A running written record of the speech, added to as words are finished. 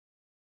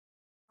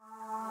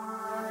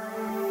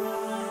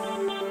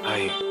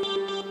I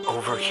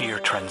overhear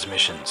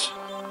transmissions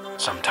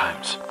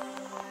sometimes.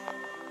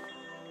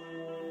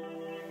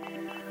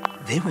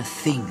 There are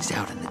things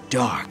out in the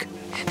dark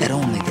that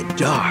only the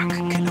dark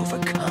can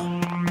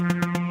overcome.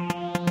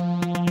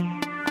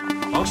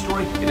 Long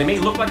story, and it may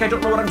look like I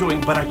don't know what I'm doing,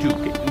 but I do.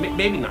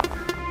 Maybe not.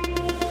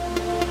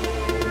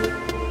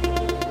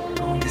 You're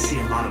going to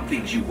see a lot of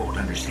things you won't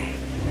understand.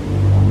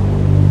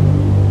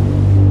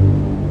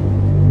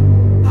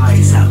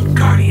 Eyes out,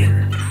 Guardian.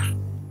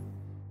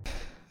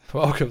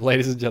 Welcome,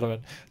 ladies and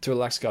gentlemen, to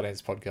Relax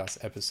Guardians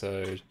Podcast,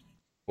 episode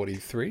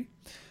 43.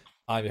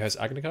 I'm your host,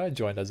 Agnikai,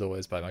 joined as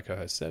always by my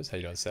co-host, Sebs. How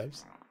you doing,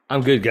 Sebs?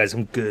 I'm good, guys.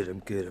 I'm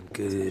good.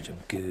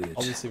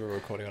 Obviously, we're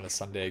recording on a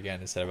Sunday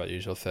again instead of our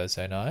usual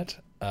Thursday night.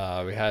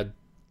 We had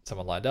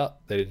someone lined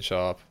up. They didn't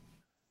show up.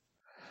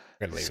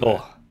 We're going to leave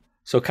it.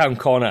 So, Count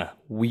Connor,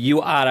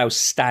 you are our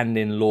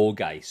standing law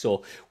guy.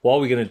 So,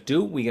 what we're going to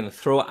do, we're going to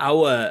throw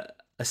our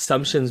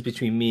assumptions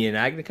between me and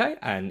Agnikai,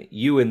 and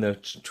you in the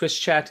Twitch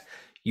chat,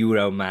 you were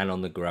our man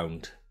on the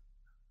ground.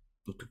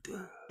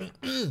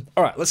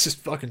 All right, let's just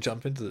fucking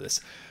jump into this.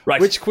 Right.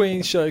 Witch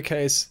Queen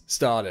Showcase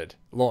started,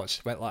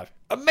 launched, went live.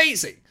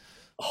 Amazing!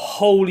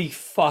 Holy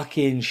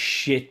fucking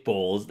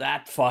shitballs.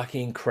 That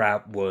fucking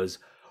crap was...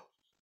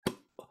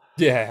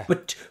 Yeah.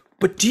 But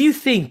do you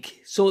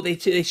think... So they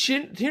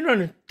turned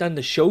around and done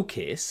the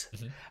showcase,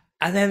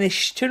 and then they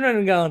turned around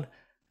and gone,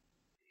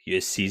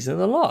 here's Season of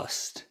the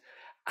Lost.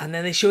 And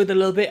then they showed a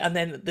little bit, and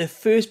then the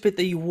first bit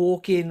that you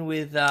walk in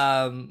with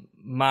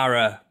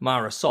Mara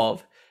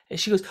Sov, and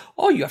she goes,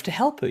 oh, you have to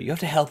help her. You have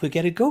to help her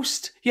get a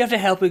ghost. You have to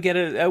help her get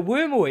a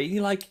worm away. And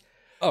you're like,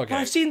 Okay. but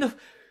I've seen the...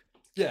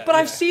 Yeah, But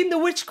I've seen the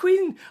Witch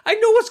Queen. I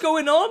know what's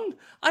going on.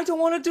 I don't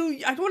want to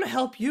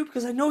help you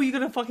because I know you're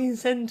going to fucking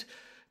send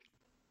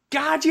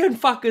guardian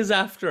fuckers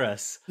after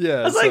us.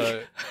 Yeah, I was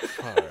like,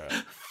 all right.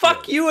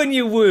 fuck you and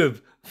your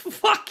worm.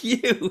 Fuck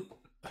you.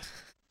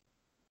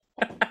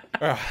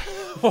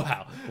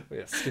 Wow.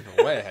 We're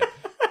skipping way ahead.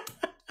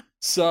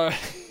 So...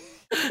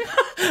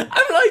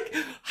 I'm like,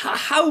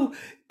 how?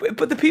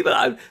 But the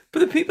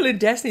people in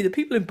Destiny, the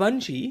people in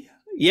Bungie.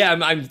 Yeah,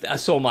 I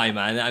saw my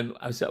man.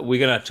 We're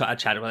gonna try to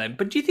chat about them.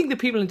 But do you think the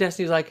people in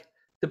Destiny is like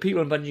the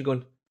people in Bungie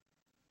going?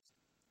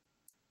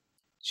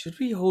 Should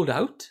we hold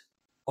out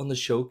on the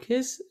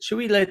showcase? Should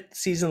we let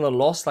Season of the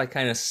Lost like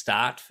kind of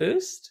start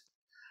first,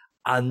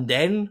 and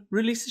then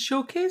release the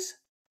showcase?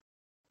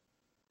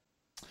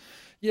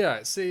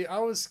 Yeah, see, I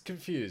was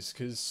confused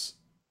because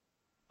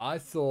I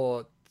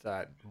thought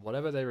that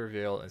whatever they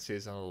reveal in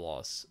Season of the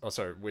Lost,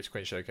 Witch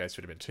Queen Showcase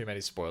would have been too many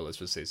spoilers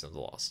for Season of the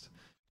Lost.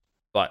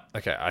 But,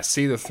 okay, I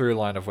see the through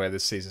line of where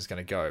this season's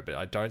going to go, but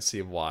I don't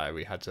see why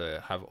we had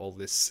to have all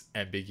this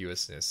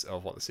ambiguousness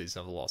of what the Season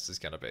of the Lost is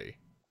going to be.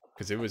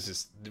 Because it was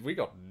just, we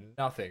got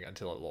nothing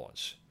until it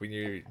launched. We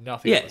knew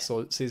nothing about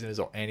the season is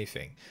or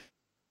anything.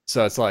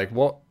 So it's like,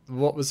 what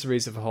was the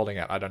reason for holding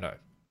out? I don't know.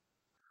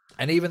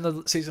 And even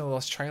the Season of the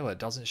Lost trailer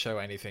doesn't show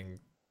anything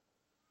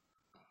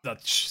that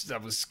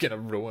was going to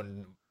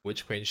ruin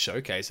Witch Queen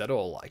Showcase at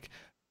all. Like,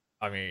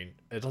 I mean,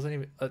 it doesn't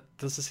even...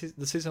 does the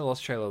Season of the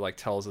Lost trailer, like,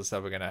 tells us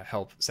that we're going to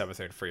help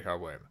Savathun free her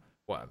worm.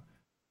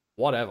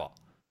 Whatever.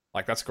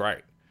 Like, that's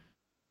great.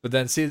 But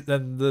then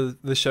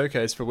the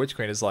showcase for Witch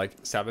Queen is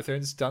like,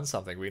 Savathun's done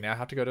something. We now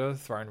have to go to the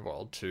Throne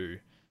World to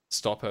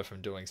stop her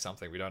from doing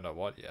something. We don't know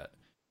what yet.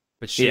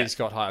 But she's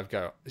got Hive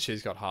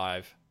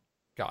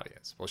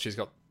Guardians. Well, she's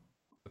got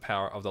the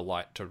power of the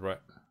light to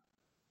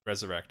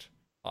resurrect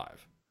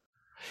Hive.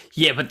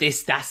 Yeah, but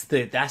that's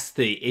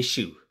the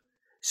issue.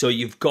 So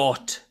you've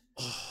got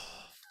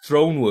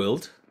Throne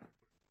World,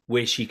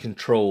 where she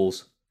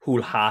controls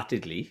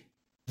wholeheartedly,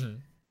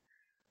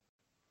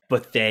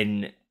 but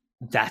then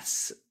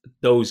that's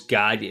those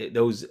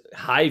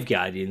Hive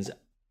Guardians.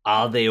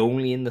 Are they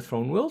only in the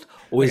Throne World,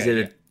 or is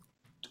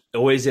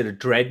it a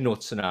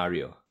Dreadnought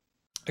scenario?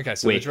 Okay,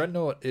 so the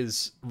Dreadnought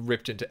is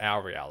ripped into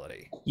our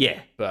reality. Yeah,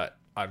 but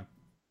I'm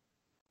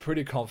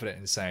pretty confident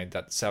in saying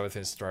that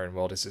Savathun's Throne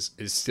World is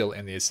still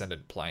in the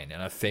Ascendant Plane,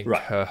 and I think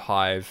her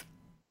Hive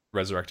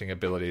resurrecting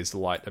abilities, the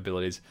light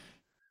abilities,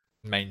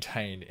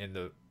 maintain in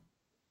the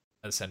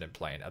Ascendant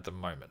Plane at the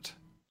moment.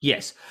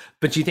 Yes,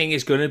 but do you think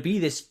it's going to be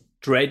this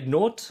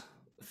Dreadnought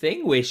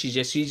thing where she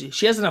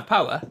has enough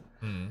power?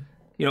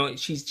 You know,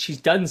 she's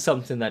done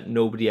something that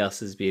nobody else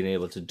has been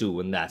able to do,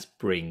 and that's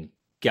bring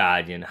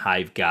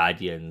Hive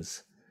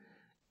Guardians.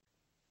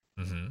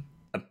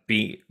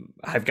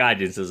 Hive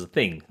Guardians as a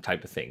thing,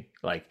 type of thing.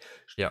 Like,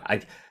 yeah,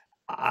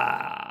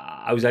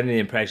 I was under the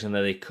impression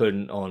that they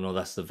couldn't. Oh no,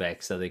 that's the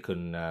Vex, that they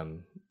couldn't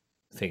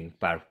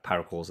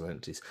paracausal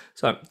entities.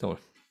 So don't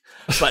worry.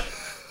 But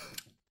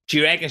do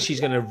you reckon she's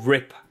going to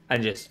rip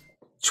and just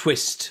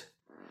twist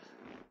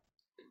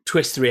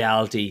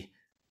reality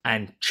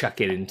and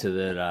chuck it into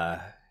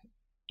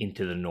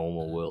the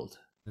normal world?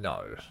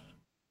 No.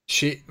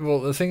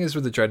 The thing is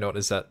with the Dreadnought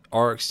is that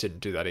Oryx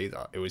didn't do that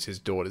either. It was his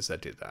daughters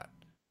that did that.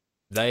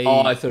 I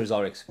thought it was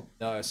Oryx.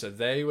 No, so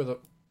they were the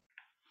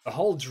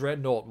whole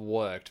Dreadnought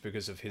worked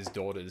because of his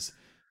daughters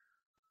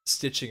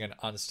stitching and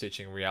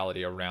unstitching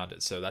reality around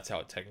it. So that's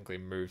how it technically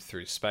moved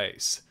through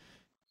space.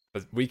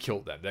 but we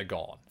killed them. They're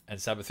gone, and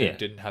Savathun Yeah.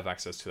 didn't have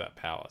access to that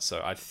power.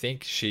 So I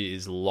think she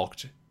is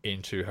locked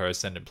into her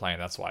ascendant plane.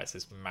 That's why it's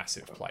this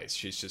massive place.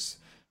 She's just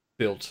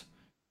built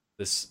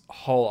this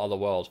whole other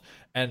world,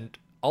 and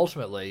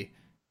ultimately,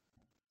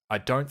 I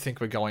don't think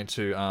we're going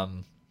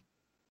to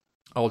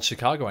old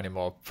Chicago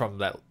anymore. From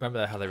that,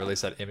 remember how they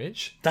released that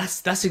image?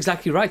 That's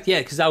exactly right. Yeah,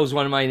 because that was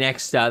one of my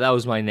next. That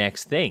was my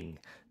next thing.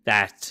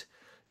 That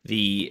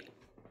the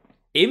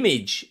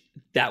image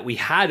that we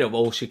had of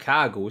old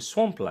Chicago was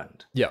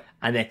swampland. Yeah.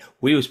 And then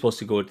we were supposed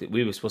to go.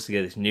 We were supposed to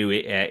get this new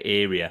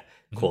area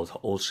called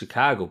Old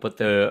Chicago, but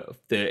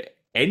the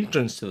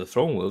entrance to the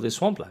throne world is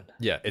swampland.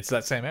 Yeah, it's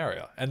that same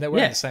area, and they're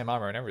wearing Yeah. the same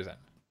armor and everything.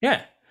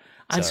 Yeah,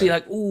 and so, So- you're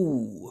like,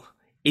 ooh,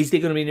 is there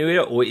going to be a new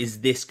area, or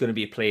is this going to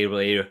be a playable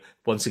area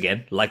once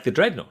again, like the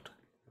Dreadnought?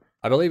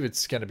 I believe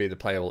it's going to be the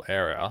playable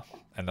area,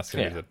 and that's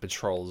going to Yeah. be the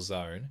patrol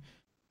zone.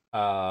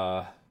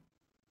 I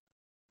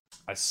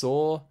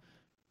saw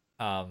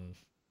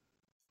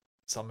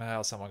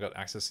somehow someone got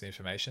access to the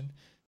information.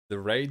 The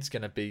raid's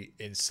going to be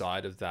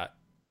inside of that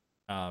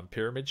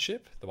pyramid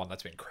ship, the one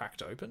that's been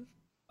cracked open.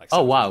 Like Oh,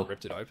 someone's wow.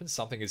 ripped it open.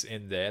 Something is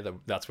in there.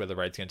 That's where the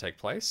raid's going to take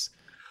place.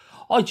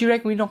 Oh, do you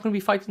reckon we're not going to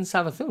be fighting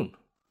Savathun,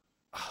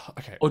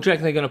 Okay, or do you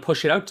reckon they're going to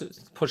push it out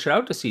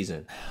to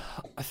season?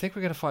 I think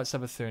we're going to fight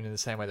Savathun in the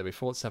same way that we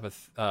fought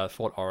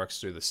fought Oryx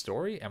through the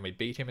story, and we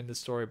beat him in the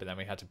story, but then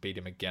we had to beat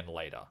him again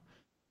later.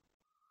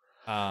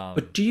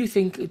 But do you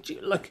think,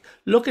 like,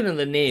 looking at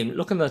the name,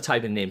 looking at the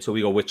type of name, so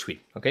we go Witch Queen,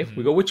 okay?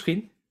 We go Witch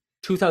Queen,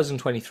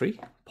 2023,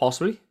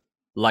 possibly,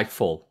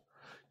 Lightfall.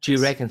 Do you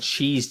reckon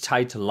she's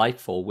tied to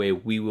Lightfall, where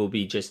we will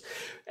be just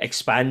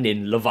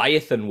expanding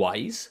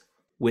Leviathan-wise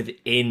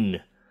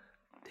within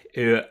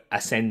her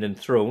Ascendant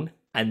Throne,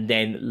 and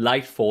then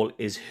Lightfall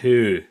is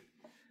her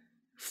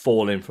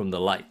falling from the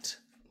light,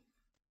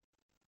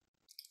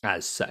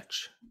 as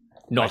such.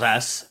 Not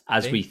us,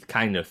 as we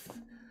kind of...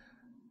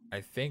 I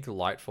think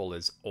Lightfall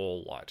is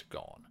all light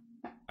gone.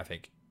 I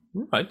think,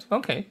 Right,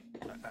 okay.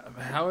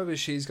 however,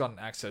 she's gotten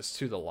access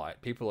to the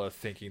light. People are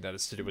thinking that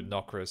it's to do with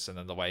Nokris, and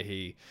then the way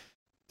he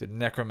did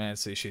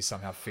necromancy, she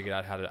somehow figured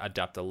out how to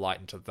adapt the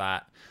light into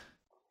that.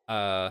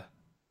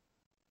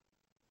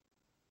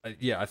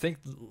 Yeah, I think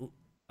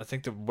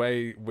the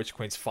way Witch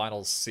Queen's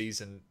final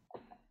season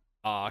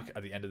arc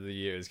at the end of the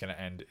year is going to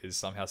end is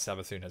somehow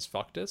Savathun has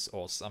fucked us,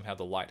 or somehow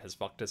the light has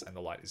fucked us, and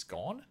the light is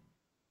gone,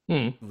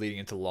 leading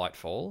into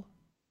Lightfall.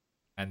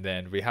 And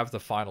then we have the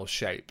final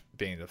shape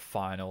being the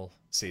final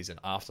season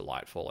after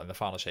Lightfall, and the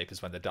final shape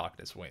is when the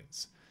darkness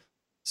wins.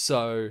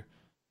 So,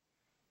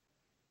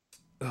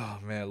 oh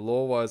man,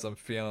 lore-wise, I'm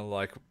feeling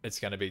like it's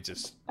going to be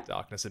just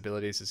darkness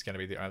abilities is going to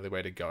be the only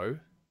way to go.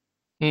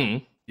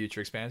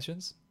 Future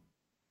expansions.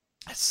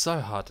 It's so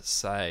hard to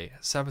say.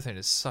 Savathun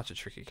is such a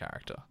tricky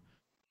character.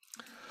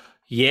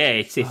 Yeah,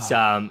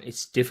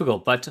 it's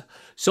difficult, but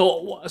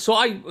so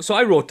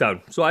I wrote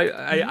down. So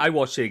I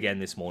watched it again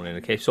this morning.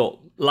 Okay, so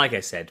like I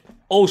said,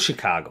 Old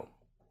Chicago.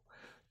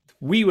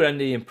 We were under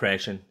the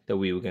impression that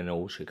we were going to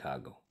Old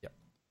Chicago. Yep.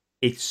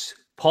 It's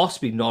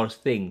possibly not a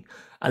thing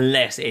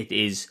unless it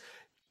is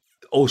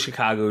Old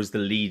Chicago is the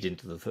lead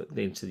into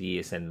the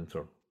Ascendant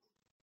Throne.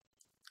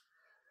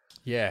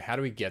 Yeah, how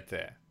do we get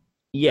there?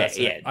 Yeah, That's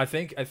it. yeah, I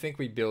think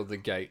we build the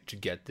gate to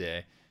get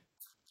there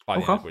by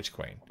the end of Witch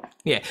Queen.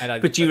 yeah. And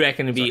But do you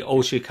reckon it'd be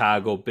Old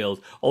Chicago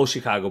built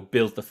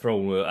the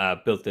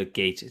throne, built the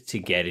gate to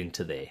get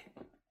into there?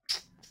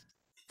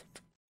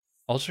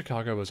 Old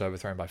Chicago was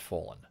overthrown by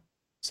Fallen,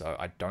 so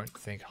I don't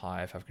think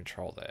Hive have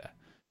control there.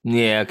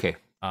 Yeah, okay.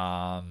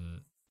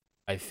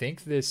 I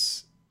think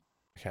this.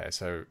 Okay,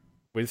 so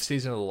with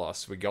Season of the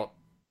Lost, we got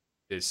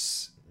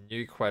this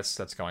new quest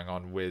that's going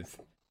on with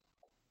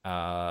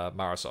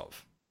Marasov,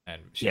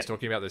 and she's Yeah.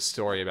 talking about this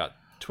story about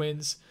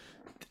twins.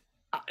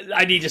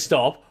 I need to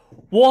stop.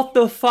 What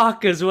the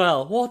fuck as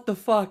well? What the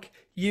fuck?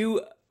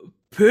 You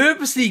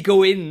purposely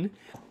go in,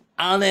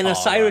 and then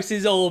Osiris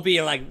is all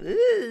being like,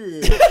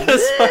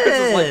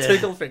 It's like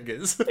tickle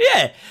fingers.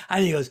 yeah.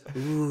 And he goes,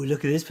 ooh,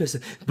 look at this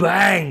person.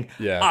 Bang!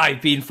 Yeah.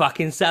 I've been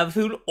fucking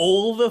Savathun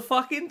all the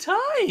fucking time.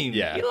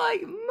 Yeah. You're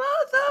like,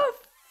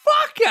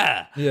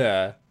 motherfucker!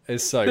 Yeah,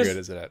 it's so good,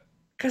 isn't it?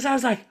 Because I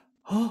was like,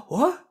 oh,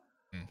 what?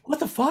 What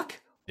the fuck?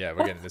 Yeah,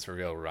 we're getting this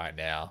reveal right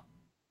now.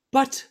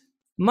 But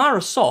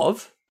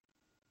Marasov,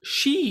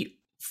 she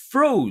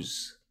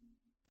froze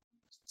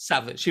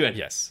Savathun. She went,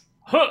 Yes.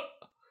 huh.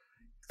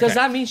 Does Okay.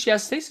 that mean she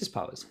has stasis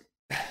powers?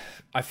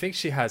 I think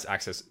she has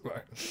access.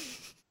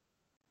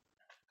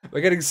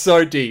 We're getting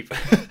so deep.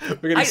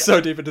 We're getting so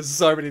deep into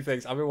so many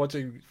things. I've been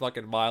watching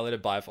fucking Mile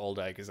and Bife all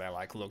day because they're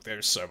like, look,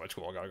 there's so much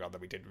more going on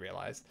that we didn't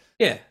realize.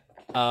 Yeah.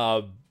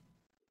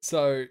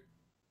 So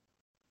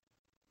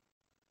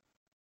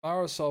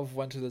Marasov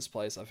went to this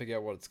place. I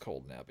forget what it's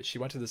called now, but she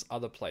went to this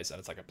other place, and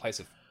it's like a place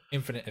of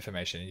infinite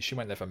information. And she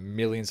went there for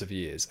millions of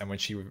years. And when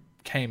she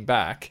came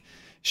back,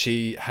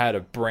 she had a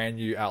brand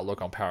new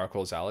outlook on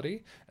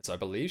paracausality. And so I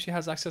believe she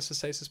has access to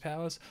stasis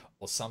powers,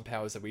 or some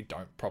powers that we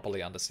don't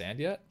properly understand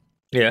yet.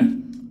 Yeah.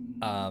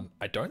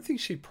 I don't think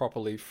she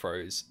properly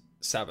froze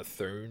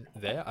Savathun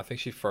there. I think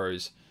she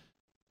froze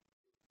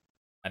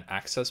an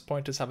access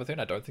point to Savathun.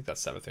 I don't think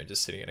that's Savathun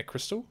just sitting in a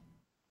crystal.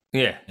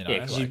 Yeah, You know, yeah,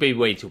 because like- she'd be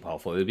way too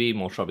powerful. It'd be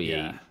more probably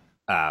Yeah.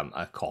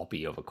 a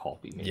copy of a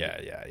copy. Maybe.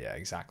 Yeah,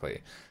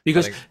 exactly.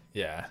 because I think-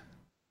 yeah,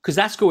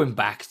 that's going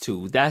back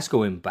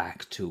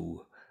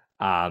to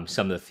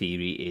some of the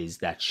theory is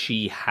that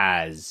she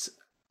has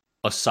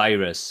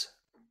Osiris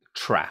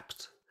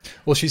trapped.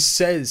 well, she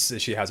says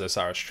that she has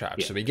Osiris trapped,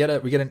 Yeah. so we get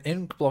an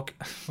ink block.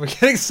 We're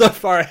getting so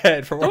far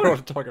ahead from what we're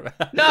talking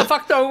about. No,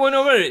 fuck no, we're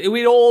over it.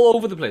 We're all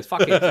over the place.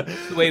 Fuck it.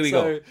 It's the way we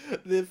go. So,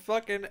 the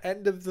fucking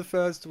end of the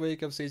first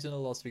week of Season of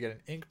the Lost, we get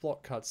an ink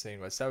block cutscene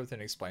where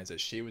Savathun explains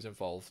that she was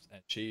involved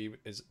and she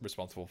is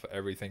responsible for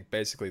everything,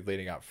 basically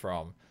leading up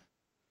from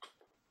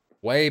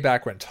way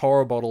back when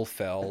Tora Bottle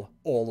fell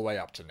all the way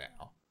up to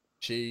now.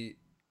 She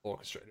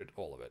orchestrated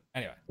all of it.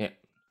 Anyway, Yeah.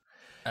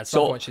 at some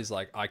So- point she's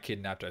like, I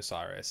kidnapped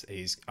Osiris.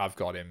 I've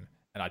got him,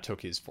 and I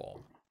took his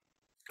form.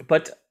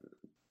 But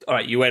all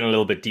right, you went a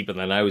little bit deeper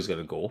than I was going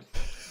to go,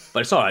 but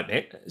it's all right,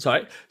 mate. It's all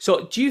right.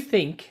 So, do you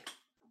think?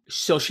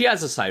 So she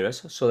has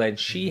Osiris. So then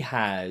she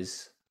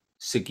has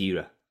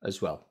Sagira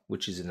as well,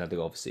 which is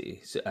another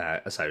obviously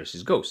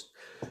Osiris's ghost.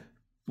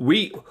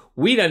 We're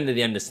under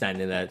the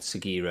understanding that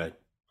Sagira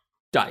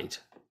died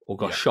or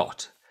got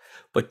shot.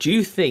 But do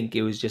you think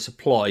it was just a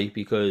ploy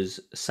because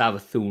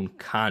Savathun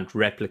can't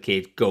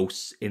replicate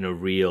ghosts in the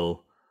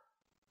real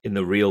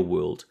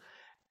world?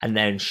 And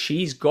then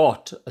she's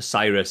got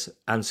Osiris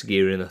and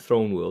Sagira in the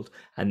throne world,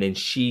 and then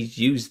she's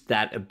used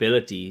that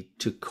ability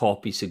to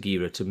copy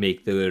Sagira to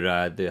make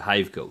the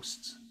hive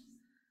ghosts.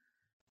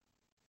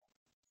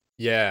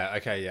 Yeah.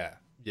 Okay.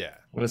 Yeah.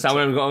 Understand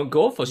what I'm going to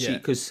go for? Yeah.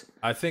 Because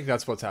I think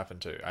that's what's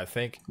happened too. I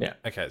think. Yeah.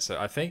 Okay, so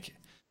I think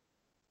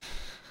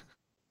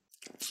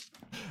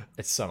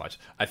it's so much.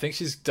 I think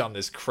she's done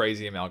this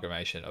crazy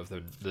amalgamation of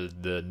the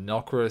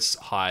Nokris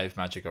hive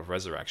magic of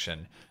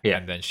resurrection, Yeah.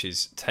 and then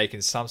she's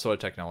taken some sort of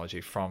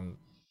technology from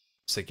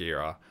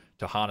Sagira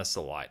to harness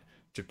the light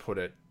to put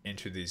it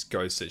into these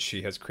ghosts that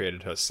she has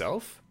created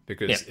herself.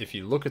 Because Yeah. if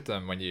you look at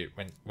them when you're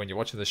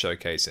watching the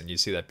showcase and you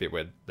see that bit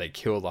where they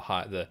kill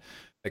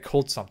they're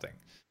called something.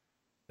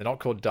 They're not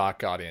called Dark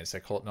Guardians.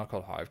 They're not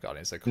called Hive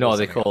Guardians. They're called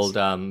they're something else.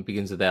 called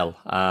begins with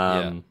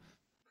L.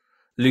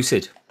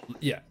 Lucid.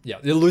 Yeah,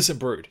 the Lucid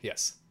Brood,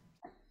 yes.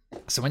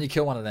 So when you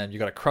kill one of them, you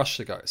got to crush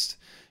the ghost.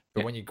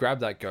 But Yeah. when you grab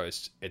that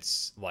ghost,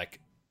 it's like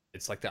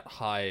that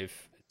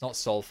hive. It's not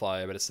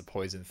soulfire, but it's the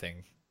poison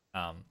thing.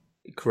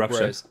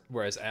 Corruption.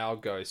 Whereas our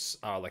ghosts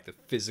are like the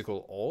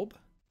physical orb,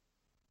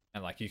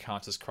 and like you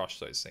can't just crush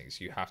those things.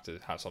 You have to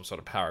have some sort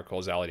of power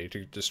causality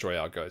to destroy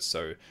our ghosts.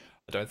 So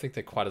I don't think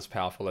they're quite as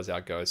powerful as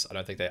our ghosts. I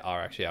don't think they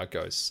are actually our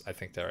ghosts. I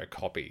think they're a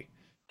copy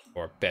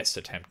or a best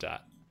attempt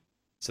at.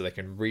 So they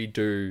can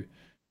redo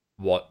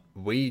what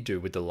we do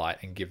with the light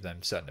and give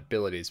them certain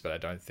abilities, but I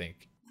don't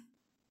think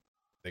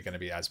they're going to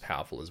be as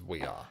powerful as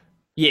we are.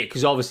 Yeah,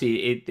 because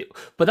obviously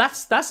but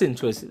that's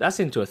into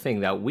a thing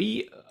that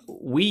we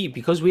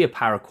because we are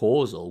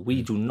paracausal,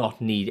 we do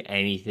not need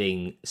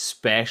anything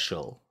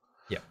special.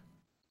 Yeah.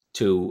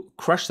 To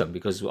crush them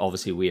because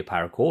obviously we are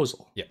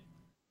paracausal. Yeah.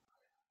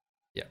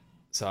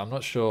 So I'm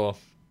not sure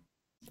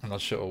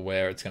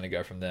where it's going to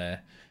go from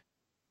there.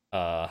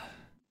 But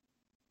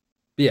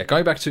yeah,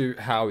 going back to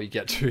how we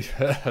get to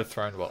her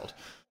throne world.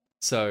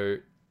 So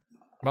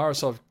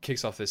Marasov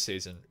kicks off this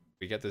season.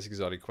 We get this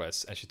exotic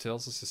quest, and she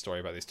tells us a story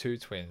about these two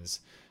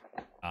twins.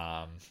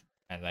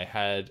 And they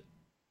had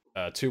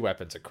two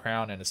weapons, a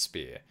crown and a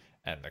spear.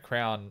 And the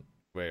crown,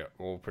 we're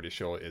all pretty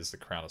sure, is the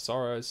Crown of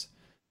Sorrows.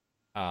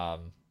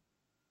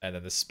 And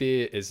then the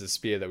spear is the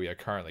spear that we are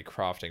currently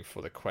crafting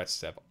for the quest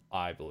step,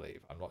 I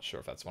believe. I'm not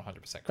sure if that's 100%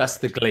 correct. That's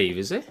the glaive,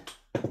 is it?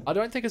 I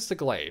don't think it's the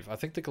glaive. I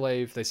think the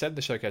glaive, they said in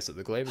the showcase that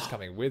the glaive is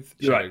coming with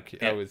Right,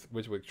 yeah. with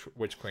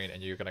Witch Queen,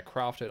 and you're going to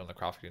craft it on the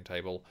crafting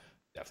table.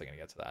 Definitely going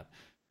to get to that.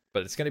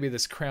 But it's going to be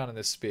this crown and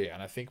this spear,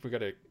 and I think we're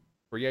going to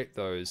create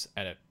those,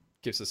 and it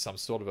gives us some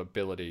sort of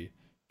ability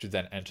to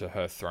then enter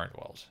her throne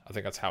world. I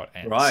think that's how it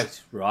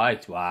ends.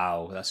 Right.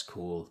 Wow, that's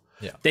cool.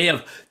 Yeah.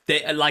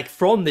 They like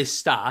from this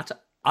start,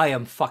 I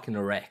am fucking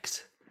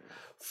erect.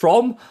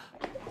 From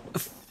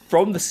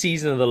the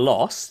season of the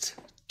Lost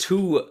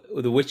to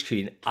the Witch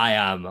Queen, I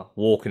am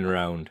walking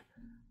around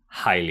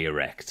highly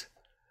erect.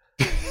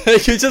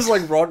 You're just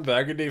like Ron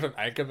Burgundy from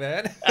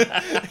Anchorman.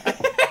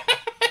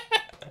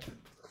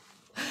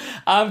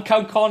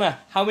 Count Connor,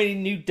 how many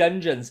new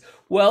dungeons?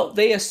 Well,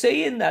 they are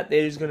saying that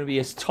there's going to be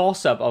a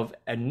toss-up of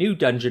a new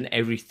dungeon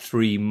every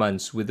 3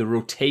 months with a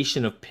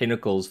rotation of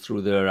pinnacles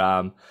through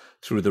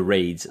the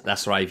raids.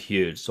 That's what I've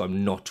heard, so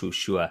I'm not too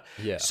sure.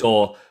 Yeah.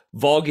 So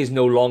Vogue is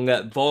no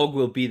longer... Vogue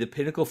will be the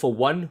pinnacle for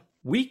 1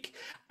 week,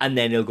 and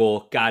then it'll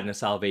go Garden of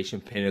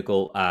Salvation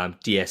pinnacle,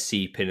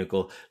 DSC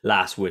pinnacle,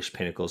 Last Wish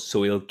pinnacle.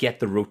 So he'll get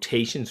the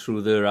rotation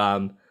through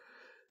the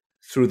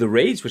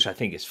raids, which I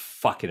think is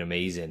fucking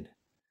amazing.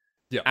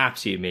 Yeah.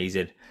 Absolutely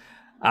amazing.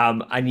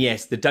 And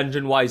yes, the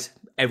dungeon-wise,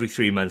 every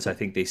 3 months, I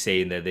think they're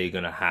saying that they're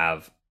going to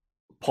have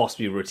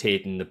possibly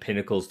rotating the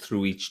pinnacles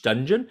through each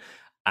dungeon,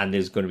 and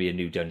there's going to be a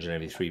new dungeon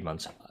every 3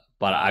 months.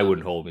 But I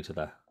wouldn't hold me to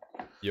that.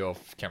 Your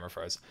camera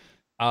froze.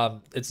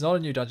 It's not a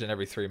new dungeon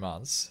every 3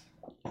 months.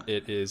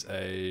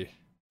 It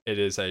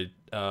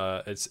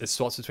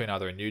swaps between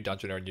either a new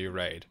dungeon or a new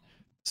raid,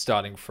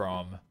 starting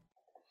from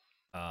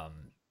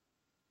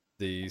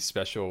the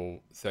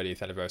special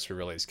 30th anniversary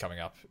release coming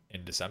up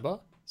in December.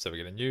 So we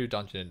get a new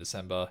dungeon in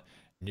December,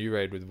 new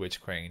raid with Witch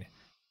Queen,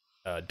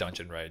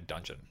 dungeon raid,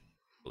 dungeon.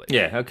 I believe.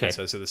 Yeah, okay.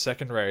 And so the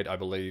second raid, I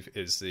believe,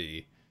 is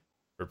the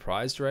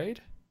reprised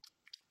raid.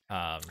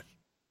 And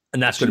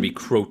that's going to be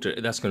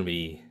Crota. That's going to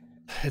be...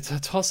 It's a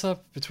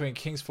toss-up between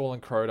King's Fall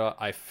and Crota.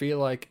 I feel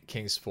like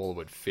King's Fall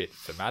would fit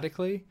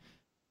thematically.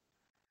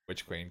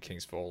 Witch Queen,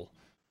 King's Fall,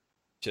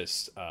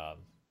 just the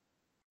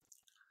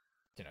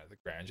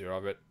grandeur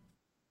of it.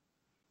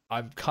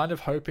 I'm kind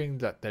of hoping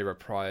that they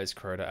reprise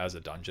Crota as a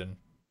dungeon,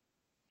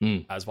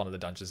 as one of the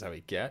dungeons that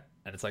we get.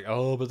 And it's like,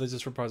 oh, but they're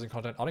just reprising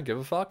content. I don't give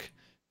a fuck.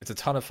 It's a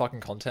ton of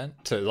fucking content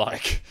to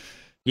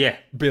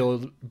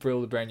build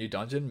a brand new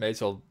dungeon. May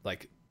as well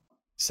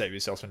save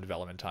yourself some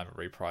development time and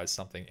reprise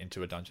something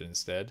into a dungeon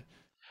instead.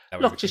 That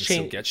way Look, we just can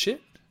still change. get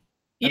shit.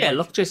 Yeah,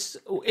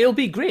 it'll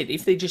be great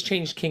if they just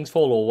change King's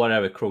Fall or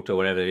whatever, Crota,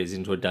 whatever it is,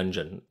 into a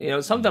dungeon.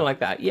 Something like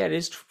that. Yeah, it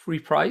is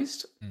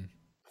reprised.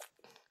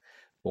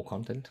 More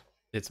content.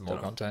 It's more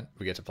content.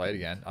 We get to play it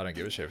again. I don't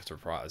give a shit if it's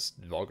reprised.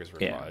 Volga's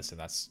reprised, and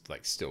that's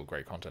still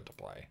great content to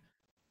play.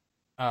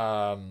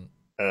 Oh,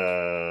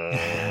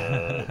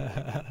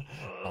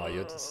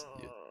 you're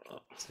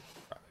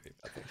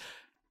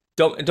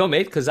Don't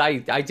mate, because I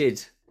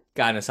did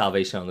Garden of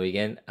Salvation on the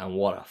weekend, and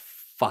what a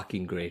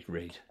fucking great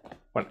raid.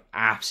 What an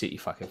absolutely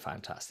fucking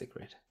fantastic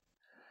raid.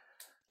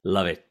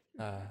 Love it.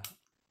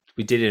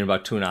 We did it in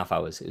about 2.5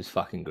 hours. It was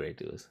fucking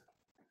great. It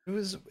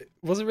was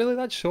it really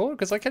that short?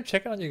 Because I kept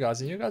checking on you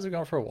guys, and you guys were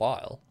going for a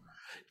while.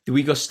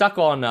 We got stuck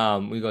on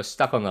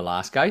the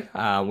last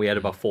guy. We had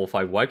about 4 or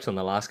 5 wipes on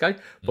the last guy,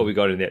 but we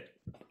got in there.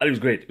 And it was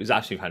great. It was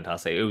absolutely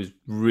fantastic. It was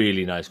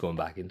really nice going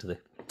back into the...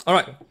 All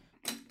right.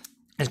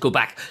 Let's go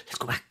back.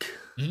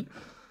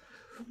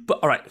 But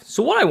all right.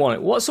 So what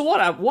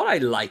I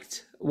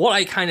liked, what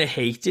I kind of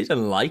hated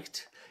and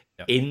liked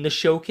in the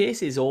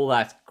showcase is all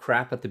that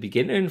crap at the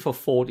beginning for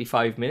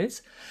 45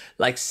 minutes.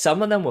 Like,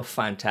 some of them were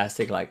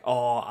fantastic. Like,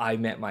 oh, I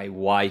met my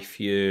wife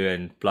here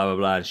and blah, blah,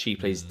 blah. And she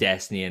plays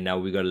Destiny and now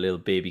we got a little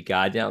baby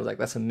guardian. I was like,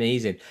 that's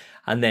amazing.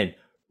 And then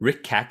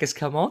Rick Kack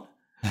come on.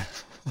 And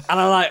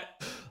I'm like,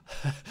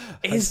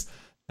 his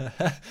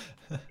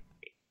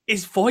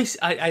voice,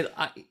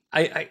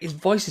 his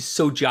voice is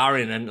so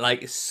jarring and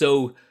like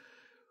so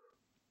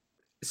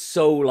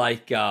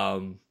like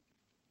it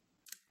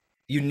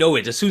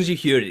as soon as you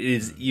hear it, it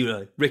is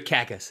Rick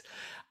Kack.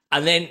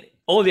 And then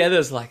all the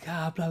others like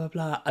blah blah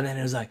blah, and then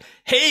it was like,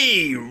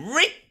 hey,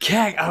 Rick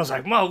Kack. I was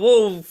like,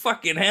 whoa,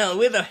 fucking hell,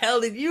 where the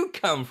hell did you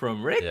come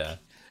from, Rick? Yeah,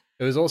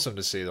 it was awesome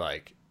to see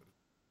like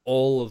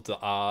all of the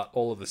art,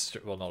 all of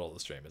the well, not all the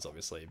streamers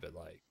obviously, but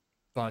like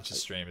a bunch of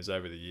streamers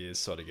over the years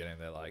sort of getting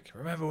their like,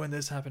 remember when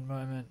this happened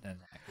moment, and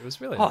like, it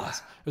was really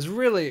nice.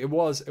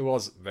 It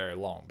was very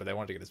long, but they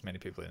wanted to get as many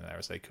people in there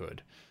as they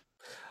could.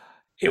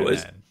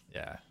 And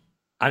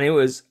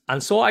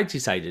so I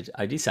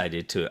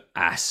decided to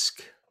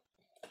ask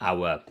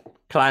our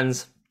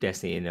clans,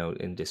 Destiny,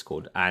 in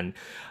Discord, and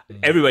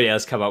everybody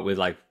else come up with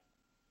like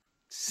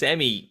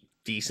semi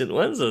decent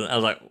ones, and I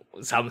was like,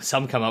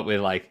 some come up with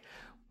like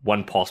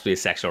one possibly a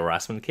sexual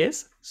harassment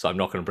case, so I'm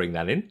not going to bring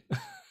that in.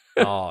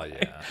 Oh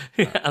yeah,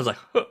 I was like,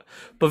 huh.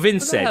 But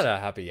Vince said had a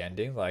happy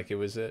ending. Like it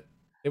was a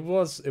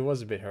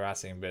bit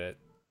harassing, but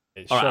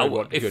it showed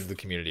what good the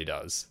community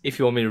does. If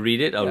you want me to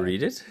read it, I'll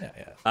read it.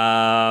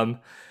 Yeah.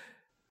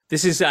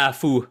 This is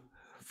Fu.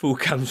 Fu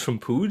comes from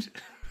Pood.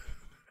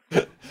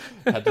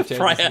 Had to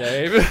change his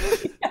name.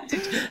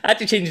 Had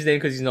to change his name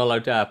because he's not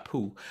allowed to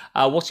Poo.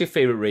 What's your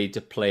favorite raid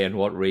to play, and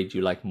what raid do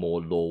you like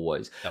more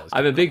lore-wise?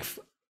 I'm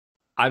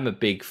a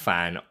big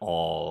fan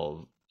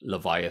of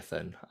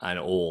Leviathan and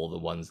all the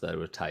ones that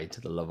are tied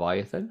to the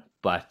Leviathan,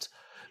 but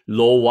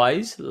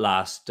lore-wise,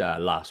 Last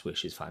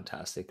Wish is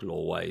fantastic.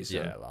 Lore-wise,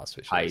 Last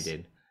Wish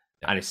hiding.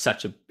 And it's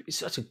such a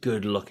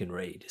good looking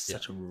raid. It's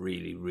such a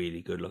really,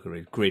 really good looking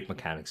raid. Great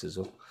mechanics as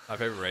well. My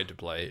favorite raid to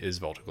play is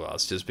Vault of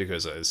Glass, just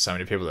because there's so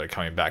many people that are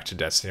coming back to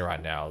Destiny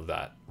right now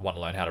that want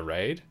to learn how to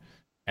raid,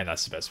 and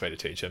that's the best way to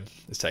teach them,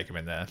 is take them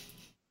in there.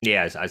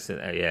 Yeah,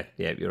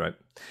 you're right.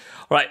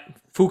 All right,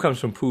 Fu comes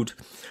from Pood.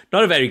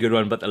 Not a very good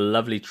one, but the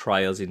lovely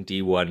trials in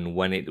D1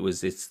 when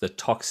it's the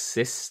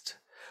Toxist.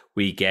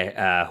 We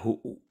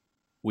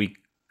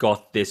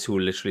got this who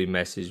literally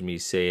messaged me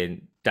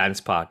saying,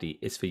 dance party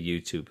is for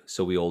YouTube.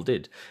 So we all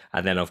did.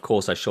 And then, of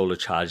course, I shoulder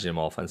charged him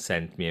off and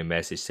sent me a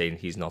message saying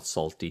he's not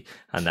salty.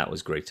 And that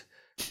was great.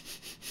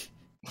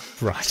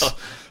 Right.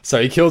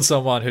 So he killed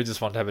someone who just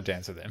wanted to have a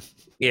dance with him.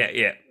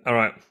 Yeah. All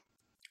right.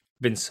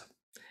 Vince,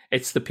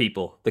 it's the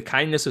people, the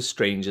kindness of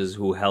strangers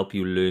who help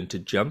you learn to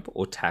jump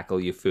or tackle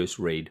your first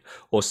raid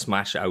or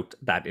smash out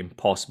that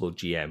impossible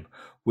GM.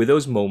 With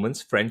those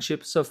moments,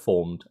 friendships are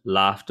formed,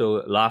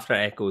 laughter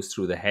echoes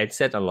through the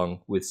headset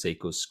along with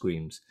Seiko's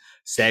screams.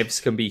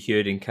 Sebs can be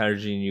heard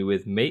encouraging you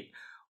with, mate,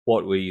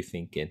 What were you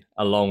thinking?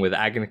 Along with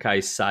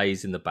Agnikai's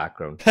sighs in the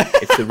background.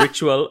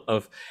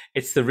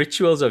 It's the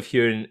rituals of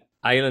hearing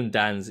Island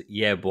Dan's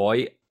 "Yeah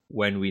Boy"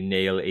 when we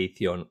nail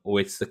Atheon, or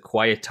it's the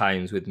quiet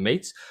times with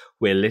mates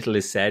where little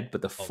is said,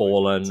 but the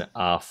fallen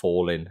are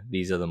falling.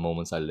 These are the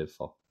moments I live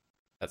for.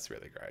 That's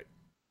really great.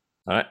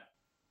 All right.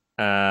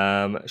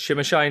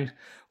 Shimmershine.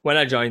 When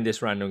I joined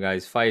this random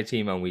guy's fire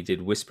team and we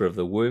did Whisper of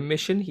the Worm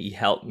mission, he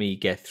helped me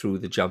get through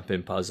the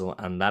jumping puzzle,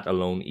 and that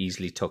alone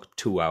easily took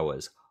 2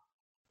 hours.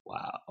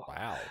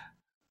 Wow.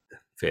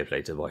 Fair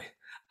play to the boy.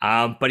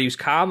 But he was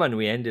calm and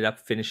we ended up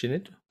finishing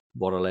it.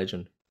 What a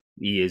legend.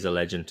 He is a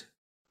legend.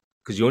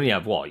 Because you only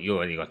have what? You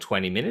only got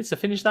 20 minutes to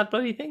finish that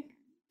bloody thing?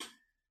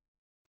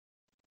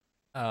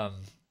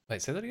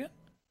 Wait, say that again?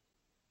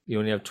 You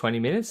only have 20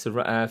 minutes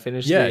to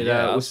finish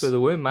the Whisper of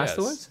the Worm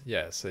Masterwords?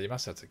 Yeah, so you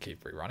must have to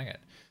keep rerunning it.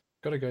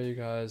 Gotta go, you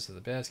guys are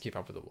the best. Keep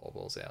up with the wall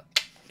balls out.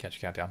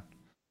 Catch your countdown.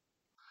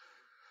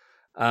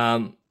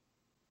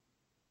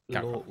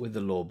 With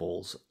the low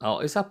balls. Oh,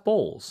 is that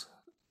balls?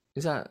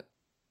 Is that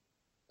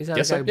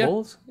Yes, a guy yeah.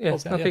 balls? Yeah.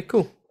 Balls, yeah, Okay, yeah.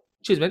 cool.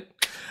 Cheers, mate.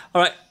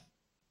 All right.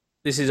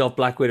 This is of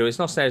Black Widow. It's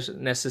not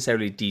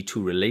necessarily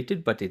D2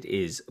 related, but it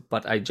is.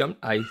 But I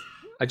jumped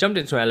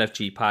into an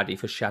LFG party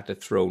for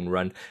Shattered Throne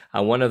Run,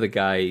 and one of the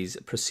guys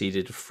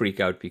proceeded to freak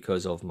out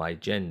because of my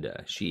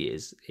gender. She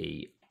is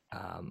a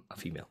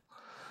female.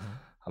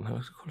 Am I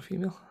allowed to call her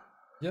female?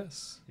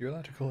 Yes, you're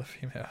allowed to call her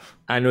female.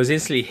 And was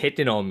instantly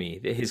hitting on me.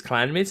 His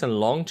clanmates and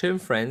long-term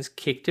friends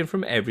kicked him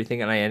from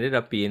everything, and I ended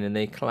up being in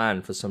their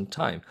clan for some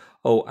time.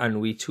 Oh, and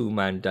we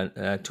two-man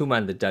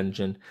the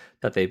dungeon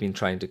that they've been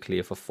trying to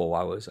clear for 4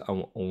 hours,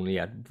 only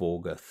at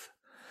Vorgoth.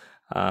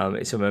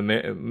 It's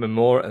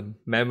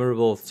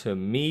memorable to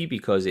me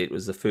because it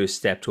was the first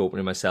step to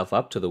opening myself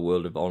up to the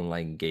world of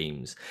online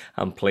games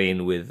and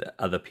playing with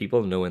other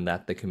people, knowing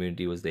that the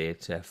community was there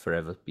to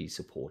forever be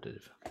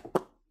supportive.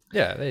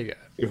 Yeah, there you go.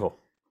 Beautiful.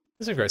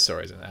 There's some great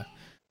stories in there.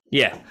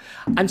 Yeah.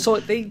 And so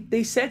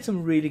they said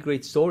some really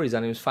great stories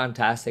and it was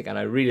fantastic and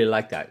I really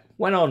liked that.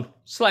 Went on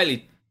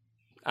slightly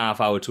half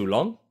hour too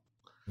long.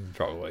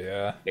 Probably,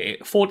 yeah.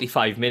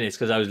 45 minutes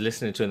because I was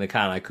listening to it in the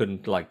car and I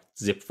couldn't like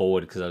zip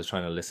forward because I was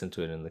trying to listen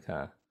to it in the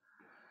car.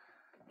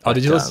 Oh,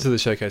 did you listen to the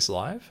showcase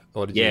live?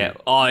 Or did yeah.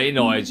 you... Oh, you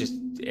know, I just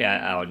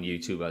on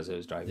YouTube as I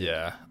was driving.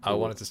 Yeah. I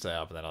wanted to stay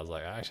up and then I was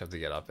like, I actually have to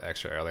get up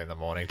extra early in the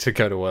morning to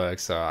go to work,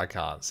 so I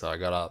can't. So I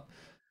got up.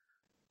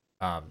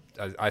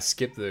 I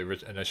skipped the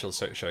initial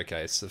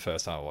showcase the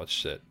first time I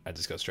watched it. I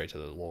just got straight to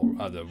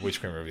the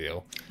Witch Queen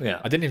reveal. Yeah.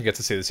 I didn't even get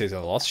to see the Season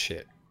of the Lost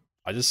shit.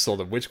 I just saw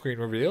the Witch Queen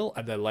reveal,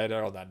 and then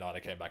later on that night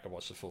I came back and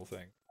watched the full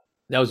thing.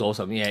 That was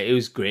awesome. Yeah, it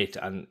was great,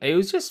 and it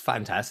was just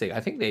fantastic.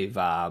 I think they've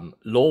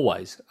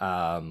lore-wise,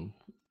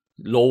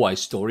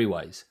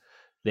 story-wise,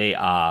 they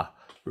are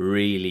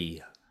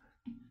really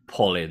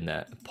pulling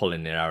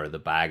it out of the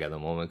bag at the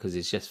moment because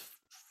it's just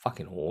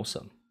fucking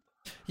awesome.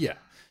 Yeah.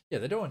 Yeah,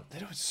 they're doing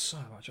so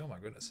much. Oh my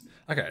goodness.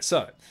 Okay,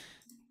 so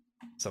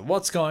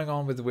what's going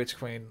on with the Witch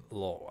Queen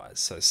lore-wise?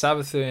 So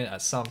Savathun,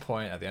 at some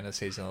point at the end of the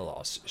Season of the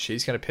Lost,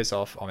 she's going to piss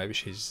off, or maybe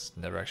she's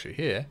never actually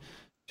here.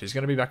 She's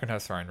going to be back in her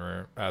throne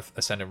room,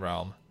 Ascendant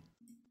Realm.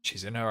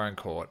 She's in her own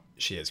court.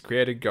 She has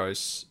created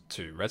ghosts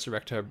to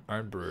resurrect her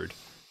own brood.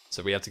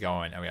 So we have to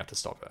go in and we have to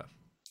stop her.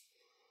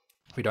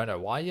 We don't know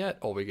why yet.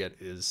 All we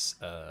get is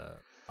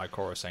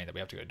Ikora saying that we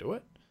have to go do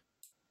it.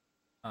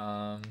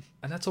 And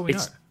that's all we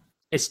know.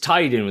 It's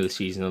tied in with the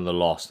Season of the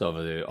Lost,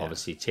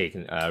 obviously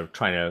taking,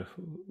 trying to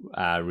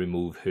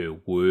remove her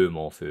worm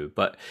off her.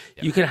 But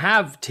you can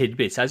have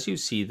tidbits as you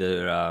see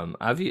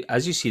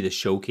the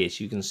showcase.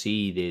 You can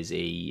see there's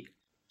a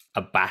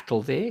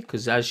battle there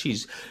because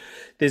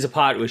there's a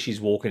part where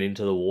she's walking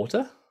into the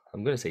water.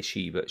 I'm going to say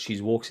she, but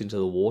she walks into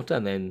the water,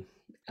 and then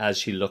as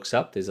she looks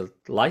up, there's a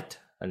light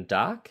and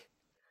dark,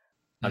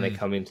 and they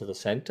come into the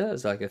center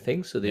as like a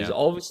thing. So there's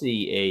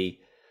obviously a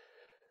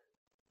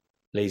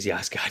lazy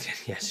ass guardian.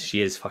 Yes,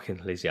 she is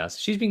fucking lazy ass.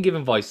 She's been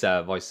given voice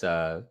more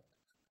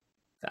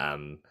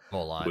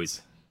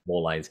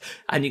lines,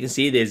 and you can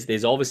see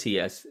there's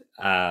obviously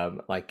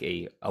like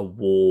a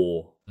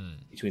war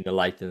between the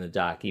light and the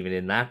dark, even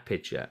in that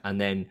picture.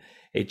 And then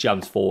it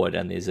jumps forward,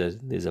 and there's a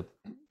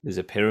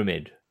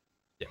pyramid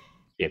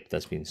ship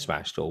that's been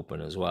smashed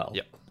open as well.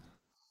 Yep.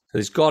 So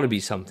there's got to be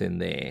something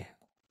there.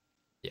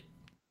 Yeah.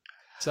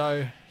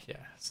 So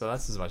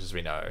that's as much as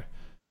we know.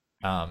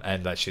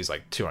 And that she's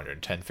like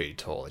 210 feet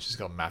tall, and she's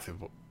got massive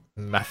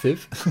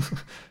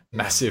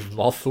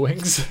moth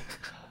wings.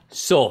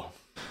 So,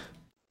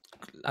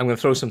 I'm going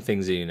to throw some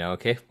things at you now,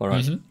 okay? All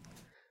right. Mm-hmm.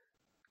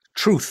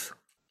 Truth.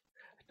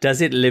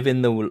 Does it live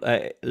in the world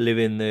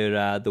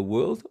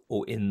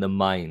or in the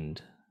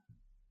mind?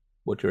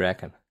 What do you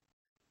reckon?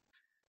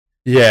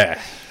 Yeah.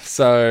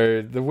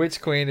 So the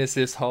Witch Queen is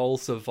this whole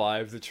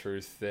survive the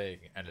truth thing,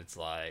 and it's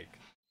like,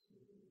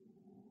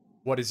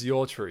 what is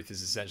your truth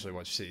is essentially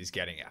what she's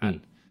getting at.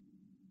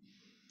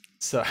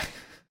 So,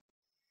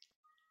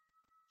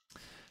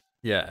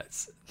 yeah,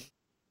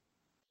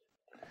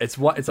 it's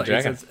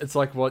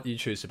like what you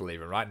choose to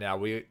believe in. Right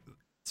now,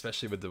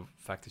 especially with the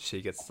fact that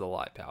she gets the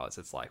light powers,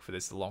 it's like for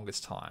the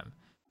longest time,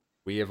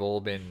 we have all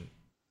been,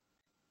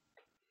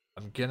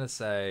 I'm gonna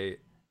say,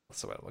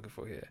 what's the word I'm looking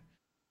for here?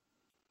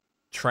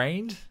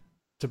 Trained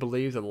to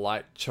believe the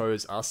light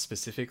chose us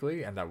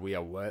specifically, and that we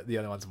are the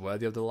only ones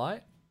worthy of the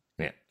light.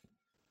 Yeah.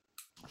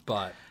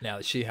 But now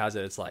that she has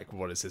it, it's like,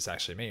 what does this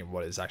actually mean?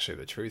 What is actually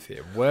the truth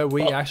here? Were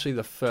we actually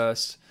the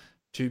first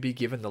to be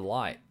given the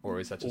light, or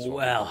is that just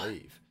what we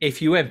believe?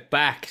 If you went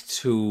back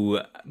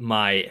to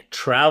my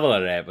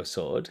Traveler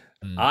episode,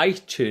 I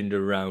turned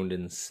around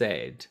and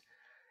said,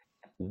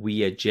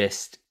 we are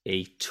just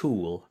a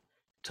tool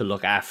to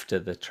look after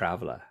the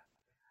Traveler.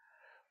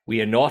 We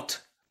are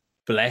not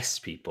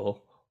blessed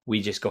people.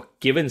 We just got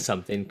given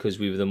something because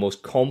we were the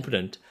most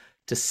competent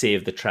to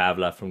save the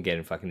Traveler from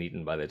getting fucking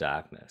eaten by the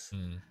darkness.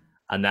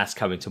 And that's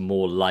coming to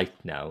more light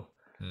now,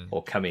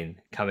 or coming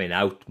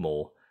out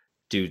more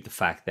due to the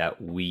fact that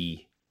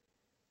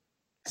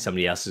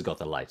somebody else has got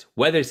the light.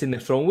 Whether it's in the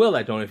throne world,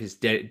 I don't know if it's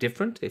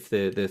different, if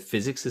the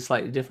physics is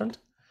slightly different.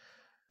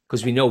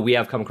 Because we know we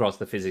have come across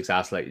the physics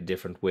are slightly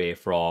different way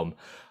from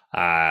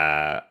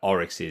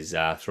Oryx's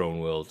throne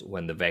world.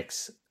 When the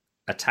Vex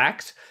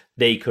attacked,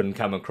 they couldn't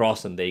come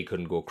across and they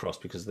couldn't go across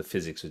because the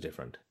physics were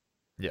different.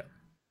 Yeah.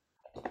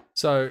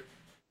 So,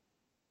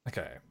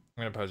 okay, I'm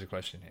going to pose a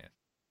question here.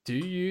 Do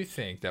you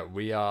think that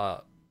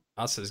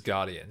us as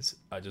Guardians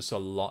are just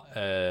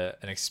an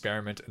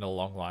experiment in a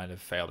long line of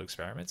failed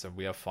experiments, and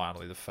we are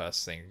finally the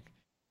first thing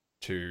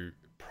to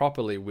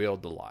properly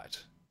wield the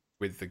light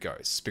with the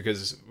ghosts?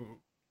 Because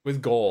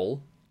with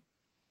Gaul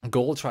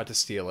tried to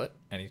steal it,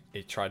 and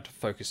he tried to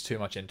focus too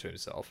much into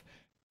himself,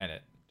 and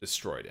it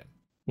destroyed him.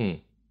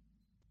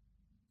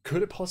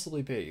 Could it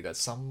possibly be that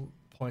some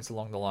points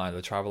along the line,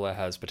 the Traveler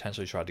has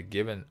potentially tried to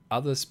give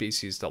other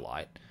species the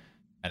light,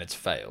 and it's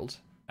failed,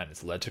 and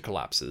it's led to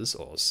collapses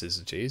or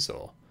syzygies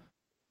or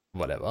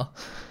whatever,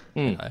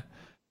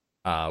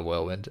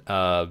 whirlwind,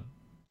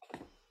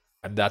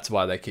 and that's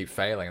why they keep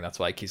failing, and that's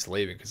why he keeps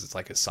leaving, because it's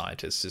like a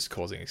scientist just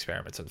causing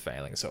experiments and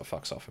failing, so it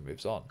fucks off and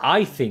moves on.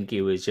 I think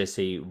it was just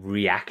a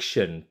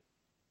reaction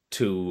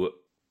to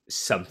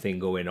something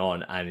going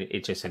on, and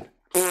it just said,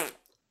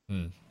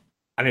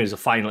 and it was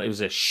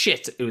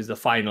the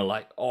final,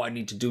 like, oh, I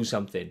need to do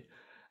something.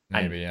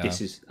 Maybe,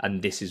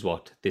 and this is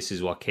what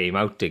came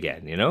out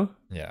again, you know?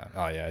 Yeah.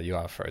 Oh yeah, you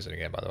are frozen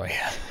again, by the way.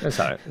 It's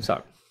all right.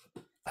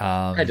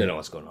 I don't know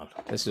what's going on.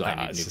 This is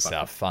why it's just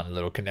our fun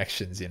little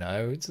connections, you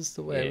know? It's just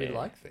the way we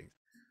like things.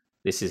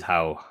 This is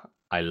how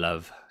I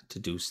love to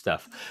do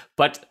stuff.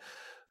 But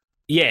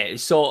yeah,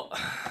 so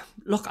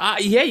look,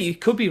 you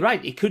could be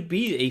right. It could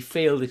be a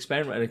failed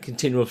experiment, a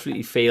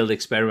continually failed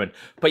experiment.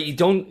 But you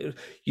don't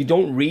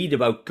read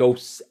about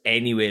ghosts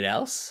anywhere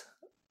else.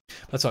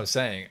 That's what I'm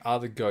saying. Are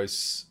the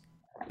ghosts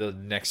the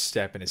next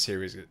step in a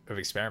series of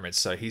experiments?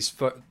 So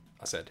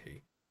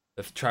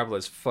the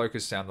Traveler's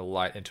focused down the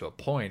light into a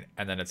point,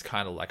 and then it's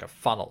kind of like a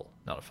funnel,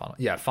 of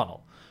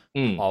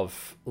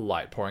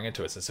light pouring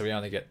into us. And so we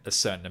only get a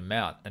certain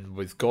amount. And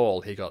with Gaul,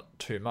 he got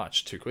too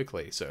much too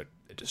quickly, so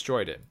it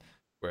destroyed him.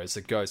 Whereas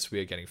the ghosts,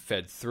 we're getting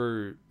fed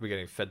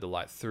the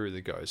light through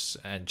the ghosts,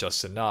 and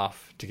just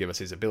enough to give us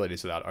these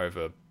abilities without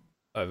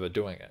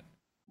overdoing it.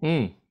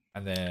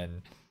 And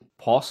then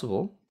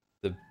possible.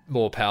 The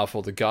more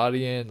powerful the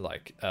Guardian,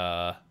 like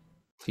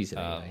he's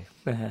anyway.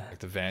 like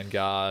the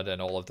Vanguard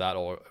and all of that,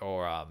 or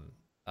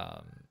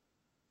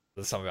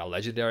some of our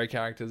legendary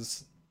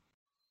characters,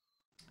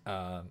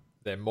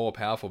 they're more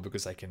powerful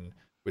because they can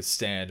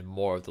withstand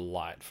more of the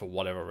light for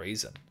whatever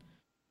reason.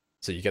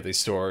 So you get these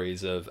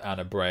stories of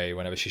Anna Bray,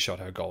 whenever she shot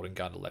her golden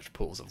gun, it left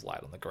pools of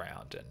light on the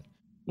ground, and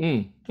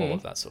all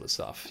of that sort of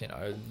stuff. You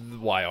know,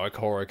 why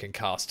Okora can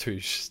cast two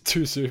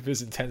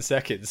supers in 10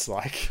 seconds,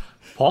 like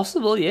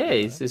possible, yeah,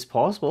 it's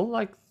possible,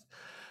 like,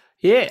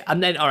 yeah.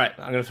 And then, all right,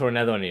 I'm gonna throw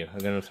another on you.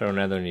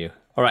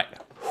 All right,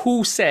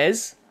 who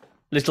says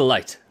little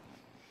light?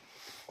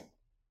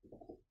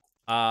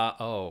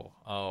 Fuck!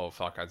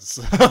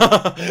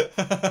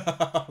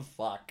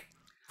 Fuck.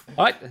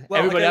 All right, well,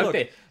 everybody out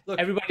there,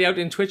 everybody out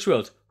in Twitch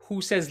world,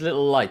 who says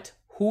little light?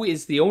 Who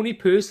is the only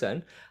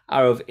person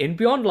out of In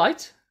Beyond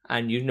Light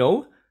and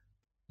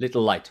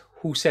little light?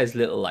 Who says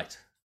little light?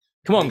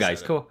 Come on,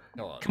 guys, come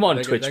on,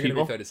 Twitch they're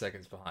people. Be 30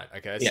 seconds behind.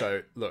 Okay, yeah.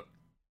 So look,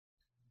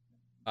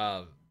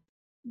 the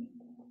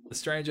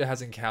stranger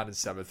has encountered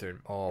Savathun.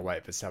 Oh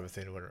wait, but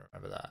Savathun wouldn't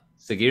remember that.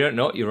 Sagira,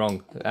 no, you're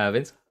wrong,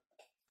 Vince.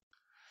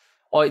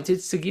 Oh, did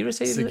Sagira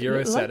say it?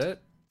 Sagira said it.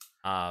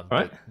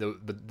 Right.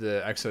 But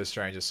the Exo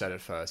Stranger said it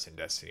first in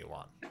Destiny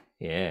 1.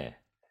 Yeah.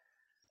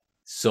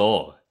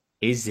 So,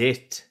 is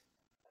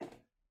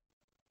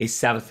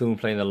Savathun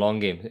playing the long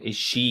game? Is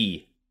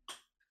she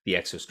the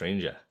Exo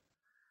Stranger?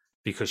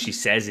 Because she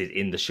says it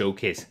in the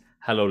showcase.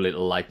 Hello,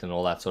 little light, and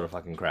all that sort of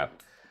fucking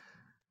crap.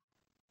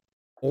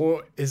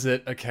 Or is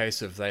it a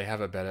case of they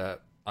have a better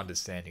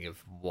understanding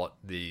of what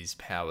these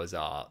powers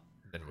are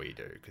than we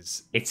do?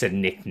 Because it's a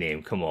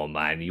nickname. Come on,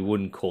 man. You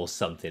wouldn't call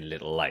something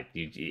little light.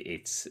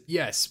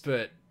 Yes,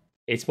 but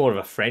it's more of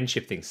a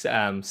friendship thing.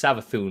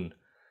 Savathun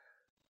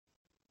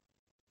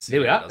There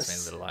we Sagira are. does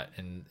mean little light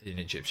in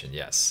Egyptian,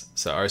 yes.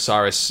 So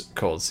Osiris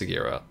called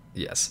Sagira,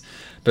 yes.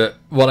 But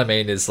what I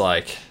mean is,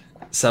 like,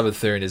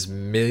 Savathun is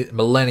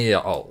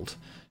millennia old,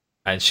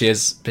 and she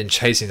has been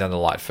chasing down the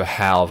light for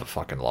however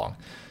fucking long.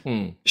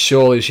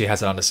 Surely she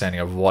has an understanding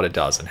of what it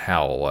does and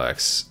how it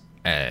works,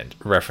 and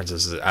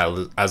references it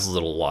as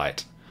little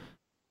light.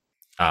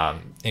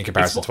 In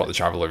comparison to what the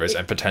Traveler is,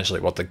 and potentially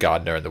what the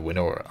Gardener and the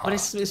Winnower are. But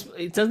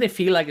it doesn't it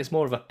feel like it's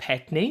more of a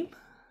pet name?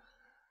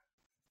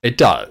 It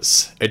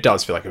does. It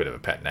does feel like a bit of a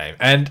pet name.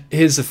 And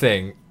here's the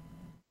thing.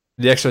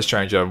 The Exo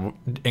Stranger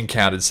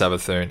encountered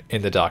Savathun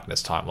in the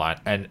Darkness timeline,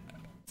 and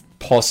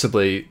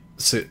possibly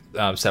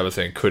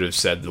Savathun could have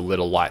said the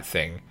little light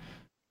thing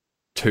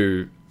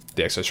to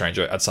the Exo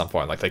Stranger at some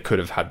point. Like, they could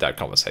have had that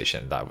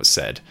conversation that was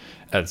said,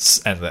 and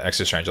the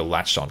Exo Stranger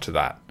latched onto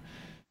that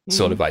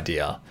sort of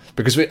idea.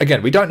 Because, we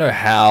don't know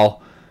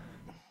how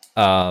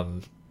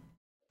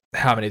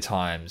many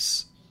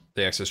times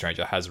the Exo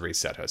Stranger has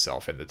reset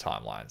herself in the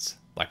timelines.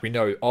 Like, we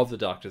know of the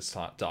darkest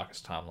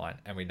timeline,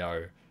 and we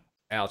know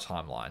our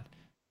timeline,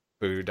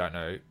 but we don't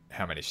know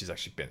how many she's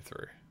actually been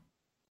through.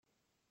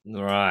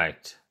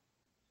 Right.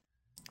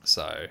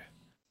 So,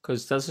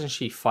 because doesn't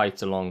she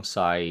fight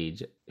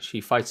alongside?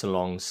 She fights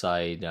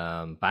alongside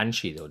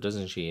Banshee, though,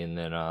 doesn't she? And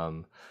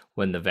then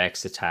when the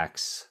Vex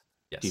attacks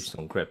yes.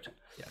 Deepstone Crypt.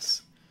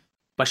 Yes.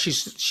 But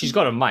she's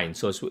got a mind,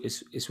 so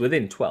it's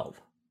within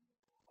 12.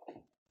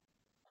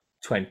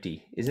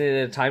 20. Isn't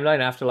it a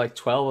timeline after like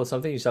 12 or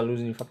something? You start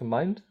losing your fucking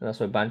mind? And that's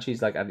why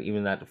Banshee's like,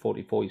 even at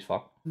 44, he's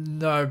fucked.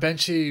 No,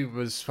 Banshee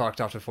was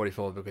fucked after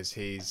 44 because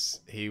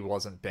he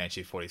wasn't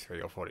Banshee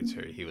 43 or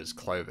 42. He was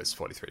Clovis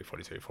 43,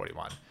 42,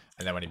 41.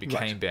 And then when he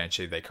became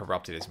Banshee, they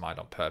corrupted his mind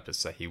on purpose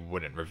so he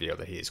wouldn't reveal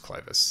that he is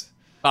Clovis.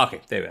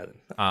 Okay, there we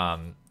are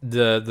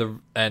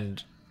then.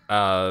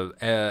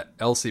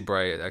 Elsie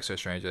Bray, Exo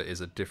Stranger, is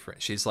a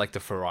different... She's like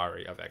the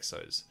Ferrari of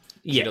Exos.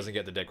 She doesn't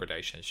get the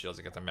degradation. She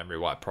doesn't get the memory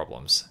wipe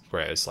problems.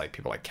 Whereas like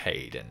people like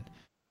Cade and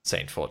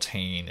Saint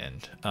 14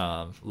 and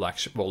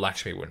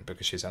Lakshmi wouldn't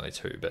because she's only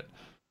 2, but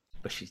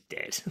she's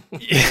dead.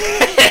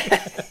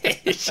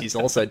 She's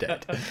also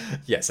dead.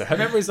 Yeah, so her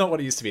memory's not what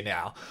it used to be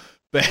now.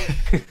 But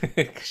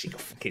she got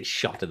fucking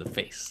shot in the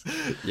face.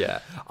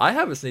 Yeah, I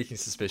have a sneaking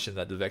suspicion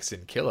that the Vex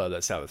didn't kill her,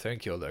 that Savathun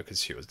killed her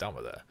because she was done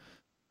with her.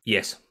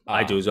 Yes,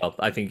 I do as well.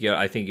 I think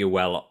you're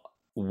well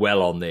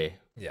on there.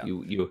 Yeah,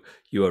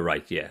 you are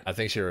right. Yeah, I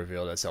think she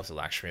revealed herself to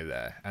Lakshmi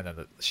there, and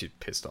then she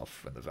pissed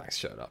off when the Vex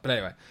showed up. But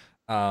anyway,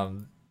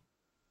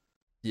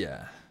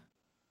 yeah.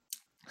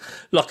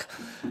 Look,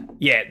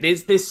 yeah.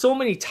 There's so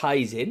many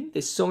ties in.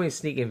 There's so many.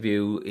 Sneak and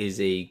View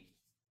is a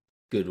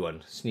good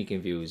one. Sneak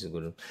and View is a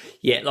good one.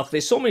 Yeah. Look,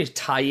 there's so many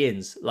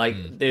tie-ins.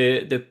 Like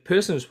the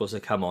person who's supposed to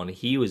come on,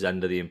 he was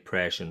under the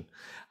impression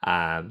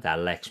that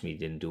Lakshmi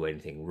didn't do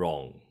anything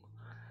wrong.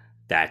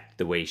 That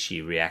the way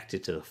she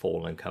reacted to the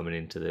Fallen coming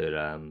into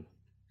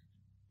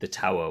the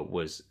tower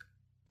was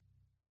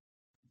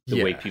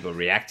the way people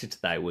reacted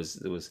to that was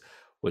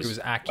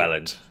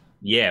accurate.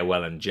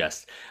 Well and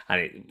just,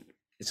 and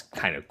it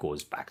kind of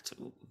goes back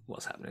to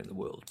what's happening in the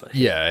world. But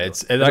yeah,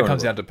 that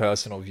comes down to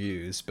personal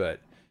views.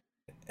 But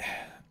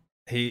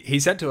he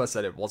said to us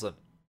that it wasn't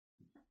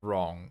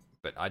wrong,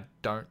 but I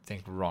don't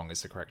think wrong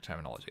is the correct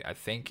terminology. I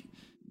think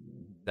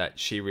that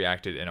she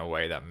reacted in a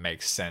way that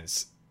makes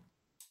sense,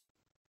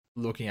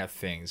 looking at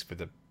things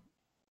with a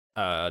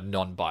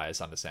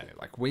non-biased understanding.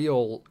 Like, we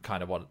all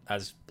kind of want,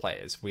 as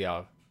players, we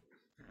are...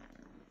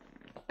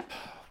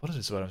 What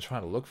is what I'm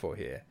trying to look for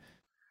here?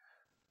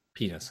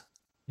 Penis.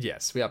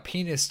 Yes, we are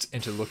penised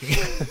into looking...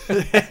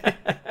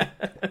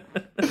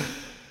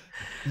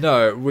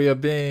 No, we are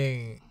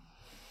being...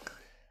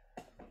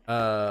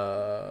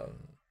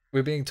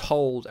 we're being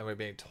told and we're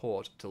being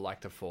taught to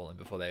like the Fallen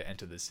before they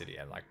enter the city.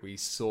 And, like, we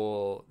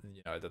saw,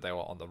 that they were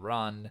on the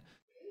run...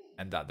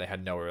 and that they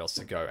had nowhere else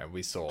to go, and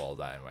we saw all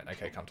that and went,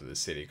 okay, come to the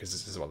city, because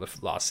this is what the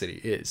last city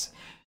is.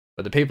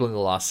 But the people in the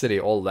last city,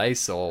 all they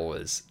saw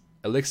was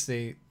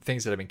Elixir,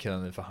 things that have been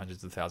killing them for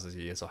hundreds of thousands of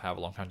years, or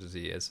however long, hundreds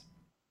of years.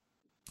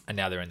 And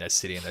now they're in their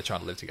city, and they're trying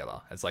to live together.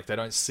 It's like, they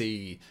don't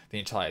see the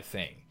entire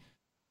thing.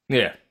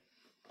 Yeah.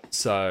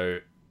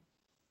 So,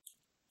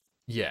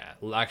 yeah,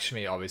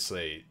 Lakshmi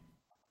obviously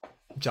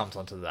jumped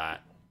onto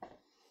that,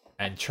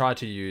 and tried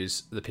to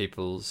use the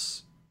people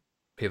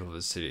of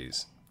the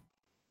cities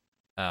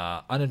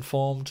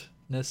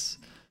uninformedness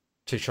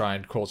to try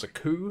and cause a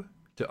coup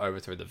to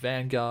overthrow the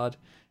Vanguard,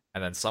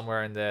 and then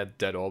somewhere in there,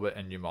 Dead Orbit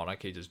and New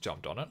Monarchy just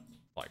jumped on it.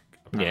 Like,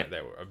 apparently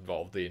they were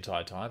involved the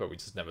entire time, but we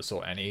just never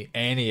saw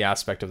any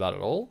aspect of that at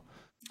all.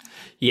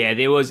 Yeah,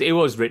 it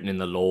was written in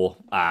the law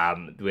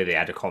where they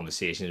had a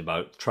conversation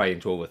about trying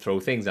to overthrow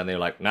things, and they were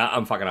like, nah,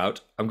 I'm fucking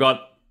out. I'm gone.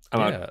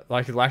 I'm out.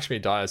 Like Lakshmi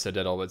dies, so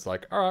Dead Orbit's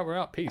like, all right, we're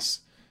out, peace.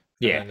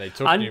 Yeah. And they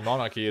took New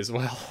Monarchy as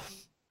well.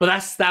 But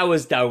that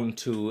was down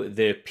to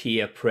the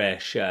peer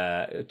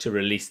pressure, to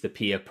release the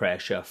peer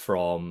pressure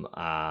from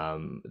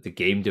the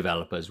game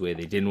developers, where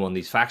they didn't want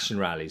these faction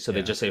rallies. So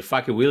they just say,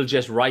 fuck it, we'll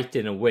just write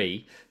in a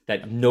way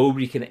that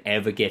nobody can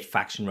ever get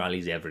faction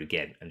rallies ever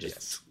again, and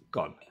just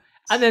gone.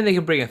 And then they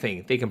can bring a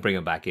thing. They can bring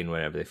them back in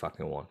whenever they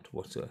fucking want.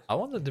 I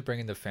want them to bring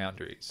in the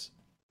foundries.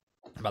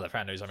 By the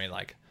foundries, I mean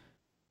like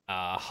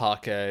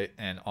Hake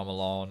and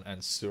Omolon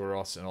and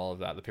Suros and all of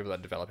that. The people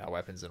that develop our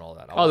weapons and all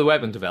that. The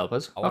weapon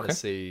developers. I want to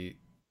see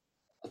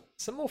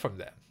some more from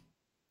them.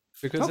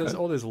 Because there's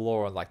all this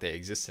lore on like they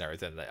exist and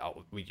everything.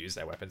 We use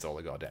their weapons all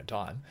the goddamn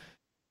time.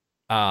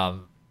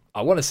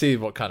 I want to see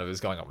what kind of is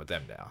going on with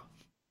them now.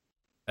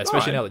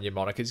 Especially now that New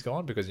Monarchy's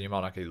gone, because New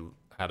Monarchy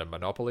had a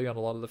monopoly on a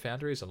lot of the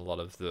foundries and a lot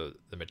of the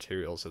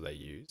materials that they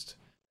used.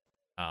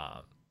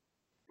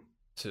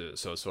 To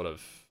sort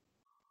of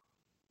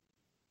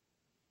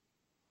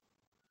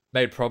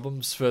made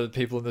problems for the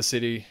people in the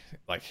city.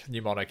 Like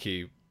New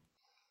Monarchy,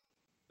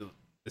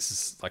 this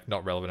is like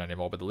not relevant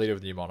anymore, but the leader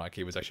of the New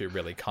Monarchy was actually a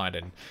really kind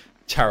and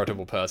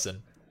charitable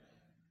person.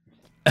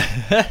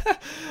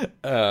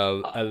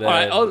 All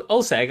right,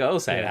 I'll say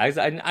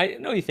it. I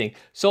know you think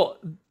so.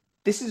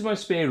 This is my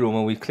spare room,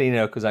 and we've cleaned it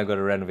out because I've got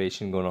a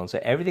renovation going on. So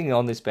everything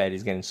on this bed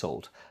is getting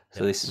sold.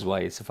 So this is why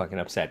it's a fucking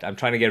upset. I'm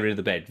trying to get rid of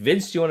the bed.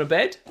 Vince, do you want a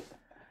bed?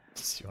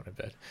 Do you want a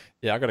bed?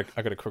 Yeah, I got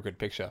a crooked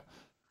picture.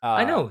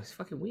 I know, it's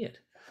fucking weird.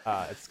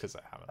 It's because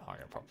I haven't hung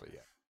it properly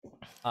yet.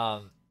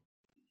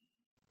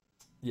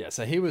 Yeah,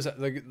 so he was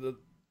the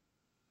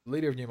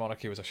leader of New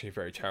Monarchy was actually a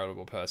very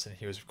charitable person.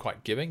 He was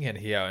quite giving, and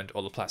he owned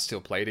all the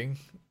plasteel plating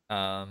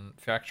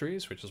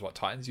factories, which is what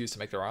Titans used to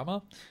make their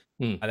armor.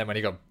 And then when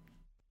he got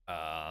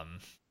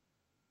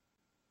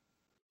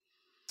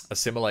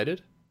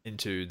assimilated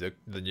into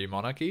the New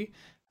Monarchy,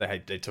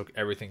 they took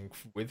everything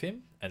with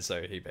him, and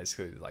so he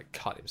basically like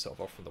cut himself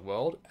off from the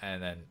world,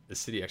 and then the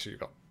city actually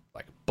got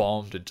like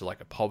bombed into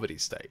like a poverty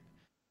state.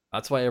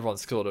 That's why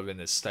everyone's sort of in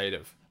this state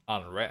of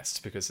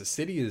unrest, because the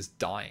city is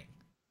dying.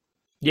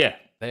 Yeah,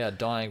 they are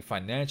dying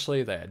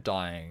financially, they are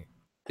dying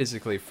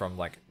physically from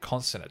like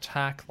constant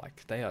attack,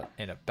 like they are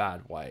in a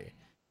bad way.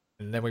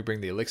 And then we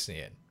bring the Elixir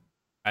in,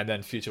 and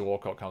then Future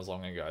Warcock comes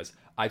along and goes,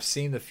 I've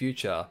seen the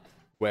future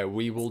where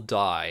we will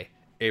die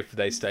if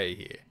they stay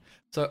here.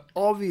 So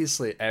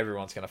obviously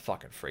everyone's going to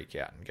fucking freak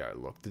out and go,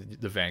 look,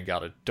 the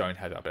Vanguard don't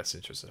have our best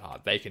interests at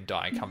heart. They can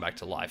die and come back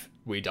to life.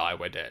 We die,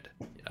 we're dead.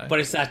 You know? But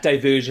it's that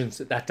diversion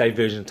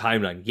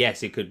timeline.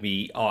 Yes, it could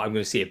be, I'm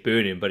going to see it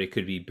burning, but it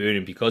could be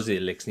burning because of the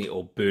Elixir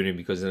or burning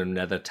because of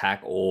another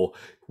attack, or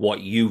what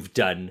you've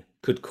done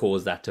could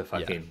cause that to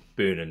fucking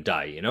burn and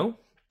die, you know?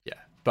 Yeah,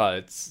 but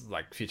it's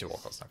like Future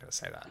Warcock's not going to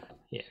say that.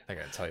 Yeah. They're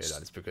going to tell you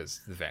that it's because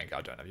the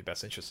Vanguard don't have your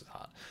best interests at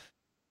heart.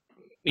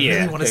 Yeah. I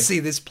really want to see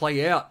this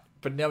play out.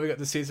 But now we got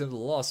the Season of the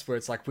Lost, where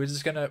it's like we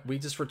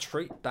just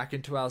retreat back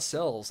into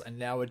ourselves, and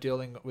now we're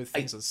dealing with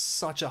things at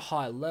such a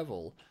high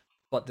level,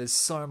 but there's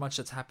so much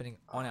that's happening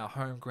on our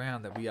home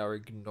ground that we are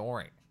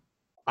ignoring.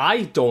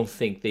 I don't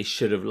think they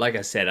should have, like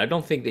I said, I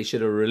don't think they should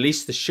have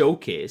released the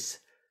showcase,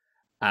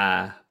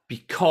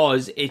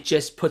 because it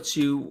just puts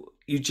you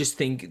just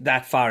think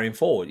that far in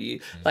forward.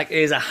 Like,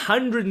 there's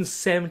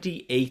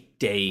 178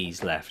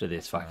 days left of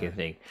this fucking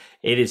thing.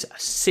 It is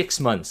 6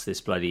 months,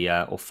 this bloody,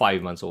 or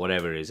 5 months, or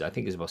whatever it is. I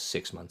think it's about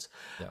 6 months.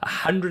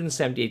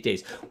 178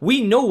 days. We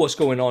know what's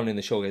going on in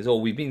the showcase.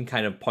 We've been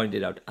kind of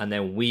pointed out. And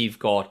then we've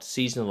got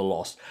Season of the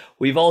Lost.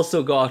 We've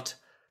also got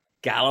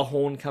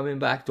Galahorn coming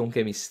back. Don't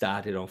get me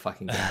started on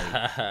fucking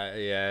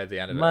Gally. Yeah, the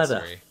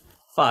anniversary.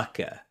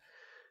 Motherfucker.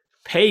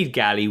 Paid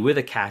Galley with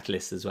a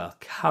catalyst as well.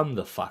 Come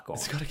the fuck on.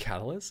 It's got a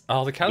catalyst?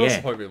 Oh, the catalyst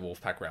is probably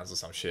Wolfpack rounds or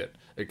some shit.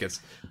 It gets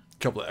a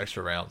couple of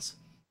extra rounds.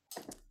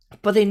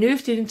 But they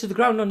nerfed it into the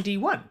ground on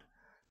D1.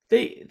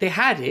 They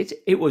had it.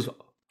 It was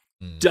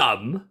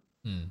dumb.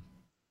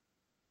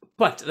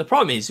 But the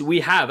problem is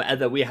we have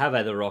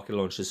other rocket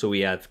launchers. So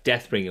we have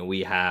Deathbringer,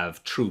 we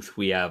have Truth,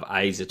 we have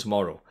Eyes of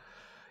Tomorrow.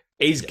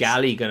 Is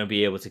Galley going to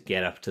be able to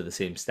get up to the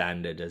same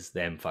standard as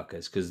them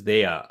fuckers? Because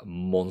they are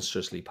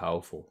monstrously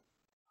powerful.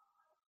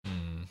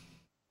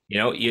 You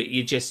know,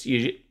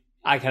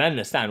 I can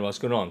understand what's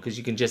going on, because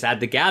you can just add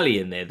the Galley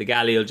in there. The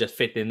Galley will just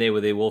fit in there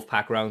with the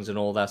Wolfpack rounds and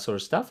all that sort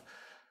of stuff.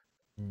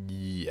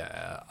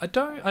 Yeah, I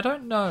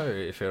don't know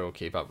if it'll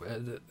keep up.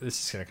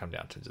 This is going to come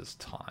down to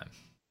just time,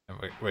 and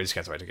we're just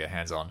going to wait to get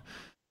hands on.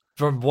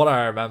 From what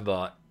I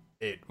remember,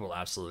 it will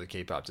absolutely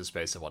keep up just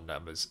based on what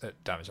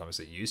damage numbers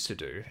it used to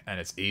do, and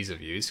its ease of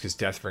use, because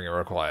Deathbringer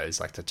requires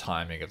like the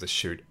timing of the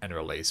shoot and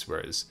release,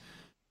 whereas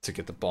to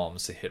get the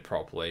bombs to hit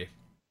properly,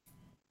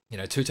 you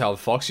know, Two-Tailed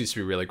Fox used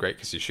to be really great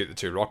because you shoot the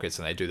two rockets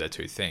and they do their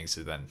two things,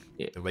 so then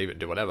you leave it and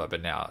do whatever.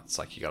 But now it's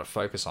like you got to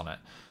focus on it.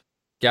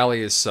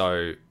 Galley is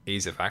so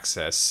ease of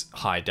access,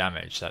 high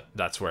damage,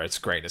 that's where its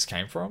greatness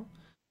came from.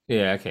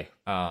 Yeah, okay.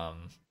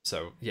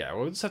 So yeah,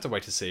 we'll just have to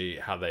wait to see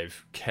how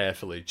they've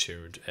carefully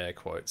tuned, air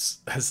quotes,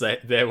 as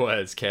their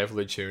words,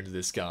 carefully tuned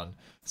this gun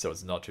so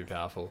it's not too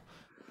powerful.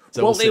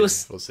 So we'll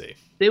see.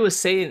 They were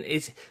saying,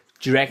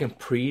 do you reckon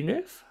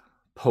pre-nerf?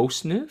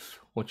 Post-nerf?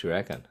 What do you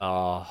reckon?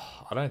 I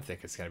don't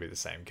think it's going to be the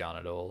same gun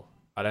at all.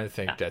 I don't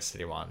think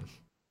Destiny 1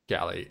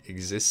 Galley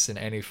exists in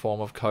any form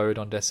of code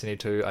on Destiny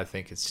 2. I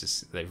think it's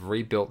just they've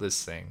rebuilt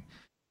this thing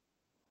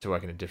to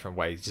work in a different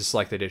way, just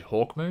like they did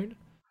Hawkmoon.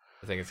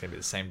 I think it's going to be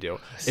the same deal.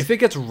 If it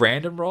gets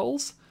random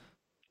rolls,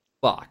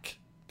 fuck.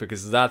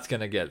 because that's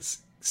gonna get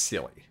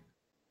silly.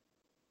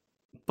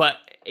 But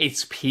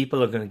it's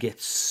people are going to get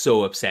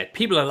so upset.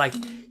 People are like,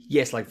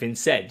 yes, like Vince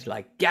said,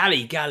 like,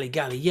 Galley,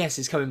 yes,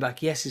 he's coming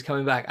back, yes, he's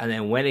coming back. And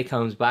then when it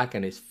comes back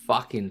and it's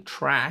fucking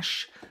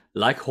trash,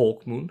 like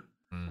Hawkmoon,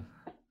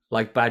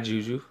 like Bad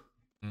Juju.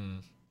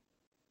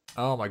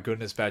 Oh my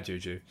goodness, Bad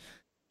Juju.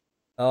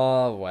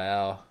 Oh,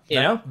 wow.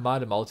 You know?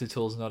 Mighty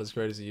Multi-Tool's not as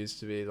great as it used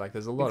to be. Like,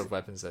 there's a lot of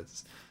weapons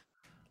that's...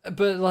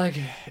 But, like,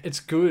 it's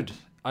good.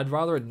 I'd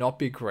rather it not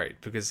be great,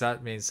 because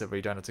that means that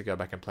we don't have to go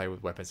back and play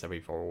with weapons that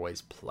we've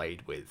always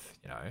played with,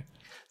 you know?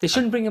 They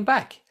shouldn't bring him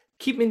back.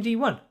 Keep him in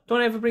D1.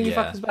 Don't ever bring your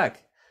fuckers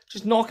back.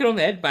 Just knock it on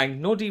the head,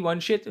 bang. No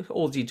D1 shit,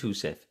 all D2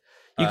 Sith.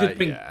 You could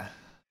bring,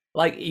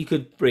 like, you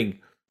could bring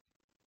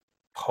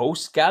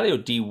post-Galley or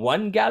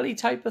D1 Galley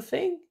type of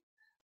thing.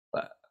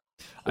 But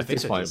I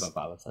think about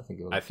balance.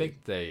 I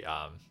think they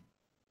are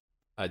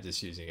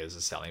just using it as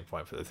a selling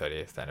point for the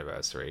 30th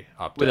anniversary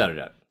update. Without a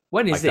doubt.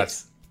 When is like,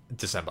 this?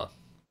 That's December.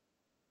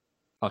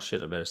 Oh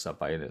shit, I better stop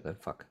buying it then.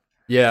 Fuck.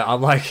 Yeah,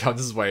 I'm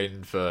just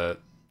waiting for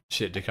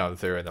shit to come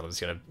through, and then I'm just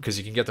gonna, because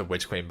you can get the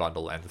Witch Queen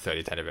bundle and the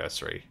 30th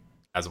anniversary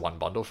as one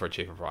bundle for a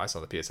cheaper price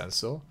on the PSN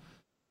store.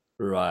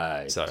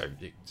 Right. So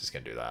you're just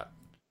gonna do that.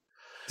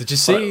 Did you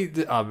see?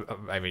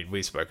 I mean,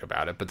 we spoke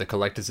about it, but the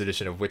collector's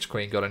edition of Witch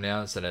Queen got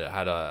announced, and it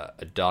had a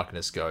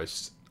Darkness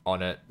Ghost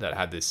on it that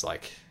had this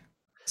like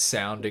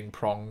sounding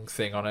prong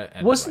thing on it.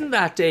 And wasn't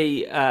that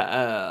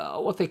a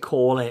what they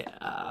call it?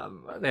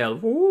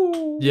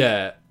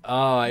 Yeah.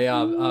 Oh,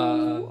 yeah.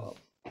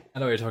 I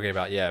know what you're talking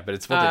about. Yeah, but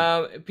it's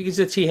what because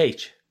of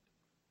TH.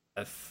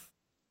 I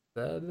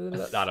don't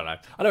know. I know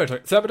what you're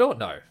talking. Thermidor?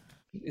 No.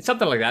 It's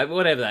something like that.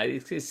 Whatever that.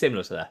 It's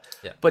similar to that.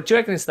 Yeah. But do you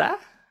reckon it's that?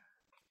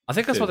 I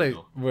think that's what they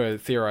were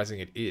theorizing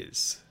it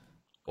is,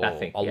 or I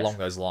think, along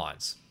those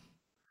lines.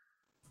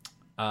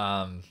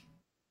 But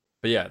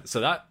yeah, so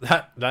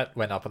that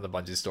went up on the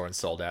Bungie store and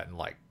sold out in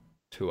like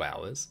 2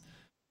 hours,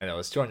 and it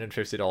was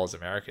 $250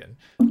 American.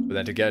 But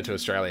then to get it to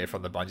Australia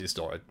from the Bungie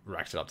store, it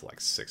racked it up to like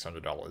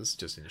 $600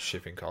 just in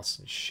shipping costs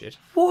and shit.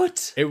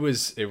 What? It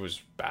was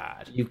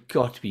bad. You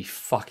got to be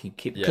fucking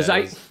kidding! Yeah,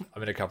 Because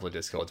I'm in a couple of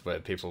Discords where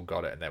people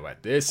got it and they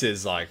went, "This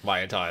is like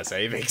my entire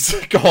savings."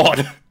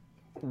 God.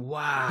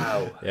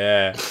 Wow.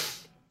 Yeah.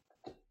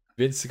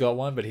 Vince got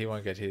one, but he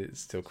won't get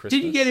his till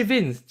Christmas. Did you get it,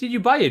 Vince? Did you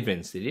buy it,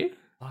 Vince? Did you?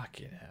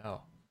 Fucking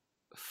hell.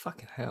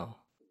 Fucking hell.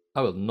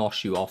 I will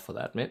nosh you off for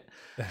that, mate.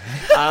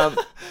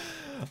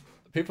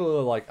 People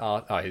are like,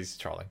 oh, he's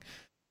trolling.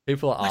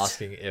 People are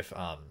asking if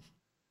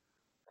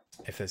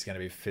there's going to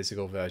be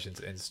physical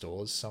versions in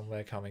stores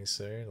somewhere coming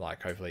soon,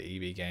 like hopefully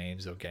EB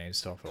Games or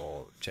GameStop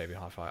or JB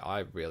Hi-Fi. I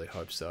really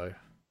hope so.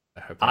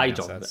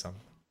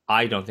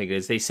 I don't think it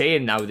is. They say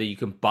now that you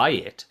can buy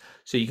it,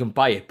 so you can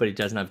buy it, but it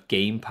doesn't have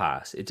Game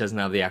Pass. It doesn't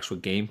have the actual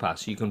Game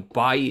Pass. So you can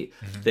buy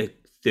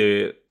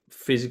the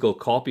physical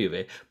copy of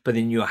it, but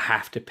then you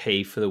have to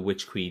pay for the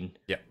Witch Queen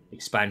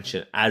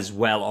expansion as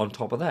well on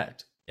top of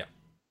that. Yeah.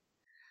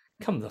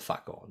 Come the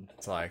fuck on.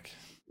 It's like,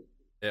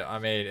 yeah, I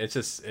mean, it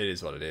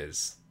is what it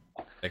is.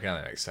 They can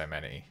only make so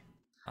many.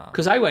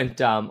 Because I went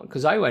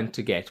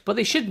to get, but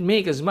they shouldn't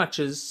make as much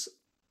as.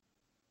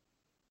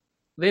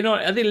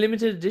 Are they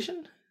limited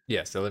edition?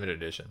 Yes, they're limited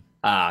edition.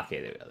 Okay,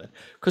 there we go then.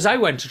 Because I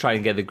went to try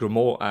and get the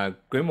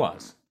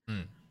grimoires.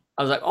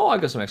 I was like, oh, I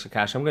got some extra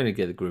cash. I'm going to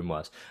get the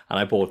grimoires. And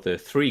I bought the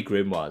 3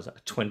 grimoires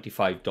at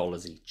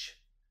 $25 each.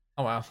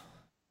 Oh, wow.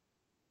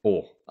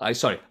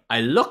 I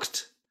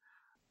looked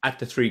at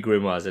the 3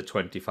 grimoires at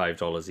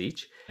 $25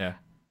 each. Yeah.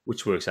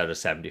 Which works out at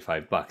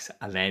 $75.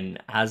 And then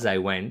as I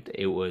went,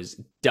 it was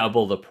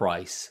double the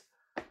price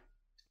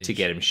to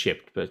get them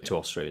shipped to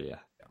Australia.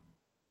 Yeah.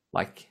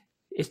 Like,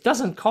 it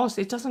doesn't cost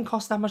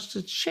that much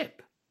to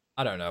ship.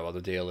 I don't know what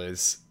the deal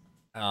is.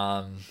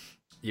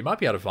 You might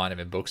be able to find them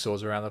in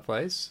bookstores around the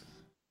place.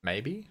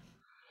 Maybe.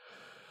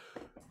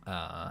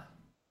 I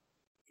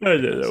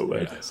don't know,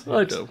 man.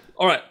 I don't.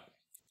 All right.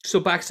 So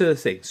back to the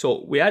thing.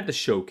 So we had the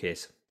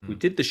showcase. We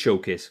did the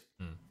showcase.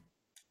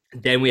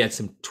 Then we had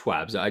some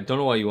twabs. I don't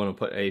know why you want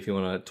to if you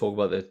want to talk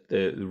about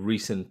the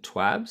recent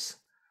twabs.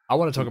 I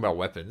want to talk about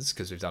weapons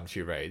because we've done a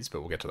few raids,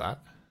 but we'll get to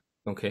that.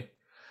 Okay.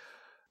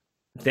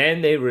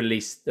 Then they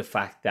released the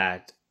fact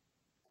that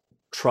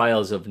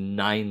trials of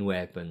 9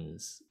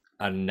 weapons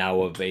are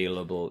now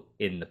available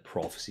in the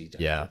Prophecy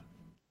Dungeon. Yeah.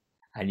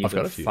 And you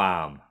can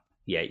farm.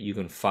 Yeah, you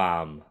can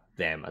farm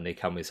them, and they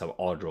come with some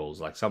odd rolls.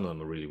 Like, some of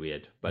them are really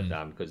weird, but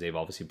because they've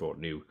obviously brought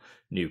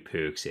new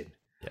perks in.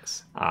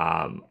 Yes.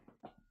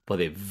 But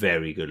they're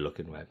very good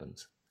looking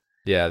weapons.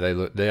 Yeah,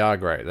 they are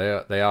great.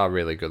 They are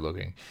really good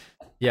looking.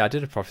 Yeah, I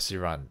did a Prophecy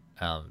run,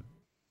 kind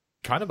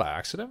of by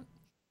accident.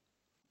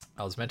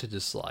 I was meant to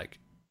just like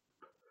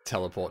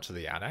teleport to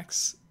the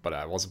annex, but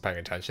I wasn't paying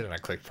attention, and I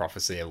clicked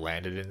Prophecy and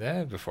landed in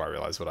there before I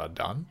realized what I'd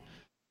done.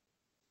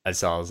 And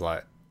so I was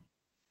like,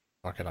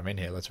 fuck it, I'm in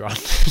here, let's run.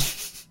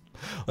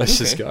 Let's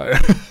just go.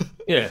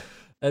 Yeah.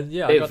 And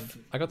yeah,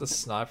 I got the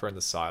sniper and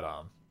the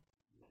sidearm.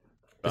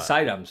 The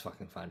sidearm's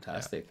fucking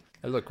fantastic. Yeah,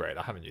 they look great.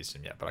 I haven't used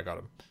them yet, but I got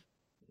them.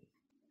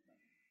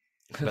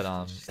 But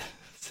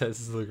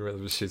says the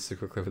gorilla shoots too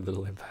quickly with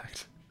little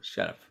impact.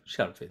 Shut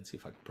up, Vince, you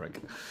fucking prick.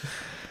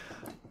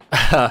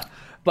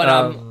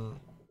 But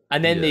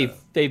and then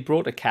they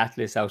brought a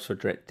catalyst out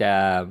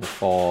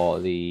for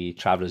the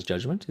Traveler's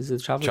Judgment. Is it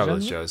the Traveler's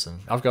Judgment? Chosen.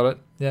 I've got it.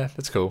 Yeah,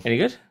 that's cool. Any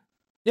good?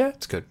 Yeah,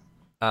 it's good.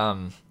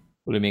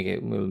 Will it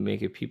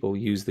make it people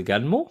use the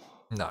gun more?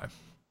 No.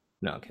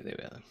 No, okay, there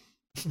we are then.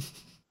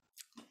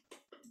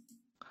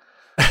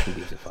 Who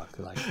gives a fuck?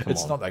 Like,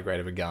 It's not that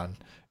great of a gun.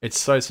 It's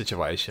so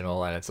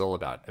situational, and it's all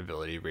about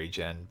ability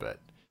regen, but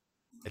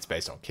it's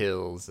based on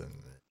kills and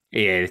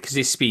yeah, because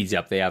it speeds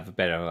up. They have a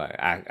better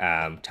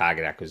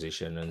target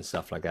acquisition and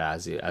stuff like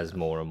that as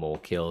more and more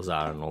kills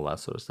are and all that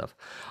sort of stuff.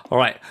 All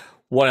right,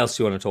 what else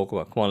do you want to talk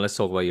about? Come on, let's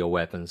talk about your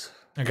weapons.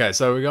 Okay,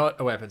 so we got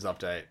a weapons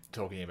update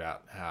talking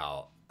about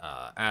how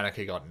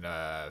Anarchy got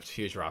nerfed,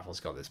 Fusion Rifles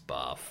got this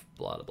buff,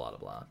 blah blah blah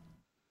blah.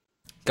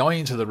 Going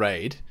into the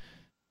raid,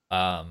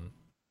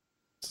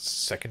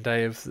 second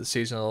day of the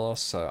Season of the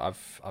Lost, so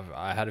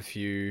I had a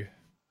few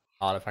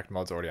artifact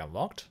mods already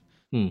unlocked.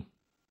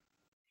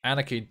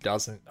 Anarchy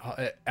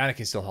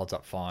still holds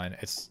up fine.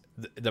 It's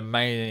the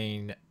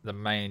main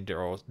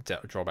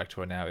drawback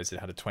to it now is it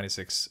had a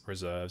 26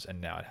 reserves and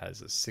now it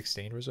has a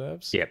 16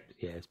 reserves. Yep,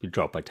 yeah, it's been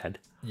dropped by 10.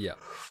 Yeah,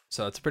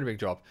 so it's a pretty big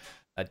drop.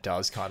 It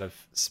does kind of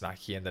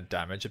smack you in the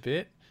damage a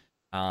bit.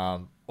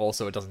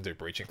 Also, it doesn't do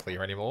breach and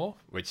clear anymore,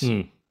 which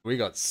we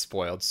got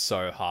spoiled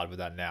so hard with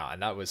that now,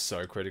 and that was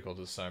so critical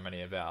to so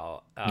many of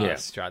our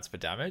strats for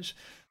damage.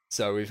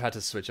 So we've had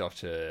to switch off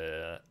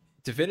to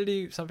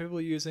Divinity. Some people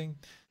are using.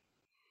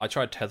 I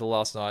tried Tether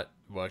last night,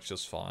 worked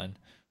just fine.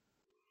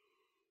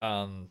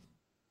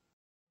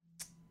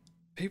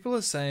 People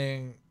are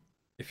saying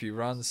if you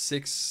run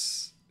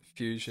 6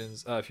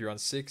 fusions, if you run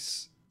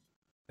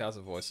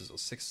 6,000 voices or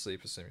 6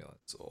 sleeper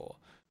simulants or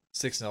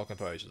 6 null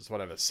composures,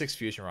 whatever, 6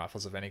 fusion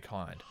rifles of any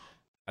kind,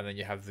 and then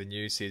you have the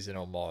new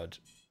seasonal mod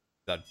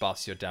that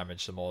buffs your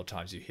damage the more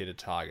times you hit a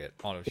target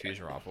on a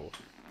fusion rifle.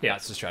 Yeah,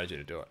 that's the strategy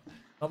to do it.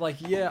 I'm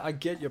like, yeah, I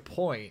get your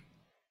point,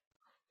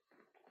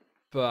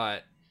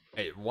 but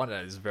one,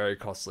 that is very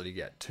costly to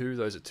get. Two,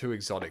 those are 2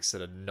 exotics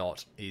that are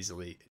not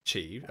easily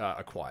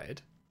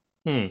acquired.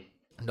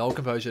 Null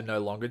Composure no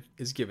longer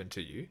is given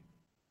to you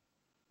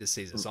this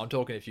season. So I'm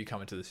talking if you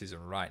come into the season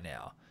right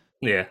now.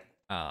 Yeah.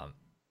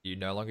 You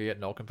no longer get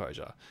Null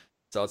Composure.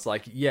 So it's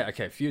like, yeah,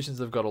 okay, Fusions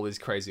have got all these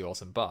crazy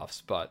awesome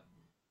buffs, but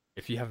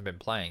if you haven't been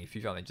playing, if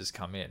you've only just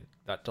come in,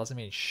 that doesn't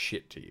mean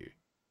shit to you.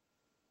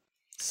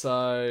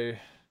 So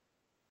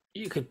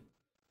you could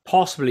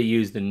possibly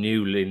use the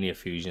new linear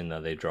fusion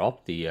that they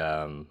dropped,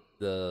 the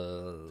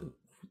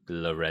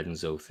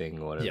Lorenzo thing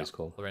or whatever it's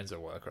called. Lorenzo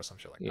work or some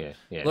shit like that.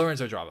 Yeah.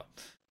 Lorenzo driver.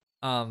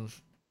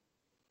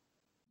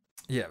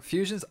 Yeah,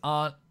 fusions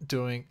aren't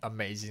doing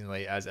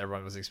amazingly as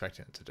everyone was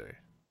expecting it to do.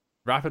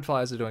 Rapid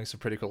fires are doing some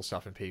pretty cool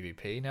stuff in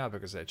PvP now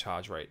because their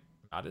charge rate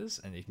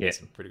matters and you can get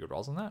some pretty good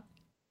rolls on that.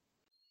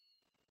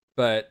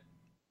 But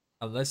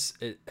unless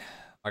it,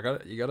 I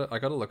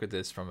gotta look at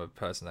this from a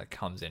person that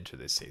comes into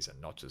this season,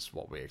 not just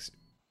what we're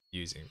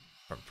using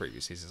from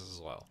previous seasons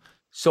as well.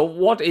 So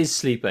what is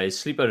Sleeper? Is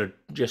Sleeper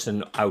just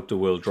an outer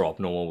world drop,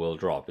 normal world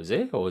drop, is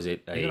it? Or is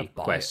it a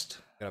quest?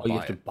 You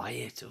have to buy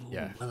it. Ooh,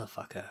 yeah.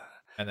 Motherfucker.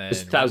 And then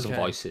there's 1,000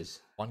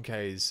 voices.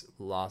 1K is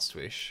Last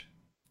Wish.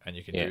 And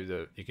you can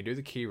do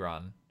the key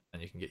run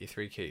and you can get your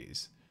 3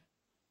 keys.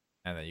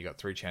 And then you got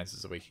 3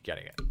 chances a week of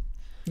getting it.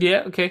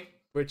 Yeah, okay.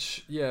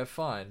 Which, yeah,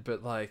 fine,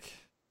 but like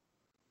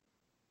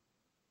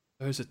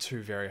those are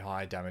 2 very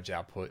high damage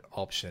output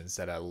options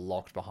that are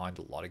locked behind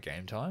a lot of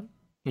game time.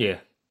 Yeah.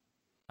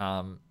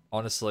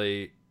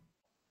 Honestly,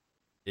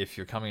 if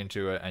you're coming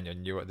into it and you're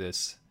new at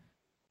this,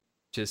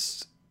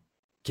 just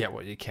get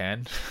what you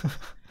can.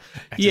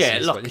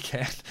 Look, what you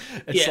can.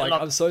 It's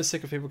I'm so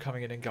sick of people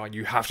coming in and going,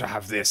 "You have to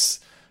have this."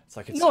 It's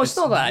like it's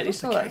not that.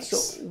 It's not that.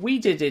 So we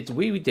did it.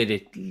 We did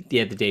it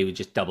the other day with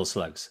just double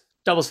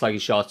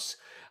sluggy shots,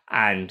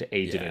 and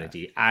a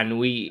divinity. And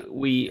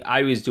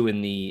I was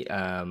doing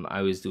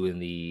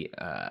the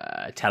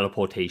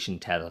teleportation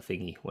tether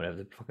thingy, whatever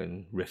the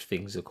fucking rift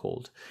things are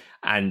called.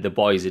 And the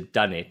boys had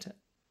done it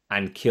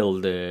and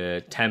killed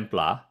the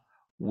Templar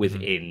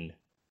within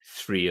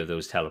 3 of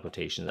those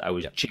teleportations. I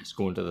was just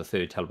going to the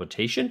 3rd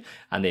teleportation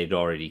and they'd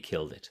already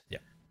killed it. Yeah.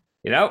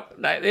 You know,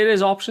 there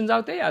is options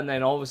out there. And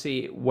then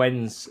obviously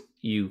once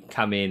you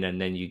come in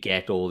and then you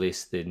get all the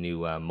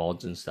new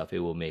mods and stuff, it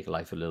will make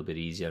life a little bit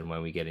easier. And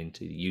when we get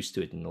used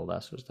to it and all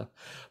that sort of stuff.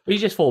 But you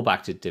just fall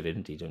back to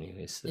Divinity, don't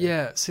you?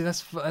 Yeah, see,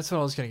 that's what I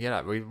was going to get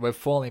at. We're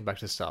falling back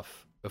to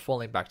stuff. We're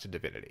falling back to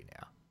Divinity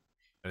now.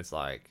 And it's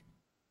like,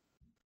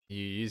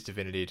 you use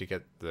Divinity to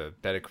get the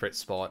better crit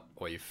spot,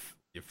 or you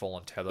fall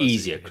on Tether.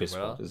 Easier crit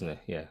spot, isn't it?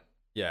 Yeah.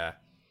 Yeah.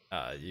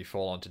 You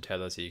fall onto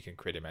Tether so you can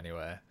crit him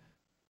anywhere.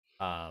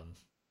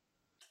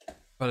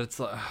 But it's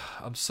like,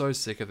 I'm so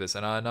sick of this.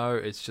 And I know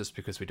it's just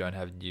because we don't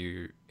have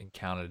new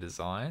encounter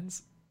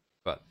designs,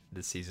 but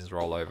the seasons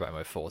roll over and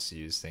we're forced to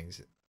use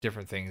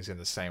different things in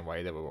the same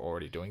way that we were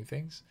already doing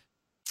things.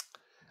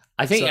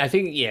 I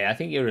think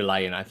you're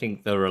reliant. I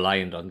think the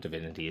reliant on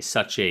Divinity is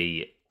such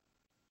a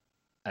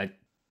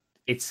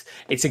it's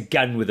a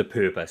gun with a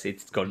purpose.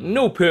 It's got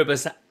no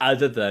purpose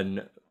other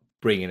than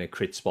bringing a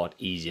crit spot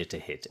easier to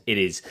hit. It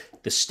is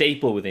the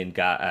staple within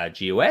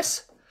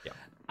GOS,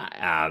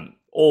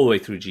 all the way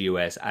through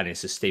GOS, and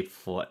it's a staple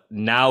for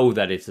now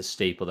that it's a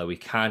staple that we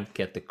can't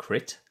get the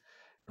crit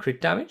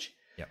damage.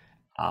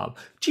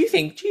 Do you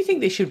think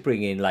they should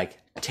bring in like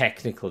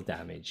technical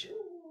damage,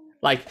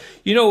 like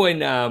in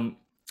Taniks?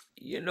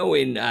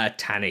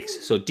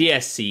 So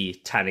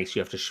DSC Taniks,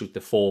 you have to shoot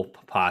the 4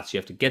 parts, you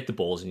have to get the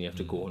balls, and you have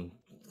to go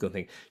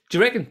thing. Do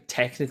you reckon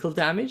technical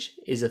damage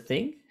is a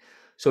thing?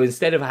 So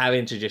instead of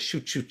having to just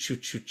shoot,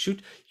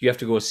 you have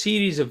to go a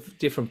series of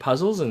different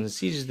puzzles and a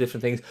series of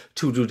different things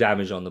to do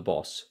damage on the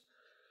boss.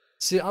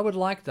 See, I would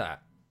like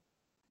that,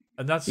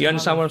 and that's you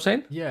understand what I'm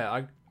saying?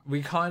 Yeah,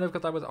 we kind of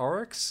got that with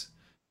Oryx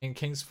in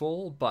King's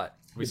Fall, but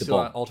we With the still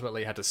bomb.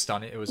 ultimately had to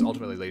stun it. It was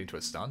ultimately leading to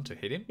a stun to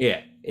hit him.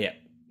 Yeah.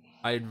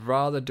 I'd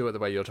rather do it the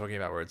way you're talking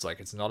about, where it's like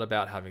it's not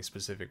about having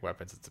specific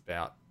weapons. It's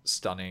about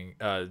stunning,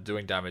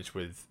 doing damage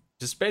with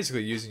just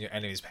basically using your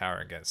enemy's power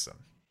against them.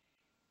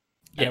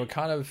 And it would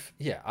kind of,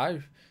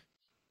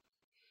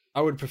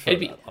 I would prefer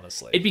that,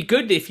 honestly. It'd be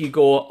good if you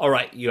go, all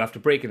right, you have to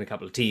break in a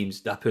couple of teams.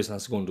 That person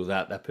has to go and do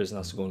that. That person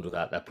has to go and do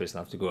that. That person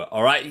has to go.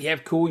 All right, yeah,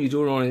 cool. You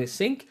do it on in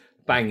sync.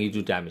 Bang, you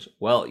do damage.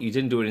 Well, you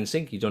didn't do it in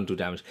sync. You don't do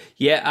damage.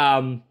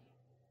 Yeah,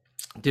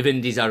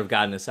 Divinity's Out of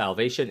Garden of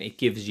Salvation. It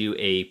gives you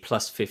a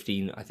plus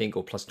 15, I think,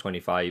 or plus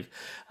 25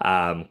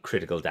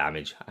 critical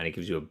damage, and it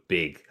gives you a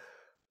big,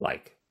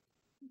 like,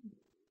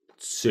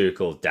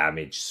 circle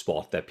damage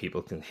spot that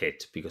people can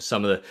hit, because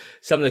some of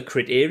the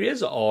crit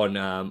areas on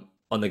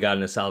the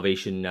Garden of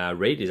Salvation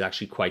raid is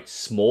actually quite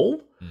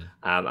small,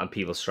 and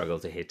people struggle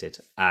to hit it.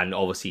 And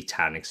obviously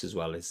Taniks as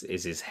well is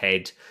his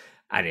head,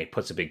 and it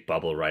puts a big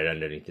bubble right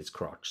underneath his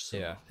crotch. So.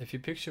 Yeah, if you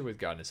picture with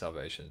Garden of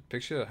Salvation,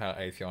 picture how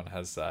Atheon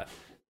has that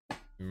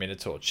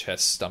Minotaur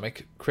chest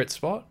stomach crit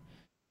spot.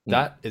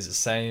 That is the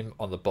same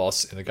on the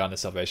boss in the Garden of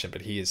Salvation,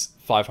 but he is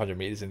 500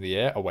 meters in the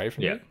air away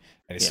from you, and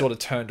he's sort of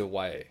turned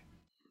away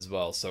as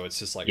well. So it's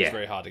just like it's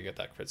very hard to get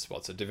that crit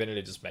spot. So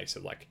Divinity just makes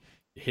it like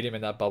you hit him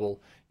in that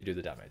bubble, you do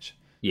the damage.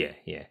 Yeah.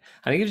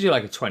 And it gives you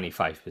like a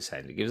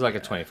 25%. It gives like a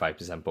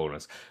 25%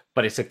 bonus,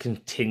 but it's a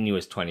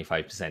continuous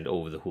 25%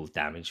 over the whole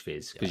damage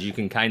phase, because you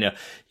can kind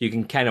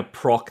of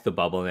proc the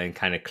bubble and then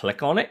kind of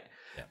click on it.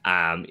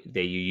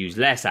 There you use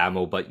less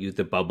ammo, but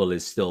the bubble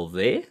is still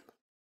there.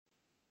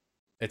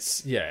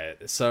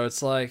 So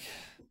it's like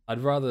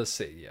I'd rather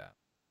see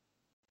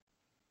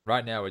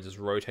right now we're just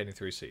rotating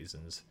through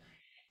seasons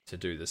to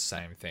do the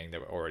same thing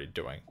that we're already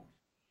doing.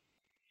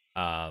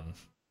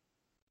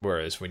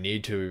 Whereas we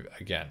need to,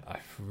 again, I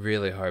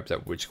really hope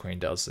that Witch Queen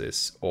does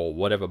this, or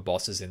whatever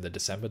boss is in the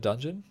December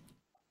dungeon.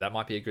 That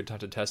might be a good time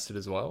to test it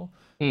as well.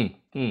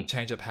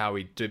 Change up how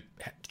we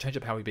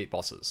beat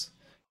bosses.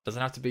 Doesn't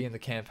have to be in the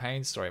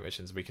campaign story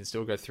missions. We can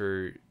still go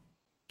through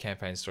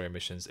campaign story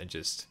missions and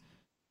just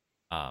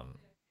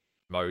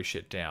mow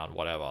shit down,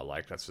 whatever.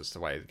 Like, that's just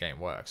the way the game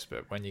works.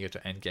 But when you get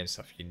to end game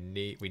stuff, we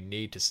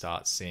need to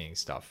start seeing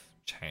stuff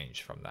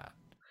change from that.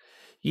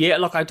 Yeah,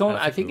 look, I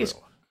think it's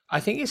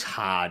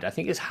hard. I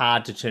think it's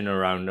hard to turn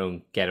around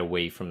and get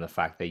away from the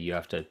fact that you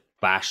have to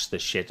bash the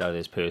shit out of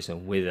this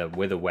person with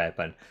a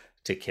weapon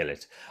to kill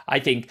it. I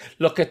think,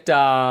 look at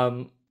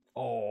the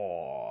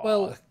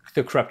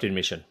corrupted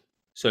mission.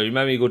 So you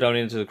remember you go down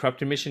into the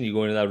corrupted mission, you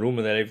go into that room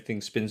and then everything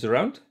spins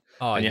around,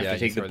 and you have to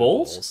take the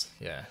balls.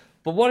 Yeah.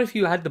 But what if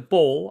you had the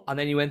ball and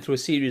then you went through a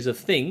series of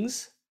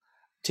things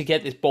to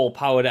get this ball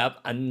powered up,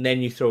 and then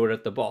you throw it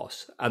at the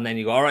boss, and then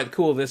you go, all right,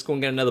 cool, let's go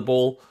and get another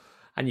ball.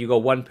 And you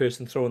got one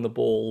person throwing the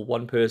ball,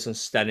 one person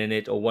stunning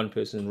it, or one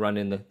person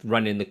running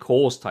the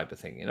course type of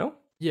thing, you know?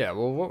 Yeah,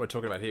 well, what we're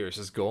talking about here is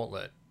just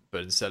Gauntlet,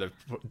 but instead of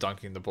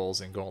dunking the balls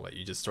in Gauntlet,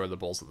 you just throw the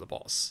balls at the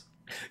boss.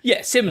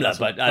 Yeah, similar,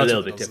 but a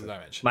little bit does the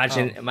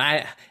different.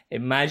 damage.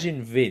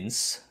 Imagine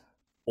Vince,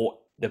 or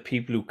the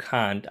people who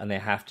can't, and they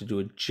have to do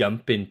a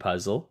jump-in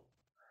puzzle.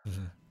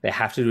 They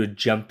have to do a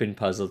jump-in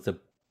puzzle to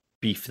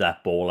beef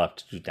that ball up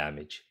to do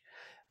damage.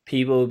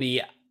 People will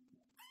be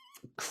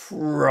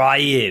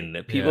crying.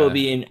 People will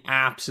be in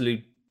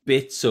absolute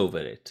bits over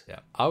it. Yeah,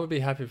 I would be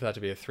happy for that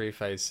to be a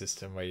 3-phase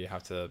system where you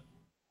have to,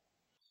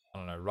 I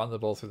don't know, run the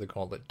ball through the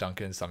gauntlet,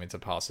 dunk it in something to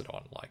pass it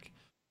on. Like,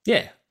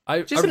 yeah,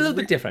 just a little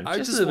bit different. I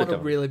just want a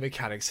really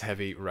mechanics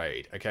heavy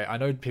raid. Okay, I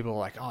know people are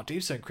like, "Oh,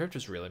 Deep Stone Crypt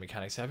is really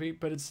mechanics heavy,"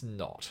 but it's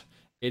not.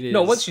 It is.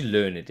 No, once you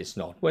learn it, it's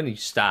not. When you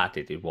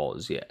started, it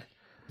was. Yeah.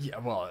 Yeah,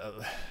 well,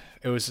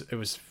 it was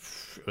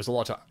a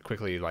lot to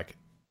quickly like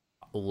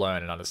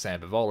learn and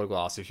understand. But Volta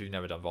Glass, if you've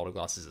never done Volta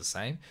Glass, is the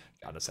same.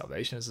 Garden of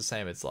Salvation is the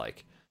same. It's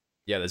like,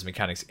 yeah, there's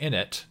mechanics in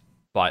it,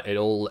 but it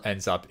all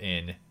ends up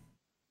in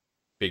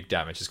big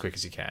damage as quick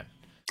as you can.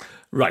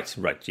 Right.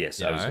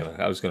 Yes,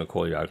 I was gonna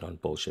call you out on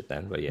bullshit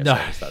then, but yes,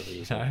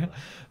 no.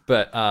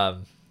 But I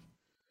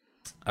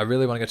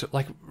really want to go to,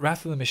 like,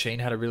 Wrath of the Machine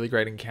had a really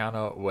great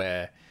encounter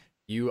where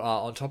you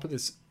are on top of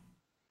this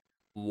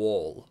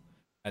wall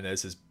and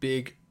there's this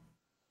big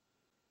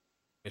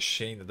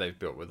machine that they've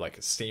built with like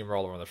a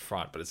steamroller on the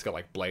front, but it's got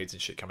like blades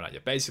and shit coming at you.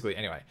 Basically,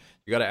 anyway,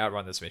 you got to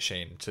outrun this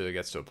machine until it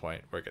gets to a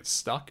point where it gets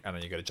stuck, and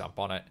then you got to jump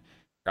on it,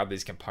 grab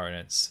these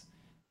components,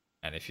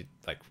 and if you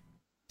like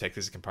take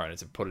these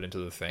components and put it into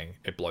the thing,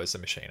 it blows the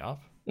machine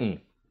up.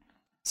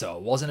 So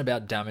it wasn't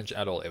about damage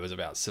at all. It was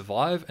about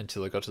survive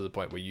until it got to the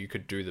point where you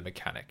could do the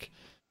mechanic.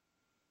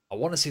 I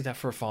want to see that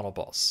for a final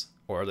boss,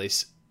 or at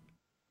least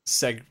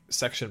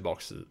section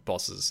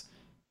bosses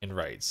in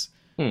raids.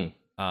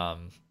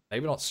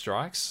 Maybe not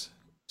strikes.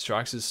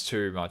 Strikes is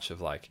too much of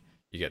like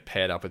you get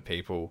paired up with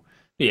people.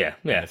 Yeah.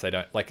 And if they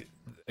don't, like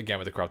again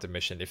with the corrupted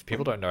mission, if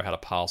people don't know how to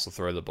pass or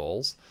throw the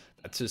balls,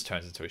 that just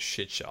turns into a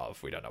shit show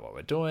of we don't know what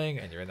we're doing,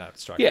 and you're in that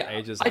strike for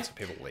ages, and so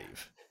people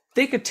leave.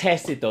 They could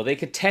test it though. They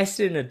could test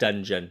it in a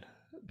dungeon.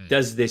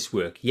 Does this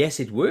work? Yes,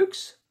 it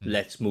works.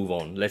 Let's move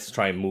on. Let's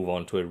try and move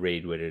on to a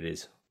raid where it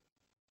is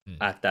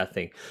at that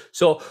thing.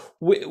 So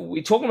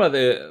we talking about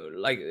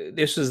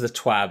this was the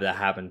TWAB that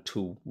happened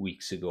 2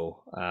 weeks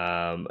ago.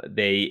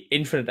 The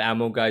infinite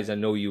ammo guys. I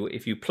know you.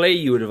 If you play,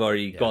 you would have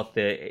already got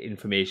the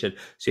information.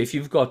 So if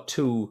you've got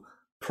 2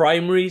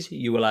 primaries,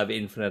 you will have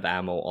infinite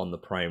ammo on the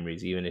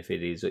primaries, even if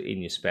it is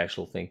in your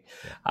special thing.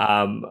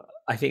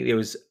 I think there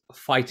was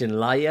Fighting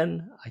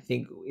Lion. I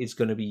think it's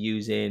going to be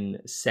using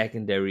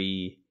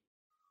secondary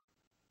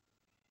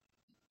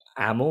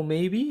ammo,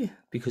 maybe,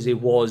 because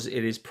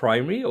it is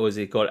primary, or has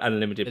it got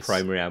unlimited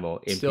primary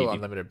ammo? It's still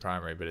unlimited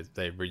primary, but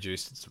they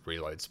reduced its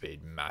reload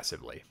speed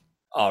massively.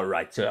 All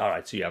right, so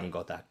you haven't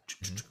got that.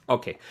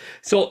 Okay,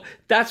 so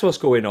that's what's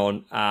going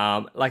on.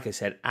 Like I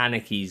said,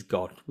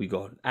 we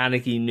got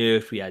Anarchy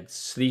nerfed. We had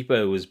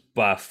Sleeper was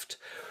buffed.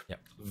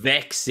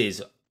 Vex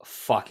is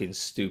fucking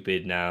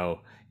stupid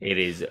now. It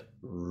is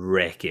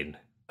wrecking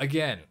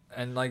again,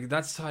 and like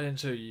that's tied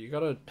into you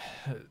gotta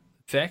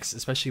Vex,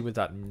 especially with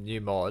that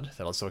new mod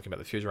that I was talking about,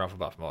 the Fusion Rifle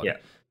buff mod.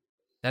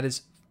 That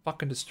is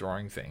fucking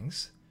destroying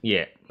things.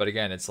 But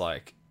again, it's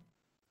like,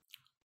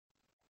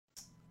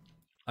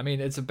 I mean,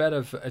 it's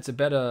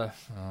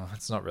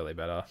not really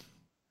better,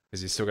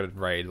 because he's still got to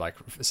raid, like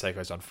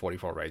Seiko's done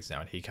 44 raids now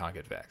and he can't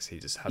get Vex. He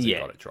just hasn't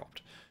got it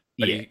dropped.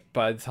 But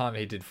by the time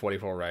he did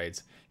 44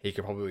 raids, he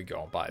could probably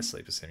go and buy a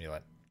Sleeper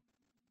Simulant.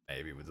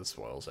 Maybe with the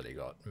spoils that he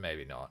got,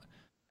 maybe not.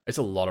 It's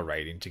a lot of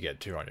raiding to get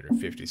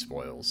 250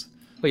 spoils.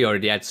 Well, you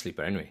already had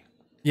Sleeper anyway.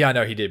 Yeah, I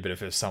know he did, but if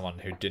there's someone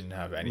who didn't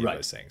have any of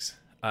those things.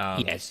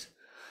 Yes.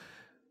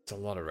 It's a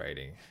lot of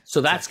raiding.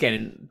 So that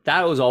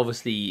was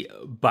obviously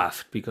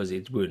buffed because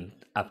it wasn't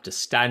up to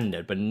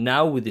standard. But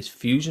now with this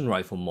Fusion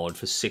Rifle mod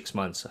for 6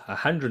 months,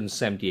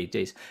 178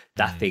 days,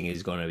 that thing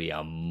is going to be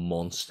a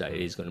monster.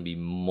 It is going to be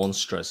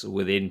monstrous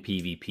within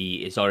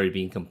PvP. It's already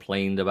been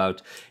complained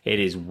about. It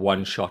is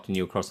one-shotting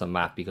you across the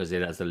map because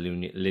it has the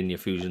linear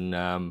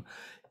fusion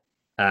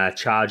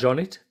charge on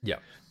it. Yeah.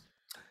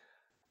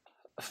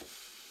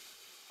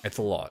 It's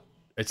a lot.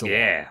 It's a lot.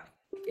 Yeah.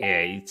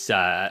 It's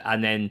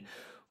and then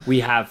we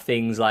have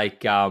things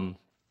like that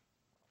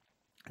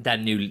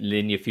new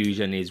linear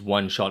fusion is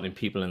one-shotting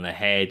people in the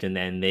head, and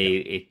then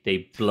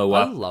they blow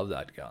up. I love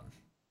that gun.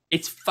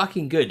 It's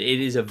fucking good. It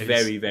is a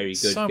very, very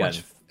good gun.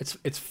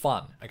 It's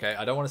fun. Okay,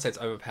 I don't want to say it's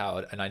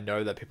overpowered, and I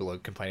know that people are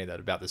complaining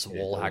about this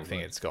wall hack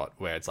thing it's got,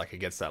 where it's like it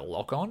gets that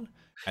lock on,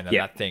 and then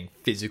that thing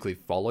physically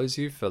follows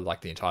you for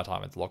like the entire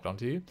time it's locked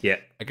onto you. Yeah.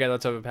 Okay,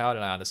 that's overpowered,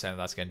 and I understand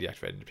that's going to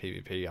deactivate into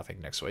PvP, I think,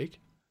 next week.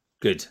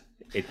 Good.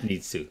 It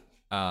needs to.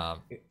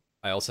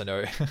 I also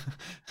know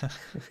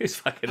it's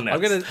fucking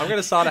nuts. I'm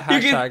gonna start a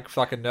hashtag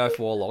fucking nerf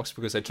warlocks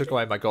because they took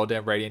away my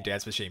goddamn Radiant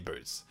Dance Machine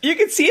boots. You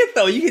can see it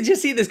though. You can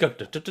just see this go.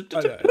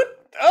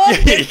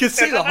 Oh, yeah, you can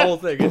see the whole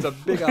thing. It's a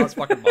big ass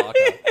fucking marker.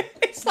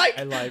 It's like,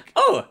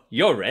 oh,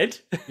 you're red.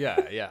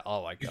 Yeah.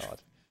 Oh my god.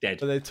 Dead.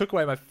 But they took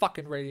away my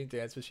fucking Radiant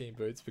Dance Machine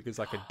boots because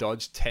I could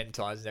dodge 10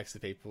 times next to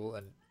people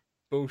and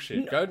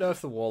bullshit. No. Go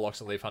nerf the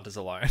warlocks and leave hunters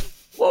alone.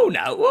 Whoa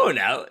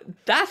now.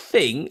 That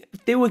thing,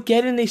 they were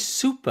getting a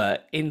super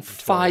in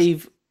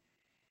 5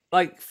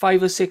 or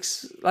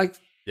 6, like...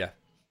 Yeah.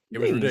 It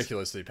was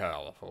ridiculously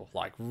powerful.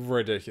 Like,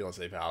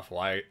 ridiculously powerful.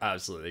 I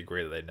absolutely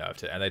agree that they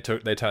nerfed it. And they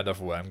turned off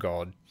Worm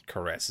God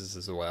caresses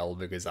as well,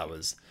 because that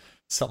was...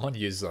 Someone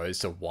used those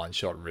to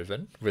one-shot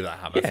Riven with a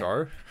hammer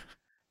throw.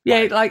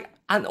 Yeah,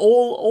 and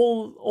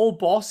all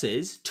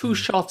bosses, 2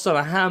 shots on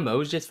a hammer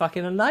was just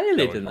fucking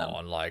annihilating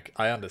them.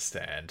 I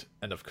understand,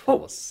 and of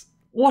course,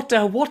 what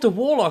the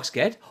warlocks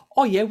get?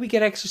 Oh yeah, we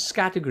get extra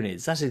scatter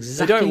grenades. That's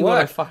exactly what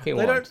I fucking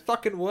want. They don't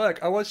fucking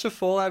work. I watched a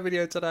Fallout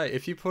video today.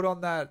 If you put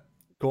on that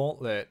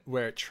gauntlet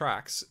where it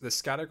tracks, the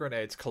scatter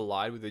grenades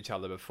collide with each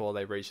other before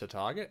they reach the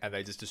target, and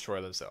they just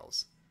destroy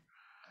themselves.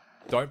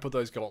 Don't put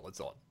those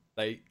gauntlets on.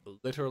 They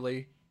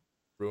literally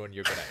ruin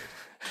your grenade.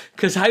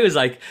 Because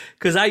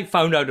I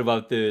found out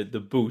about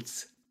the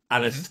boots,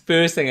 and the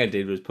first thing I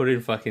did was put in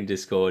fucking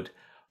Discord,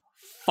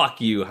 fuck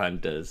you,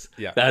 hunters.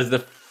 Yeah. That was the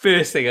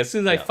first thing, as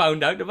soon as I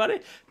found out about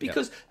it,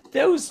 because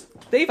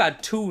they've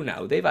had 2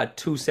 now. They've had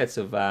 2 sets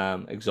of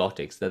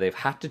exotics that they've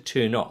had to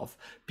turn off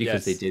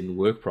because they didn't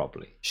work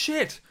properly.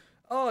 Shit.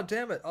 oh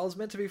damn it! I was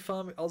meant to be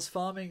farming. I was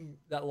farming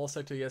that lost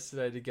sector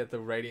yesterday to get the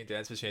radiant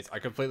dance machines. I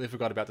completely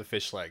forgot about the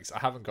fish legs. I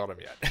haven't got them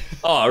yet.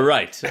 Oh,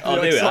 right.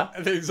 Oh, there we are.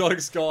 The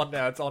exotic's gone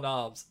now. It's on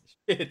arms.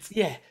 Shit.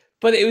 Yeah.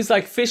 But it was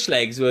like Fish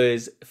Legs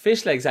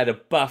had a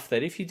buff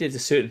that if you did a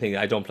certain thing,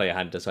 I don't play a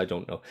hunter, so I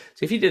don't know.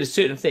 So if you did a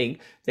certain thing,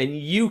 then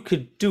you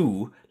could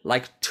do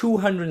like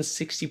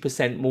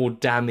 260% more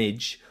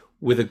damage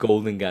with a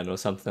golden gun or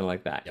something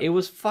like that. It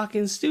was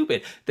fucking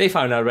stupid. They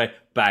found out, right?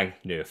 Bang,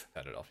 nerf.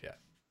 Turn it off, yeah.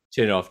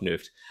 Turn it off,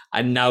 nerfed.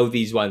 And now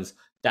these ones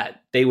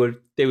that they were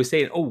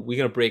saying, oh, we're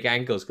gonna break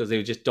ankles because they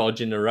were just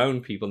dodging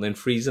around people and then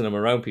freezing them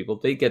around people.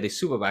 They get their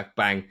super back,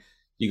 bang,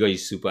 you got your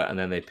super, and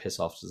then they piss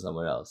off to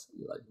somewhere else.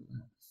 You're like,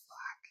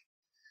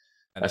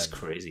 and that's then,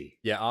 crazy.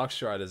 Yeah, Arc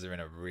Striders are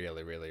in a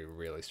really, really,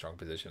 really strong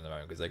position at the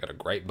moment because they got a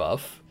great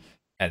buff.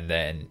 And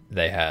then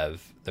they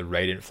have the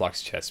Radiant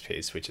Flux chest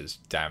piece, which is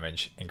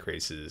damage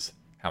increases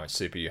how much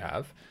super you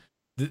have.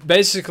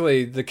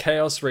 Basically, the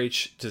Chaos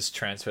Reach just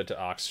transferred to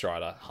Arc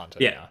Strider Hunter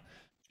now.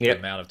 The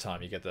amount of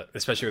time you get,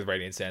 especially with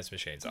Radiant Dance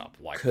machines up.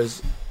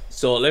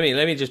 So let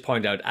me just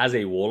point out, as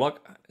a Warlock,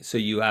 so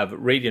you have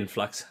Radiant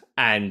Flux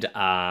and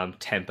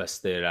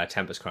Tempest, the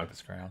Tempest Crown.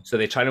 So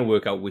they're trying to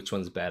work out which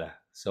one's better.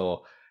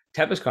 So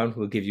Tempest Crown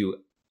will give you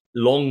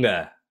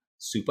longer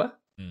super,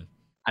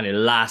 and it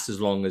lasts as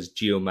long as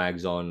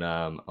Geomags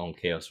on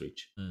Chaos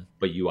Reach.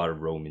 But you are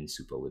roaming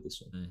super with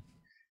this one.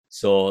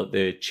 So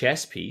the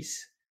chest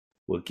piece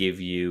will give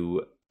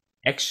you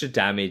extra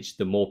damage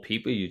the more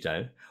people you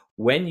down.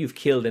 When you've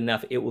killed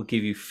enough, it will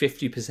give you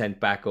 50%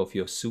 back off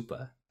your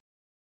super.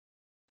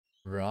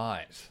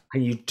 Right.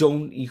 And you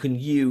can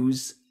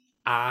use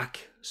Arc.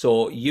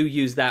 So you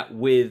use that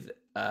with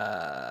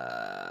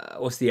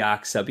what's the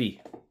Arc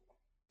subby?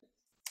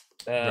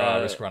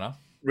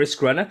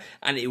 Risk Runner,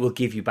 and it will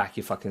give you back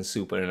your fucking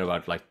super in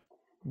about like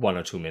 1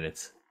 or 2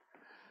 minutes.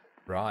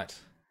 Right.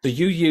 So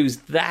you use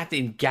that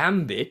in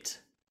Gambit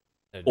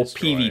or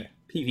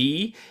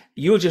PvE.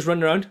 You'll just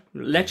run around,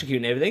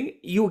 electrocuting everything.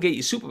 You'll get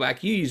your super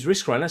back. You use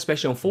Risk Runner,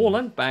 especially on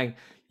Fallen. Bang!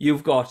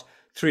 You've got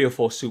 3 or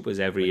 4 supers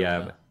every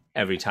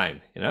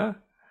time. You know.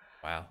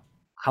 Wow.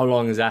 How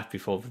long is that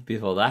before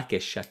that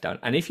gets shut down?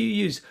 And if you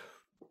use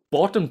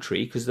bottom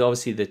tree, because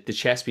obviously the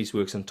chess piece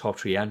works on top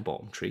tree and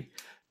bottom tree.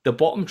 The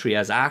bottom tree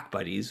has Arc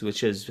Buddies, which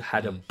has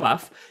had a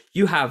buff.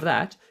 You have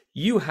that.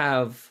 You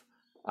have,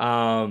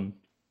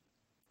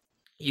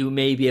 you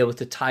may be able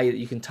to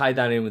you can tie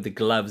that in with the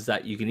gloves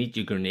that you can eat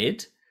your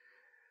grenade.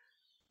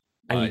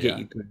 And you get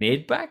your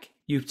grenade back.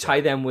 You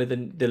tie them with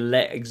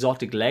the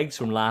exotic legs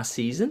from last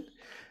season.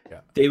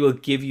 Yeah. They will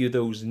give you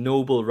those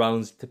noble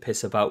rounds to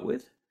piss about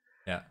with.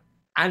 Yeah.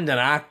 And an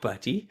Arc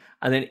Buddy.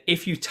 And then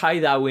if you tie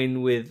that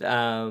in with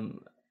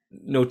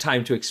No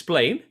Time to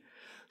Explain.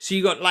 So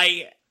you got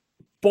like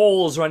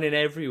balls running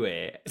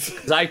everywhere.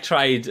 Because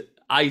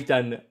I've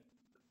done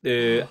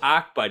the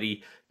Arc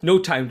Buddy, No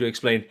Time to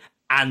Explain,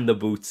 and the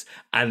boots,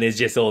 and there's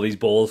just all these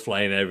balls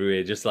flying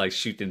everywhere, just like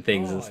shooting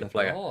things and stuff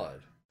like that.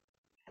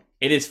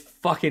 It is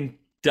fucking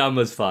dumb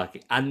as fuck.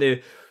 And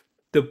the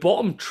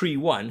bottom tree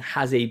one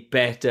has a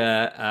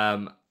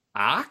better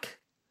arc,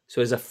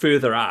 so it's a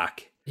further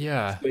arc.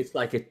 Yeah, so it's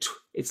like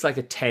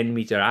a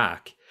 10-meter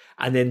arc.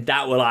 And then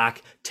that will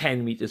arc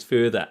 10 meters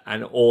further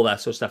and all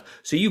that sort of stuff.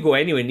 So you go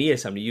anywhere near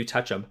somebody, you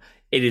touch them,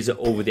 it is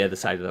over the other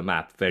side of the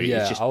map.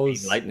 It's just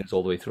lightness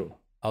all the way through.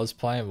 I was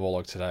playing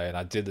Warlock today and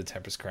I did the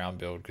Tempest Crown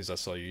build because I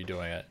saw you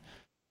doing it.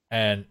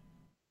 And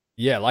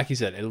yeah, like you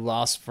said, it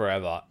lasts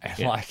forever. And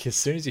like as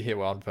soon as you hit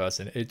one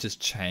person, it just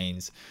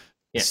chains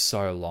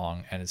so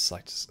long. And it's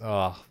like, it's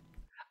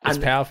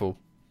powerful.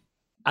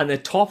 And the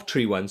top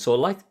tree one, so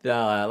like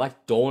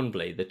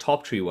Dawnblade, the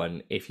top tree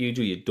one, if you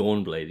do your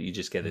Dawnblade, you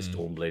just get this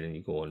Dawnblade and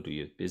you go and do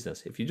your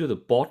business. If you do the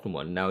bottom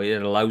one, now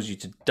it allows you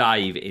to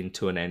dive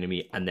into an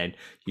enemy and then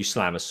you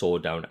slam a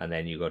sword down and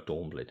then you got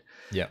Dawnblade.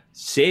 Yeah.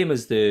 Same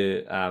as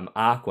the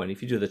arc one.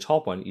 If you do the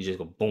top one, you just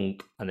go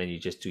bonk and then you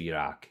just do your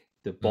arc.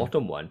 The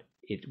bottom one,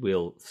 it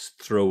will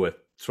throw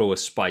a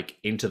spike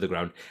into the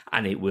ground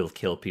and it will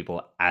kill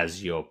people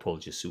as you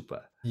pulled your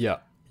super. Yeah.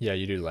 Yeah,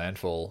 you do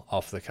landfall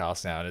off the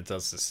cast now, and it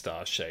does the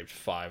star-shaped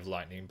 5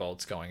 lightning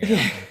bolts going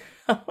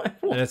out.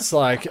 And it's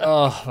like,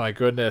 oh my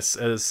goodness,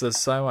 there's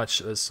so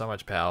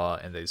much power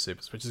in these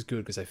supers, which is good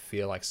because they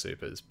feel like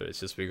supers. But it's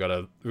just we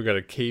gotta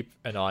keep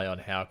an eye on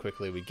how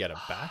quickly we get them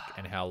back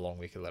and how long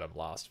we can let them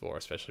last for,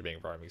 especially being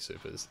roaming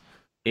supers.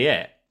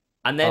 Yeah.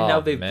 And then now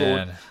they've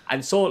gone,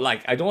 and so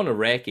like I don't want to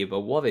wreck it,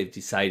 but what they've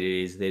decided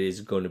is there is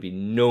going to be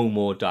no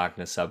more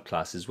darkness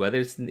subclasses,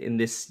 whether it's in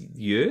this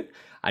year.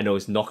 I know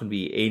it's not going to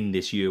be in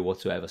this year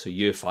whatsoever. So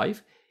year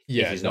 5,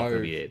 it's not going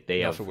to be it.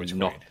 They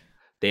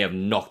have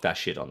knocked that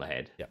shit on the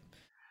head. Yeah.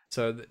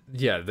 So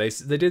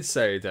they did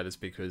say that it's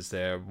because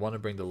they want to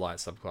bring the light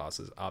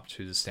subclasses up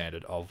to the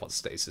standard of what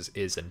Stasis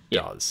is and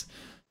does.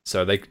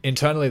 So they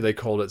internally they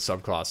called it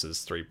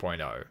subclasses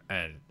 3.0,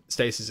 and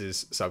Stasis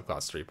is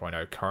subclass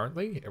 3.0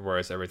 currently,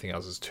 whereas everything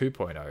else is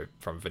 2.0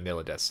 from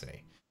vanilla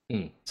Destiny.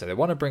 So they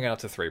want to bring it up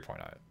to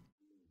 3.0.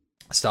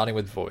 Starting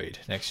with Void.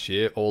 Next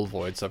year, all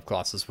Void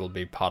subclasses will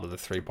be part of the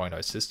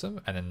 3.0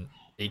 system, and then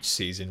each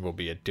season will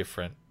be a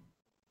different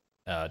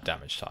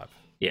damage type.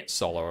 Yeah.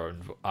 Solar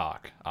and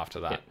Arc after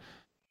that.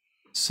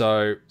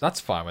 So that's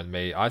fine with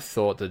me. I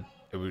thought that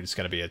it was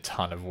going to be a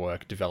ton of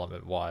work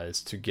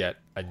development-wise to get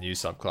a new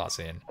subclass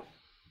in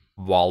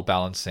while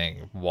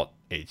balancing what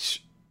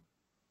each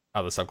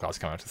other subclass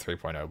coming up to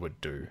 3.0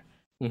 would do.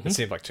 It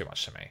seemed like too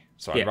much to me.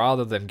 So I'd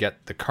rather them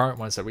get the current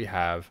ones that we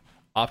have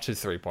up to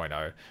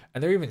 3.0.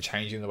 And they're even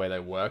changing the way they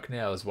work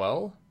now as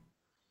well.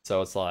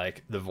 So it's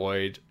like the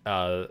Void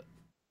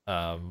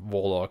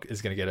Warlock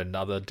is going to get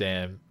another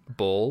damn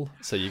ball.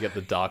 So you get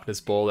the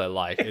Darkness ball that,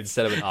 like,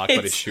 instead of an arc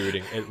that is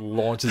shooting, it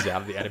launches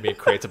out of the enemy and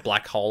creates a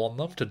black hole on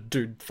them to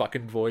do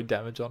fucking void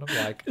damage on them.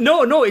 Like,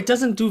 No, it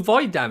doesn't do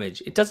void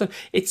damage. It doesn't.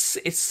 It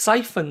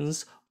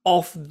siphons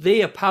off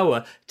their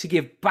power to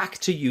give back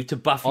to you to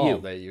buff you.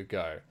 there you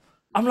go.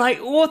 I'm like,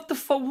 what the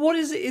fuck? What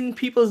is it in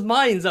people's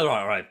minds? All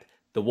right,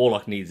 the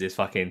Warlock needs this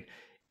fucking.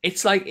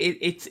 It's like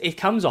it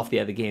comes off the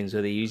other games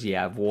where they usually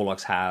have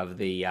Warlocks have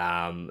the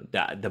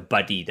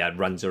buddy that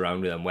runs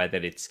around with them. Whether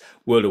it's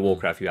World of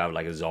Warcraft, you have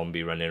like a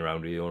zombie running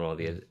around with you, and all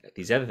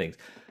these other things.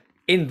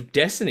 In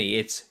Destiny,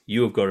 it's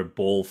you have got a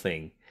ball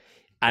thing,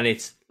 and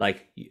it's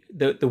like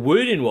the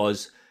wording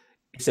was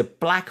it's a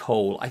black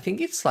hole. I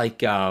think it's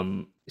like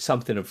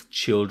something of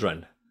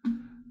children.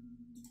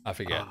 I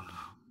forget.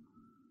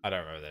 I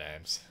don't remember the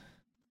names.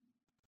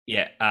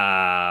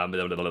 Yeah,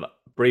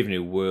 Brave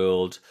New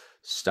World.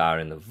 Star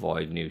in the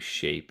Void, New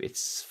Shape.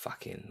 It's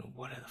fucking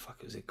what the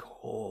fuck is it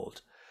called?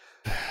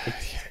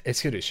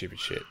 It's gonna do stupid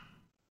shit.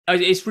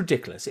 It's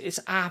ridiculous. It's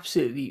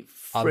absolutely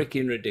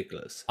freaking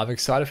ridiculous. I'm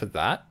excited for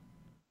that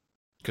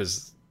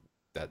because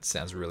that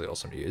sounds really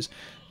awesome to use.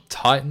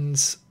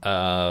 Titans,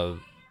 they're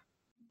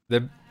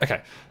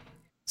okay.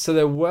 So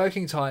they're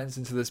working Titans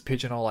into this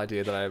pigeonhole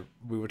idea that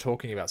we were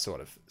talking about,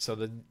 sort of. So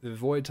the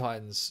Void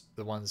Titans,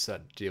 the ones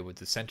that deal with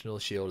the Sentinel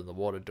Shield and the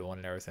Water Dawn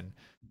and everything.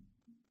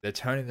 They're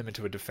turning them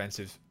into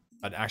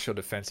an actual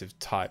defensive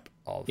type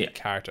of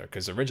character.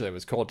 Because originally it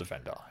was called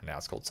Defender, and now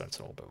it's called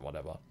Sentinel, but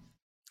whatever.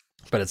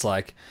 But it's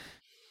like,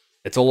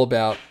 it's all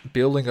about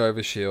building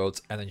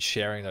overshields and then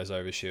sharing those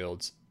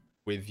overshields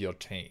with your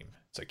team.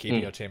 So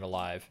keeping your team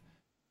alive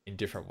in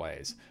different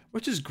ways,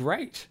 which is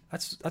great.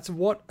 That's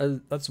what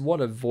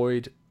a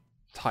Void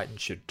Titan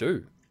should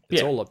do.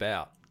 It's all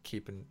about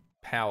keeping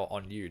power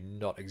on you,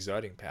 not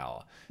exerting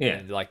power. Yeah.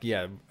 And like,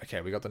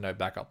 okay, we got the no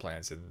backup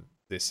plans in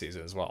this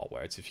season as well,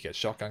 where it's if you get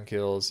shotgun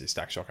kills, you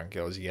stack shotgun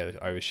kills, you get an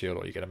overshield,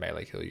 or you get a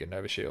melee kill, you get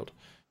an overshield.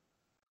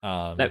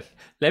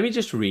 Let me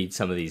just read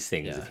some of these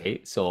things,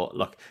 okay? So,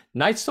 look,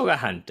 Night Stalker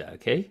Hunter,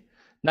 okay?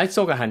 Night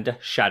Stalker Hunter,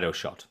 Shadow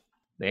Shot.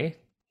 Okay?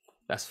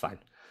 That's fine.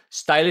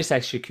 Stylish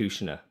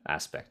Executioner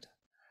aspect.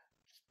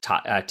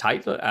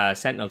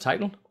 Sentinel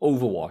Titan,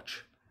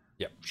 Overwatch.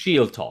 Yep.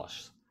 Shield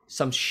Toss.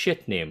 Some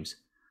shit names.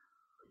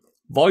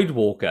 Void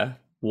Walker,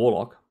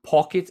 Warlock,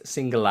 Pocket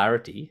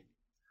Singularity.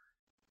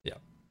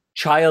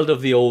 Child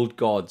of the Old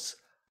Gods.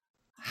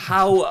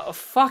 How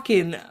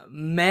fucking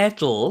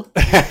metal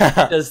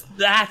does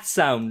that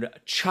sound?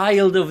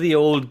 Child of the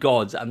Old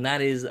Gods. And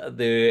that is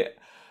the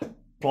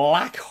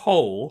black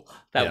hole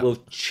that will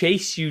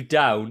chase you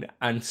down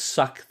and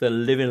suck the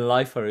living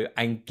life out of you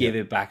and give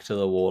it back to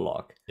the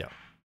Warlock. Yeah.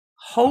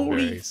 Holy...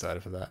 I'm very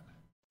excited for that.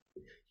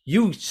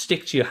 You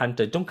stick to your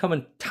hunter. Don't come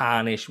and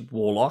tarnish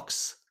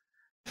Warlocks.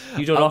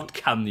 You do not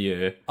come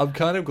here. I'm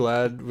kind of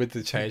glad with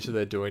the change that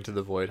they're doing to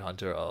the Void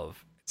Hunter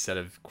of... Instead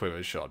of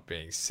quiver shot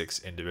being 6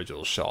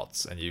 individual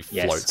shots and you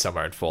float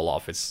somewhere and fall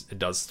off, it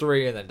does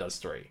 3 and then does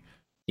 3.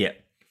 Yeah.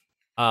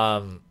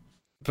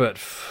 But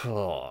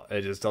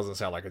it just doesn't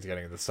sound like it's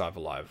getting the type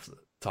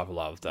of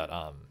love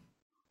that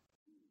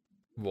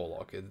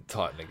Warlock and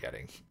Titan are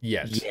getting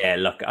yet. Yeah,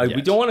 look,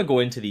 we don't want to go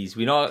into these.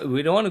 We don't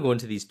want to go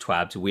into these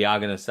twabs. We are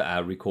going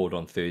to record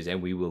on Thursday,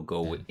 and we will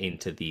go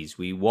into these.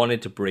 We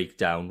wanted to break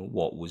down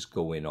what was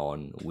going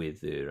on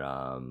with the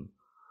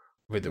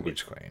With the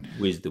Witch Queen.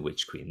 With the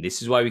Witch Queen.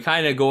 This is why we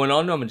kind of going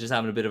on them and just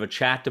having a bit of a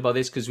chat about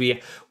this, because we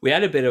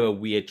had a bit of a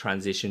weird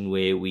transition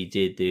where we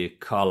did the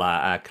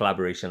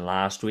collaboration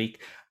last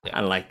week. Yeah.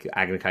 And like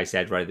Agnikai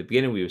said right at the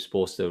beginning, we were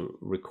supposed to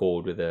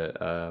record with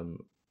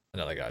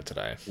another guy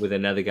today. With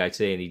another guy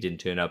today, and he didn't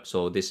turn up.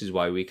 So this is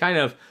why we kind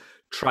of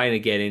trying to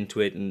get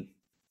into it,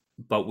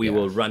 but we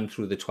will run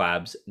through the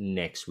twabs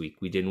next week.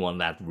 We didn't want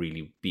that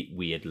really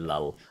weird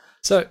lull.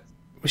 So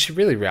we should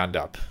really round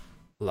up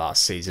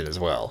last season as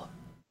well.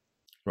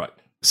 Right.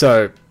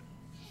 So,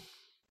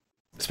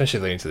 especially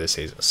leading to this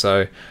season.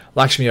 So,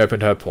 Lakshmi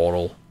opened her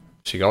portal.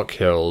 She got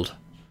killed.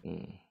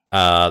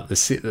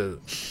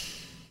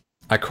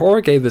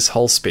 Ikora gave this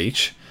whole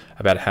speech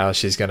about how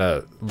she's going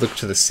to look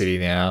to the city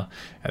now,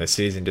 and the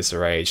city's in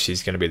disarray.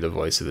 She's going to be the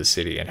voice of the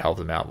city and help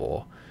them out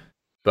more.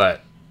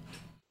 But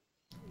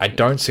I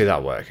don't see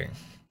that working.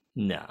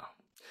 No.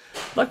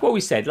 Like what we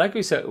said like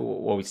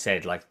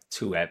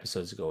 2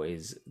 episodes ago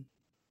is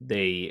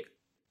the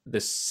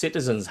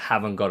citizens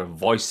haven't got a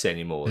voice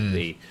anymore.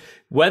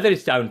 Whether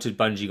it's down to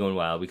Bungie going,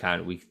 well,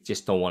 we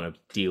just don't want to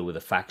deal with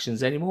the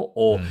factions anymore,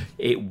 or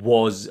it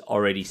was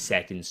already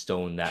set in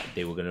stone that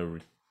they were going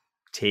to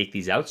take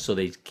these out so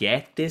they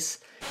get this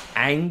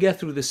anger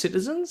through the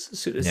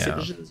citizens.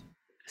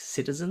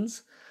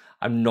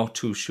 I'm not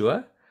too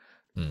sure.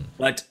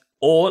 But,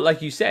 or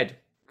like you said,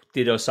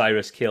 did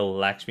Osiris kill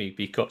Lakshmi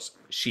because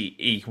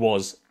he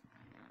was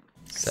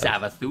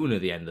Savathun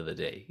at the end of the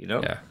day, you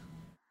know?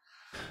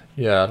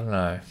 Yeah, I don't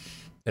know.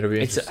 It'll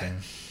be interesting.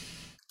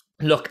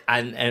 Look,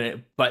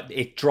 but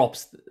it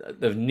drops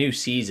the new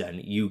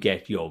season. You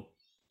get your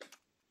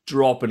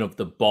dropping of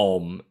the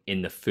bomb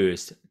in the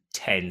first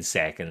 10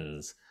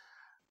 seconds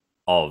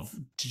of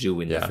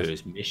doing the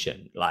first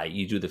mission. Like,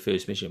 you do the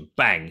first mission,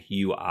 bang,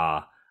 you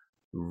are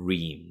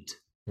reamed.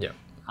 Yeah.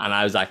 And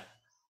I was like,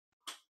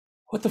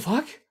 what the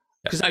fuck?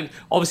 Because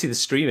obviously the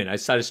streaming, I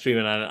started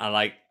streaming and I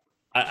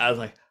was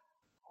like,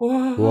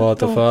 what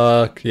the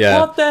fuck? Yeah.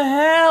 What the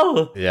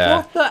hell? Yeah.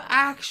 What the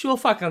actual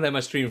fuck? And then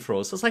my stream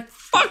froze. So I was like,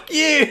 fuck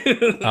you.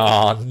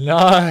 Oh,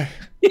 no.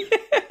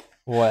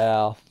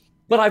 Wow.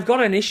 But I've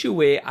got an issue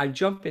where I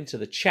jump into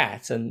the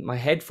chat and my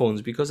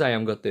headphones, because I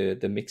am got the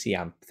Mixi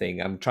amp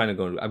thing, I'm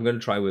going to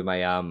try with my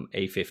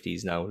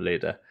A50s now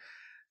later,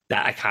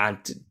 that I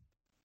can't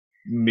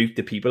mute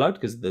the people out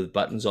because the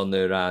buttons on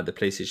the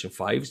PlayStation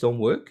 5s don't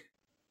work.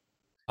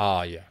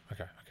 Oh, yeah.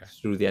 Okay.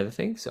 Through the other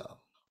thing, so.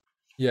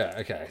 Yeah,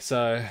 okay.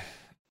 So,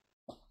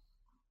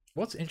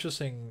 what's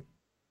interesting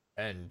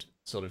and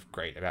sort of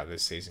great about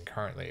this season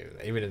currently,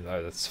 even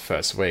though it's the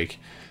first week,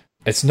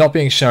 it's not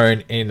being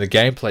shown in the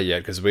gameplay yet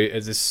because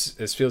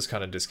this feels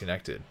kind of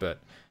disconnected. But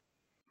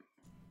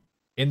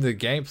in the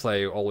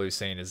gameplay, all we've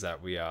seen is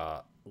that we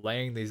are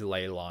laying these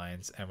ley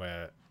lines and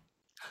we're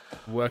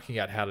working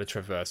out how to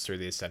traverse through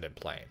the ascendant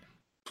plane.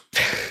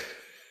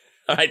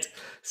 All right,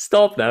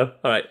 stop now.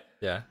 All right.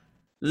 Yeah.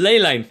 Ley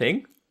line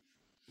thing.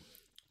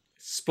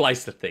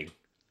 Splicer thing.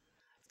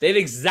 They're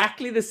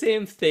exactly the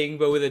same thing,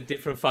 but with a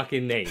different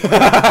fucking name.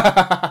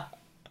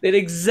 They're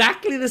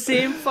exactly the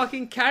same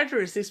fucking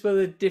characteristics, but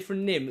with a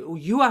different name.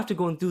 You have to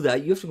go and do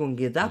that. You have to go and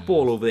get that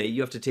ball over there.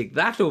 You have to take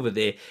that over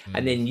there.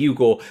 And then you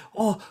go,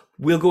 oh,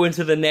 we'll go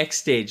into the next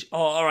stage. Oh,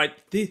 all right.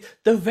 The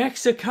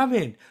Vex are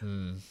coming.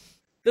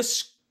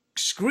 The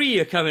Scree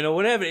are coming or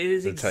whatever. It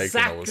is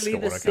exactly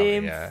the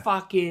same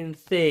fucking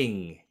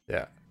thing.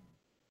 Yeah.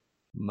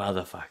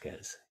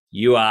 Motherfuckers.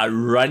 You are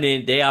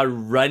running. They are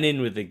running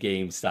with the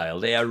game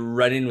style. They are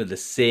running with the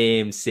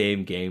same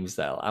game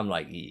style. I'm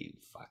like, you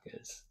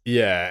fuckers.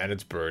 Yeah, and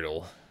it's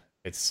brutal.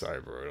 It's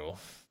so brutal.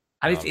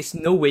 And it's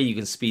no way you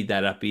can speed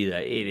that up either.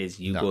 It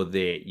is, you go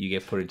there, you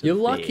get put into You're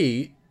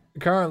lucky.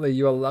 Currently,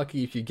 you are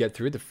lucky if you get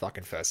through the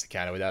fucking first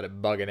encounter without it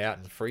bugging out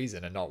and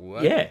freezing and not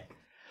working. Yeah.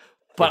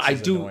 But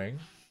annoying.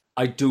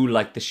 I do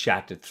like the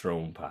Shattered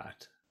Throne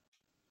part.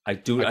 I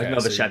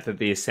know the Shattered,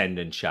 the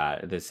Ascendant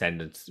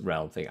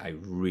Realm thing. I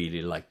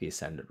really like the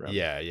Ascendant Realm.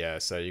 Yeah.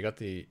 So you got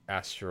the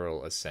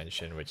Astral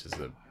Ascension, which is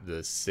the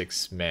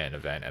 6-man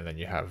event, and then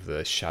you have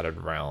the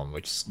Shattered Realm,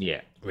 which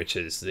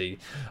is the.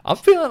 I'm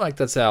feeling like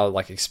that's our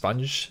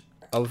expunge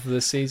of the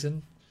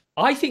season.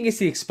 I think it's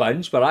the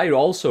expunge, but I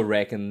also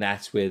reckon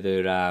that's where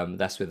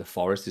the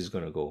forest is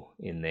going to go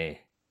in there.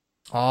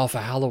 Oh, for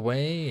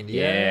Halloween.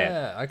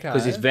 Yeah. Okay.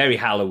 Because it's very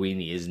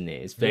Halloweeny, isn't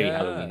it? It's very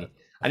Halloweeny.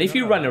 And if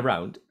you run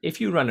around,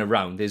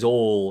 there's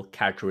all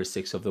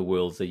characteristics of the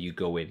worlds that you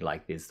go in.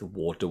 Like there's the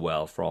water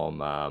well from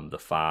the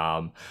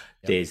farm,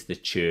 there's the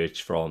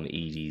church from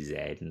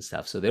EDZ and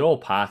stuff. So they're all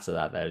parts of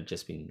that have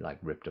just been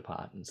ripped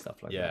apart and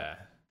stuff like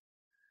that.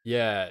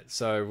 Yeah.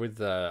 So with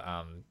the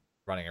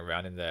running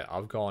around in there,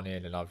 I've gone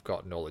in and I've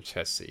gotten all the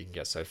chests that you can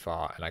get so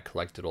far, and I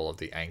collected all of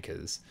the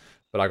anchors.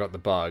 But I got the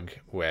bug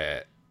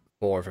where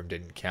 4 of them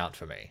didn't count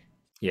for me.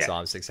 Yeah. So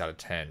I'm 6 out of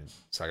 10.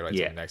 So I got to wait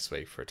till next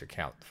week for it to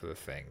count for the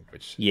thing.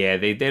 Which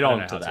they're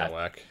onto that.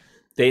 Work.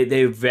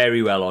 They're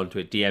very well onto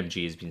it.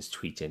 DMG has been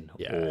tweeting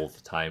all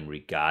the time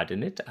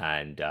regarding it,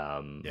 and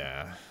I'm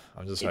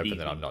just hoping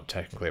that I'm not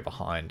technically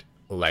behind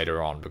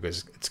later on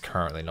because it's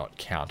currently not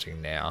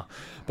counting now.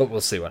 But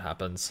we'll see what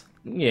happens.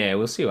 Yeah,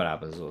 we'll see what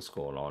happens. What's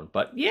going on?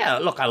 But yeah,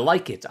 look, I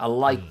like it. I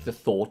like the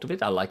thought of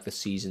it. I like the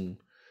season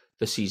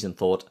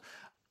thought.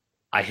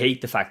 I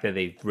hate the fact that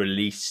they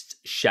released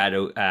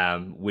Shadow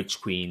Witch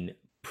Queen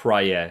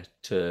prior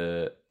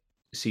to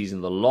Season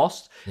of the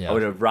Lost. Yeah. I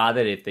would have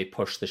rather if they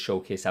pushed the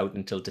showcase out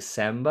until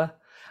December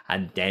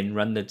and then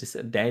run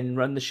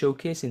the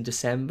showcase in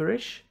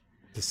December-ish.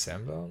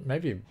 December?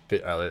 Maybe a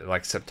bit early,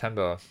 like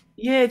September.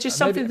 Yeah, just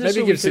something.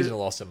 Maybe give Season of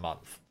the Lost a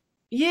month.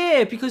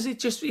 Yeah, because it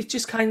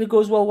just kind of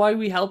goes, well, why are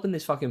we helping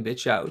this fucking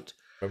bitch out?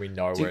 When we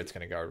know where it's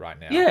going to go right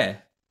now. Yeah.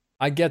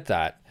 I get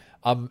that.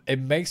 It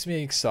makes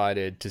me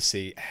excited to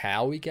see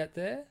how we get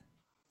there.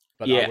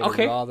 But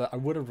I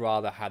would have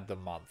rather had the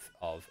month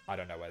of I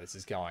don't know where this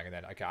is going, and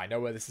then I know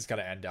where this is going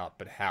to end up,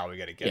 but how are we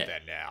going to get there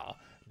now?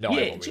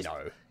 Knowing what we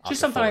know. Just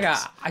something like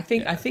that. I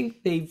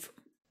think they've.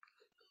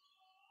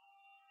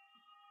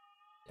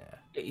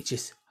 Yeah.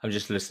 I'm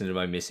just listening to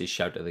my missus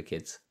shout at the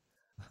kids.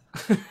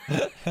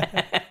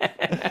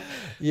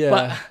 Yeah.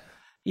 But,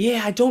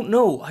 I don't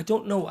know. I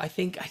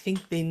think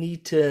they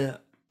need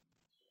to.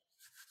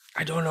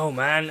 I don't know,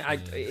 man.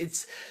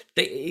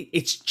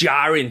 It's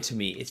jarring to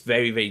me. It's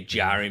very, very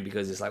jarring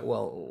because it's like,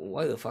 well,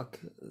 why the fuck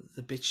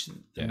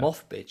the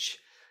moth bitch?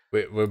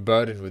 We're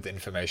burdened with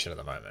information at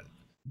the moment.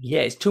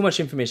 Yeah, it's too much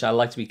information. I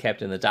like to be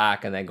kept in the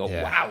dark and then go,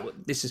 wow,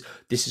 this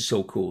is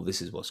so cool.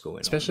 This is what's going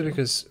on. Especially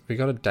because we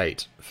got a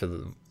date for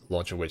the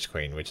launch of Witch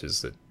Queen, which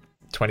is the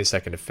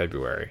 22nd of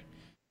February.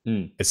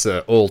 It's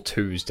an all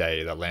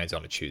Tuesday that lands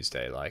on a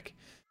Tuesday. Like,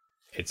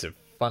 it's a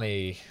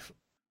funny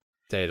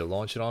day to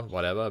launch it on,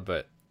 whatever,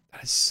 but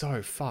it's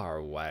so far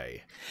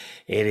away.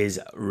 It is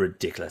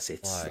ridiculous.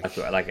 It's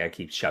like I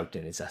keep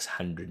shouting, it's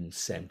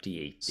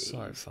 178 days.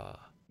 So far.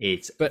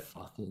 It's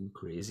fucking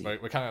crazy.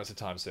 We're coming up to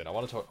time soon. I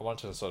want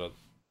to sort of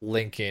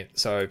link in.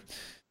 So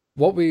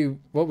what we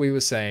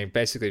were saying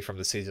basically from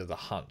the season of The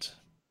Hunt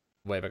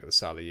way back at the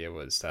start of the year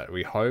was that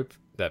we hope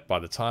that by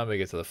the time we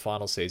get to the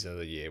final season of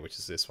the year, which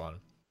is this one,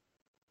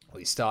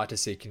 we start to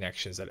see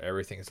connections, that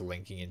everything is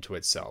linking into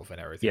itself and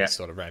everything is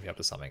sort of ramping up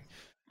to something.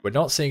 We're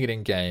not seeing it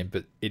in game,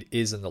 but it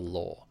is in the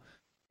lore.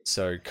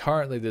 So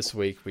currently this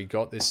week, we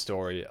got this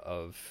story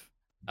of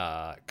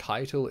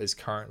Keitel is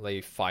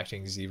currently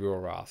fighting Xivu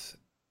Arath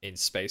in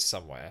space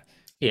somewhere.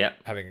 Yeah.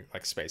 Having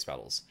like space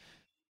battles.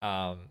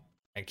 And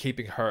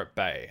keeping her at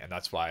bay. And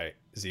that's why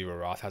Xivu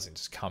Arath hasn't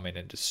just come in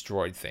and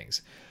destroyed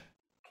things.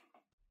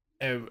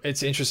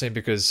 It's interesting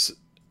because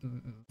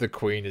the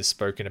Queen is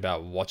spoken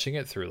about watching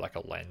it through like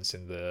a lens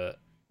in the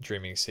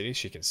Dreaming City.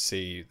 She can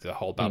see the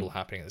whole battle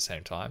happening at the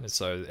same time, and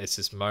so it's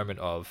this moment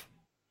of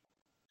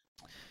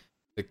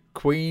the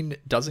Queen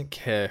doesn't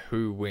care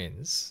who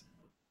wins,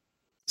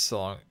 so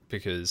long,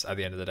 because at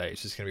the end of the day,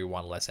 it's just going to be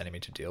one less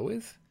enemy to deal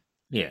with.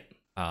 Yeah.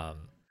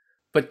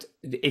 But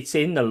it's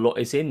in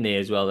it's in there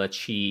as well that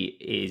she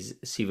is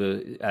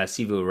Xivu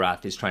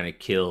Arath is trying to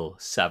kill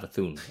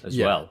Savathun as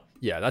well.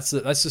 Yeah, that's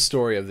the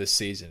story of this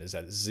season, is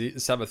that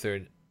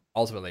Savathun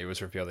ultimately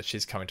was revealed that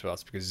she's coming to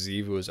us because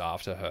Xivu is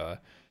after her.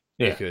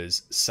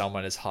 Because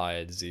someone has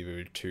hired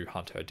Xivu to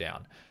hunt her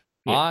down.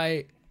 Yeah.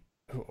 I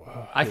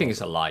think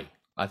it's a lie.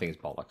 I think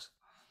it's bollocks.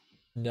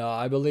 No,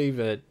 I believe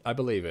it. But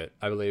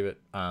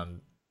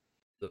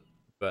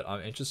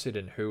I'm interested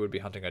in who would be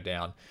hunting her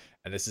down.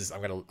 And this is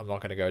I'm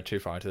not gonna go too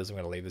far into this. I'm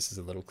gonna leave this as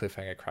a little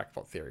cliffhanger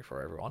crackpot theory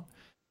for everyone.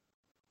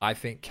 I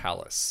think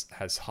Callus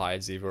has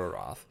hired Xivu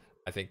Arath.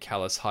 I think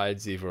Callus hired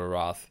Xivu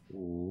Arath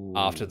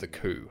after the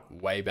coup,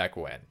 way back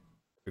when.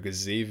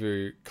 Because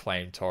Xivu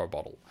claimed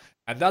Torabottle.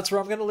 And that's where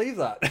I'm going to leave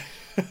that.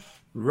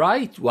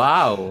 Right.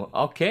 Wow.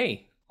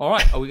 Okay. All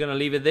right. Are we going to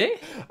leave it there?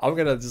 I'm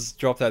going to just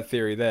drop that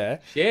theory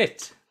there.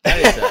 Shit. That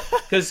is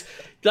because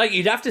like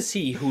you'd have to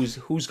see who's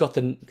got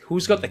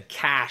the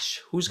cash,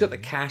 who's got the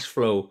cash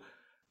flow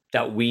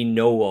that we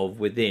know of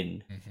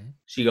within.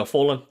 So you got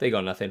Fallen, they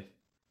got nothing.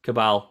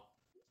 Cabal,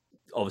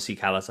 obviously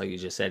Callus, like you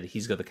just said,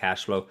 he's got the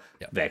cash flow.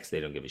 Vex, they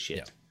don't give a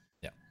shit.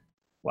 Yeah.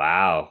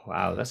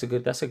 Wow. That's a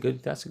good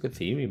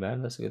theory,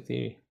 man. That's a good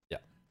theory.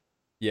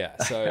 Yeah,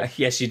 so...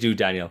 Yes, you do,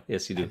 Daniel.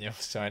 Yes, you do. Daniel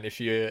Stone,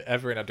 if you're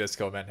ever in our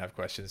Discord, man, have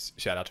questions,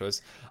 shout out to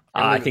us.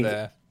 I think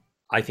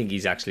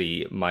he's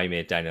actually my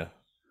mate, Daniel.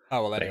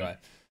 Oh, well, anyway.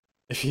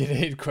 If you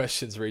need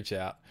questions, reach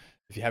out.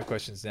 If you have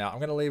questions now, I'm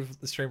going to leave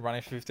the stream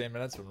running for 15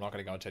 minutes, but I'm not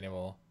going to go into any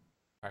more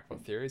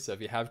crackpot theories. So if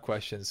you have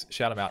questions,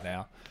 shout them out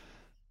now.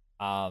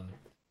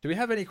 Do we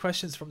have any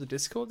questions from the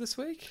Discord this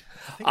week?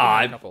 I think we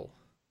have a couple.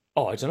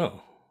 Oh, I don't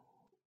know.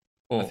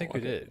 I think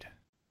we did.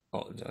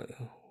 Oh,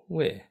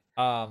 where?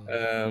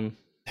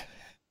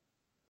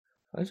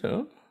 I don't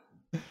know.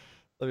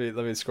 Let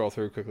me scroll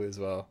through quickly as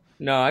well.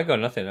 No, I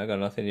got nothing.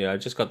 Yeah, I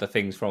just got the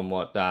things from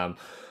what the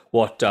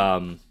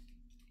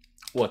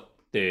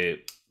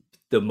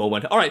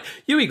moment. All right,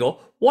 here we go.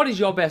 What is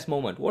your best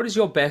moment? What is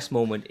your best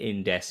moment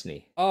in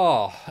Destiny?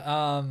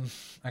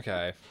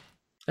 Okay.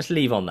 Let's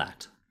leave on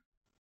that.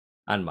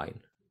 And mine.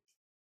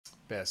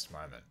 Best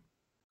moment.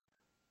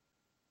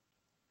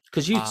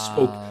 Because you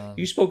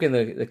spoke in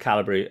the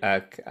collab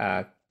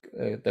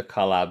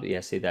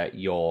yesterday that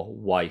your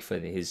wife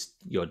and her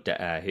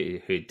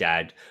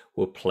dad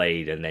were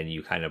played, and then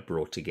you kind of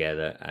brought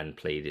together and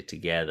played it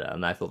together,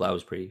 and I thought that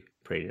was pretty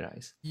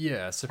nice.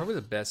 Yeah, so probably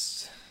the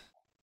best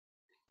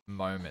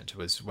moment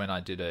was when I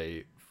did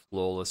a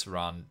flawless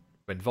run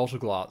when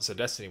Volta-Glass, so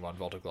Destiny 1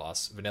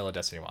 Volta-Glass, vanilla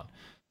Destiny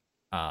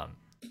 1.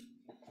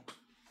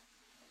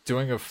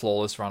 Doing a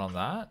flawless run on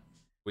that,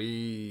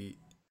 we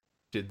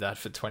did that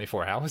for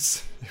 24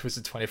 hours. It was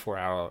a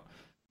 24-hour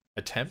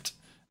attempt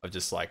of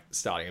just like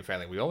starting and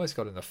failing. We almost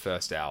got in the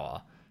first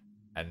hour,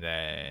 and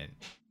then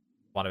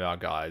one of our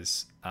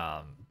guys,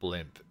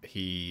 Blimp,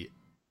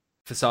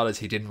 for starters,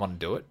 he didn't want to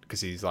do it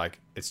because he's like,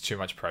 it's too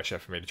much pressure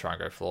for me to try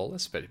and go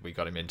flawless, but we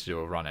got him in to do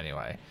a run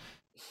anyway.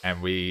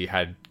 And we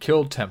had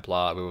killed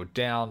Templar, we were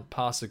down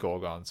past the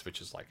Gorgons,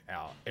 which is like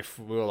if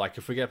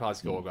we get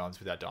past the Gorgons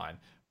without dying,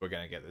 we're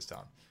going to get this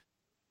done.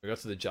 We got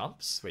to the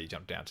jumps, where you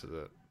jump down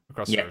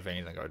across the ravine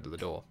and then go to the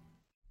door.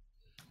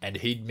 And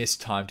he'd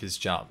mistimed his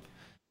jump.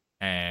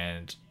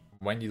 And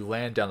when you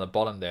land down the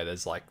bottom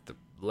there's like the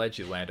ledge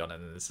you land on,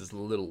 and then there's this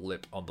little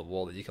lip on the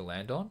wall that you can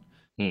land on.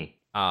 And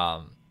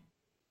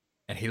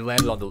he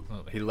landed on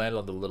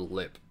the little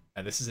lip,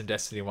 and this is in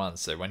Destiny 1,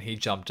 so when he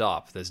jumped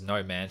up, there's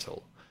no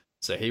mantle.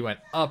 So he went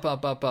up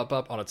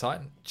on a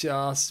Titan,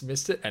 just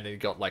missed it, and he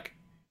got like...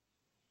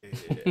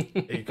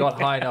 he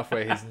got high enough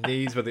where his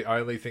knees were the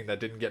only thing that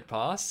didn't get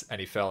past, and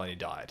he fell and he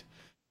died.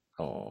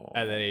 Oh.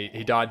 And then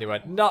he died and he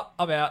went, "No,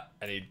 I'm out,"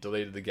 and he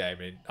deleted the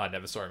game, and I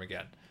never saw him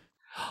again.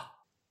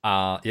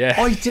 Yeah.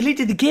 Oh, he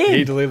deleted the game.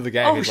 He deleted the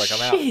game. Oh, He's like,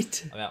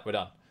 shit. I'm out. We're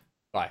done.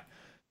 Bye.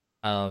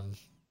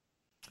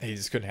 He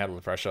just couldn't handle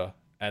the pressure.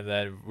 And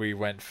then we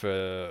went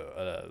for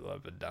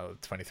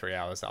 23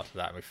 hours after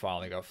that, and we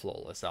finally got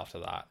flawless after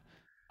that.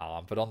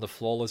 But on the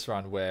flawless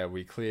run where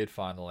we cleared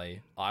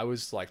finally, I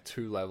was like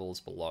 2 levels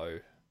below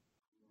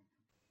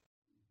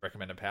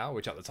recommended power,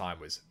 which at the time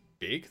was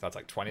big. That's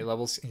like 20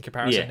 levels in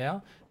comparison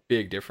now.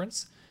 Big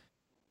difference.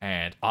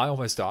 And I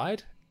almost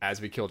died as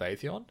we killed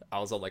Atheon. I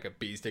was on like a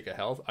B stick of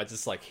health. I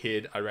just like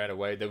hid. I ran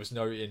away. There was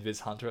no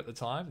Invis Hunter at the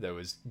time. There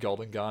was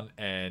Golden Gun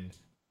and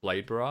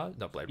Blade Barrage.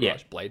 Not Blade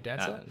Barrage. Blade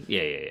Dancer.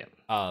 Yeah.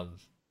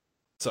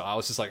 So I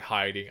was just like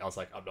hiding. I was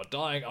like, I'm not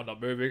dying. I'm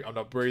not moving. I'm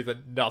not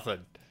breathing. Nothing.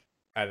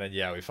 And then,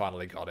 yeah, we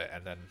finally got it.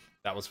 And then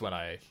that was when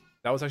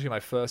that was actually my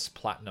first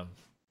platinum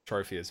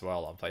trophy as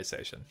well on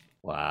PlayStation.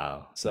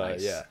 Wow. So,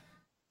 nice. yeah.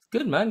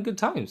 Good, man. Good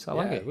times. I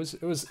like it.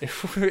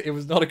 It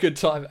was not a good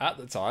time at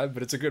the time,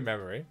 but it's a good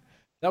memory.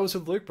 That was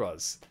with Luke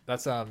Bros.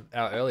 That's our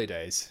early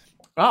days.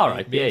 All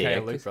right. Me and Kay Yeah.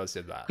 and Luke Bros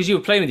did that. Because you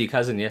were playing with your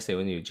cousin yesterday,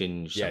 weren't you?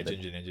 Ginger. Yeah,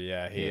 something. Ginger Ninja.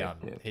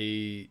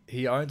 Yeah,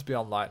 he owns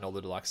Beyond Light and all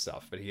the deluxe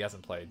stuff, but he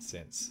hasn't played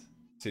since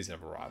Season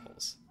of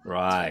Arrivals.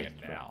 Right.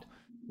 Now.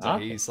 So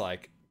he's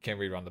like, "Can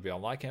we run the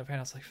Beyond Light campaign?" I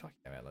was like, "Fuck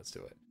yeah, man, let's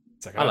do it."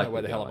 It's like, I don't know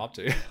where the hell I'm up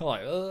to. I'm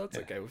like, "Oh, that's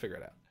okay, we'll figure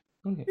it out."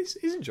 Okay.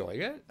 He's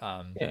enjoying it.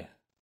 Yeah.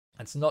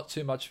 It's not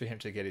too much for him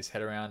to get his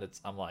head around.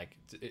 I'm like,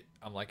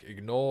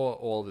 ignore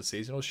all the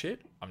seasonal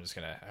shit. I'm just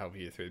gonna help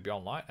you through the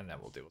Beyond Light, and then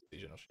we'll deal with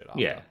seasonal shit after.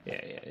 Yeah.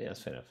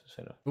 That's fair enough.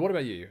 But what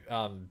about you?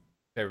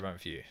 Favorite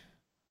moment for you?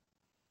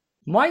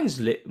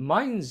 Mine's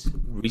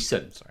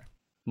recent. Sorry.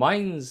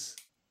 Mine's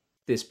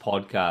this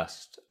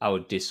podcast, our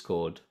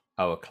Discord,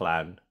 our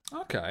clan,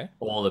 Okay.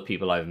 all the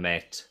people I've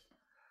met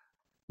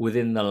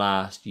within the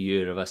last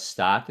year of us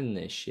starting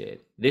this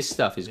shit. This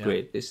stuff is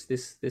great. This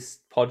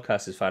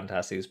podcast is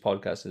fantastic. This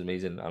podcast is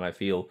amazing, and I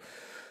feel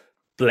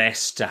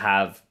blessed to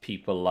have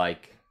people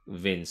like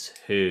Vince,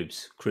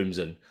 Herbs,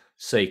 Crimson,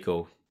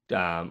 Seiko,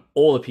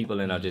 all the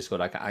people in our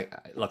Discord. I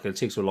like, it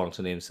takes so long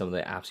to name some of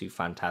the absolutely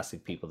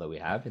fantastic people that we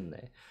have in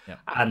there. Yeah.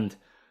 And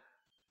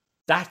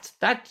that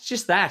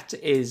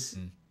is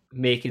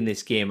making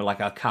this game.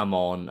 Like, I'll come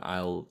on,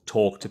 I'll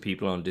talk to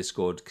people on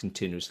Discord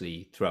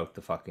continuously throughout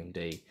the fucking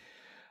day.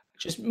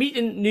 Just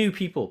meeting new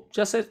people.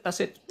 That's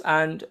it.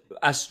 And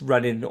us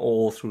running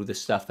all through the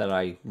stuff that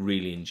I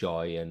really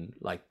enjoy, and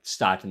like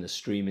starting the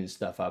streaming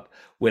stuff up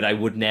where I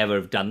would never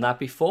have done that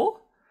before.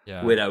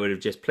 Yeah. Where I would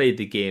have just played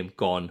the game,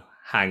 gone,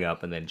 hang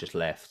up, and then just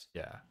left.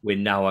 Yeah. Where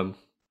now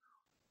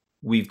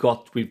we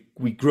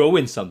grow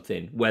in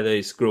something, whether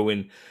it's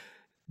growing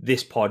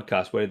this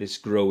podcast, whether it's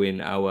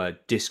growing our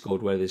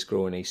Discord, whether it's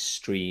growing a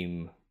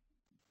stream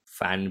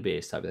fan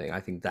base type of thing. I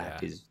think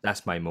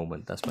that's my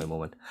moment. That's my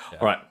moment. Yeah.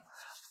 All right.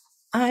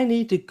 I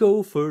need to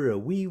go for a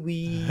wee.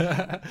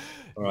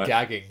 Right.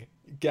 Gagging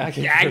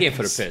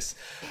for the piss.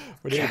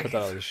 We need to put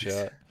that on the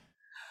shirt.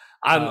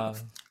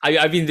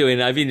 I've been doing.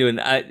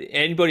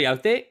 Anybody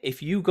out there?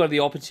 If you got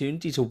the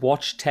opportunity to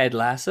watch Ted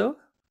Lasso,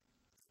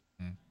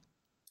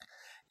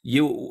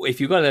 if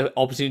you got the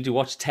opportunity to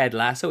watch Ted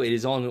Lasso, it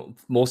is on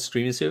most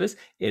streaming service.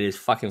 It is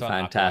fucking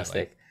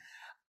fantastic.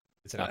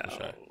 It's an Apple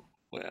show.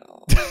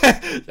 Well,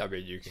 I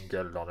mean, you can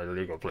get it on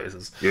illegal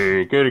places.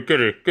 Yeah, get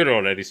it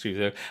on any stream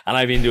there. And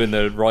I've been doing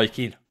the Roy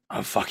Keane.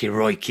 I'm fucking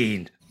Roy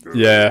Keane.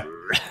 Yeah,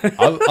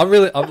 I'm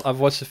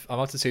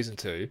up to season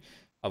 2.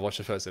 I've watched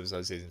the first episode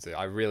of season 2.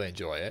 I really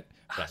enjoy it.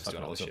 But I'm just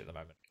doing other shit at the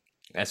moment.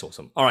 That's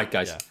awesome. All right,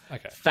 guys. Yeah.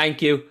 Okay.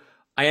 Thank you.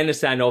 I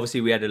understand.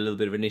 Obviously, we had a little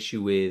bit of an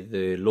issue with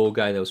the law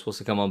guy that was supposed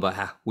to come on, but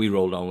we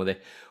rolled on with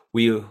it.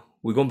 We're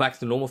going back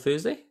to normal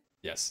Thursday.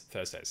 Yes,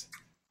 Thursdays.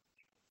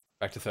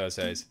 Back to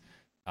Thursdays.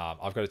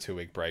 I've got a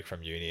 2-week break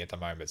from uni at the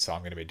moment, so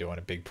I'm going to be doing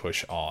a big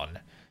push on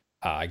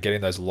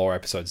getting those lore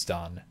episodes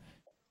done,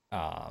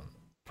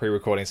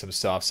 pre-recording some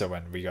stuff, so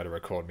when we go to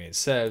record me and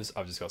Sevs,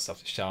 I've just got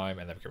stuff to show him,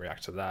 and then we can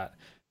react to that.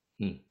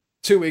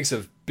 2 weeks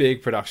of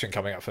big production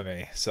coming up for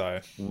me, so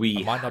I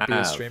might not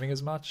be streaming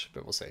as much,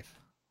 but we'll see.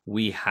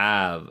 We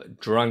have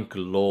Drunk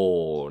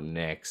Lore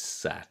next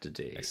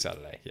Saturday. Next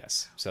Saturday,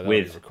 yes. So that'll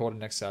be recorded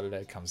next Saturday.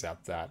 It comes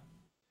out that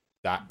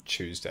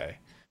Tuesday.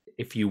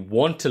 If you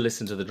want to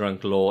listen to the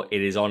Drunk Lore,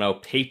 it is on our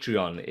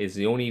Patreon. It's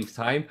the only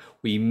time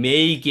we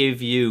may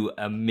give you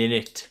a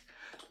minute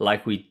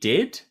like we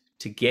did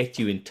to get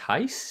you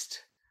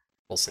enticed.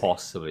 We'll see.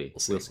 Possibly.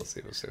 We'll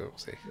see.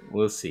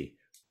 We'll see.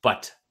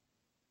 But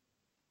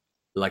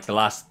like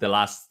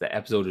the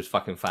episode was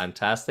fucking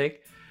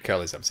fantastic.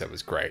 Curly's episode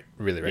was great.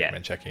 Really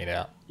recommend checking it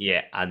out.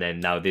 Yeah, and then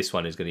now this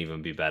one is going to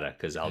even be better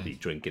because I'll be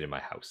drinking in my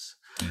house.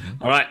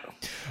 All right.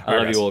 I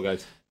love you all,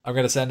 guys. I'm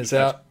going to send this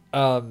out.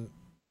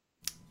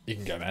 You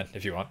can go, man,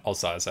 if you want. I'll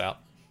start us out.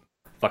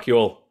 Fuck you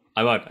all.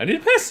 I'm on. I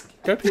need a piss.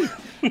 Go pee.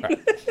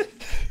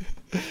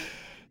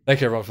 Thank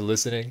you everyone for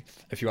listening.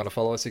 If you want to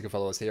follow us, you can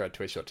follow us here at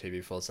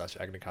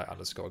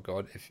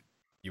twitch.tv/agnikai_god. If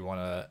you want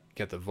to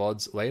get the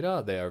VODs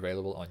later, they are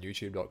available on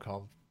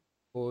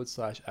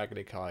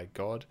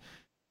youtube.com/agnikaiGod.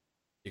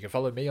 You can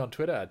follow me on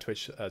Twitter at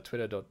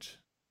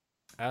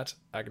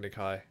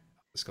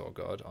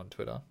twitter.at_agnikai_god on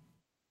Twitter.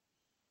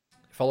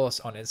 Follow us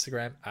on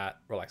Instagram at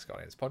Relax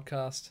Guardians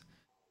Podcast.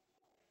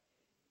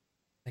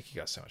 Thank you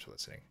guys so much for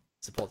listening.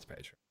 Support the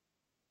Patreon.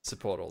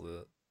 Support all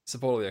the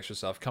extra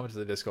stuff. Come into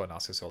the Discord and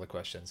ask us all the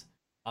questions.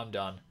 I'm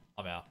done.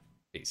 I'm out.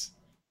 Peace.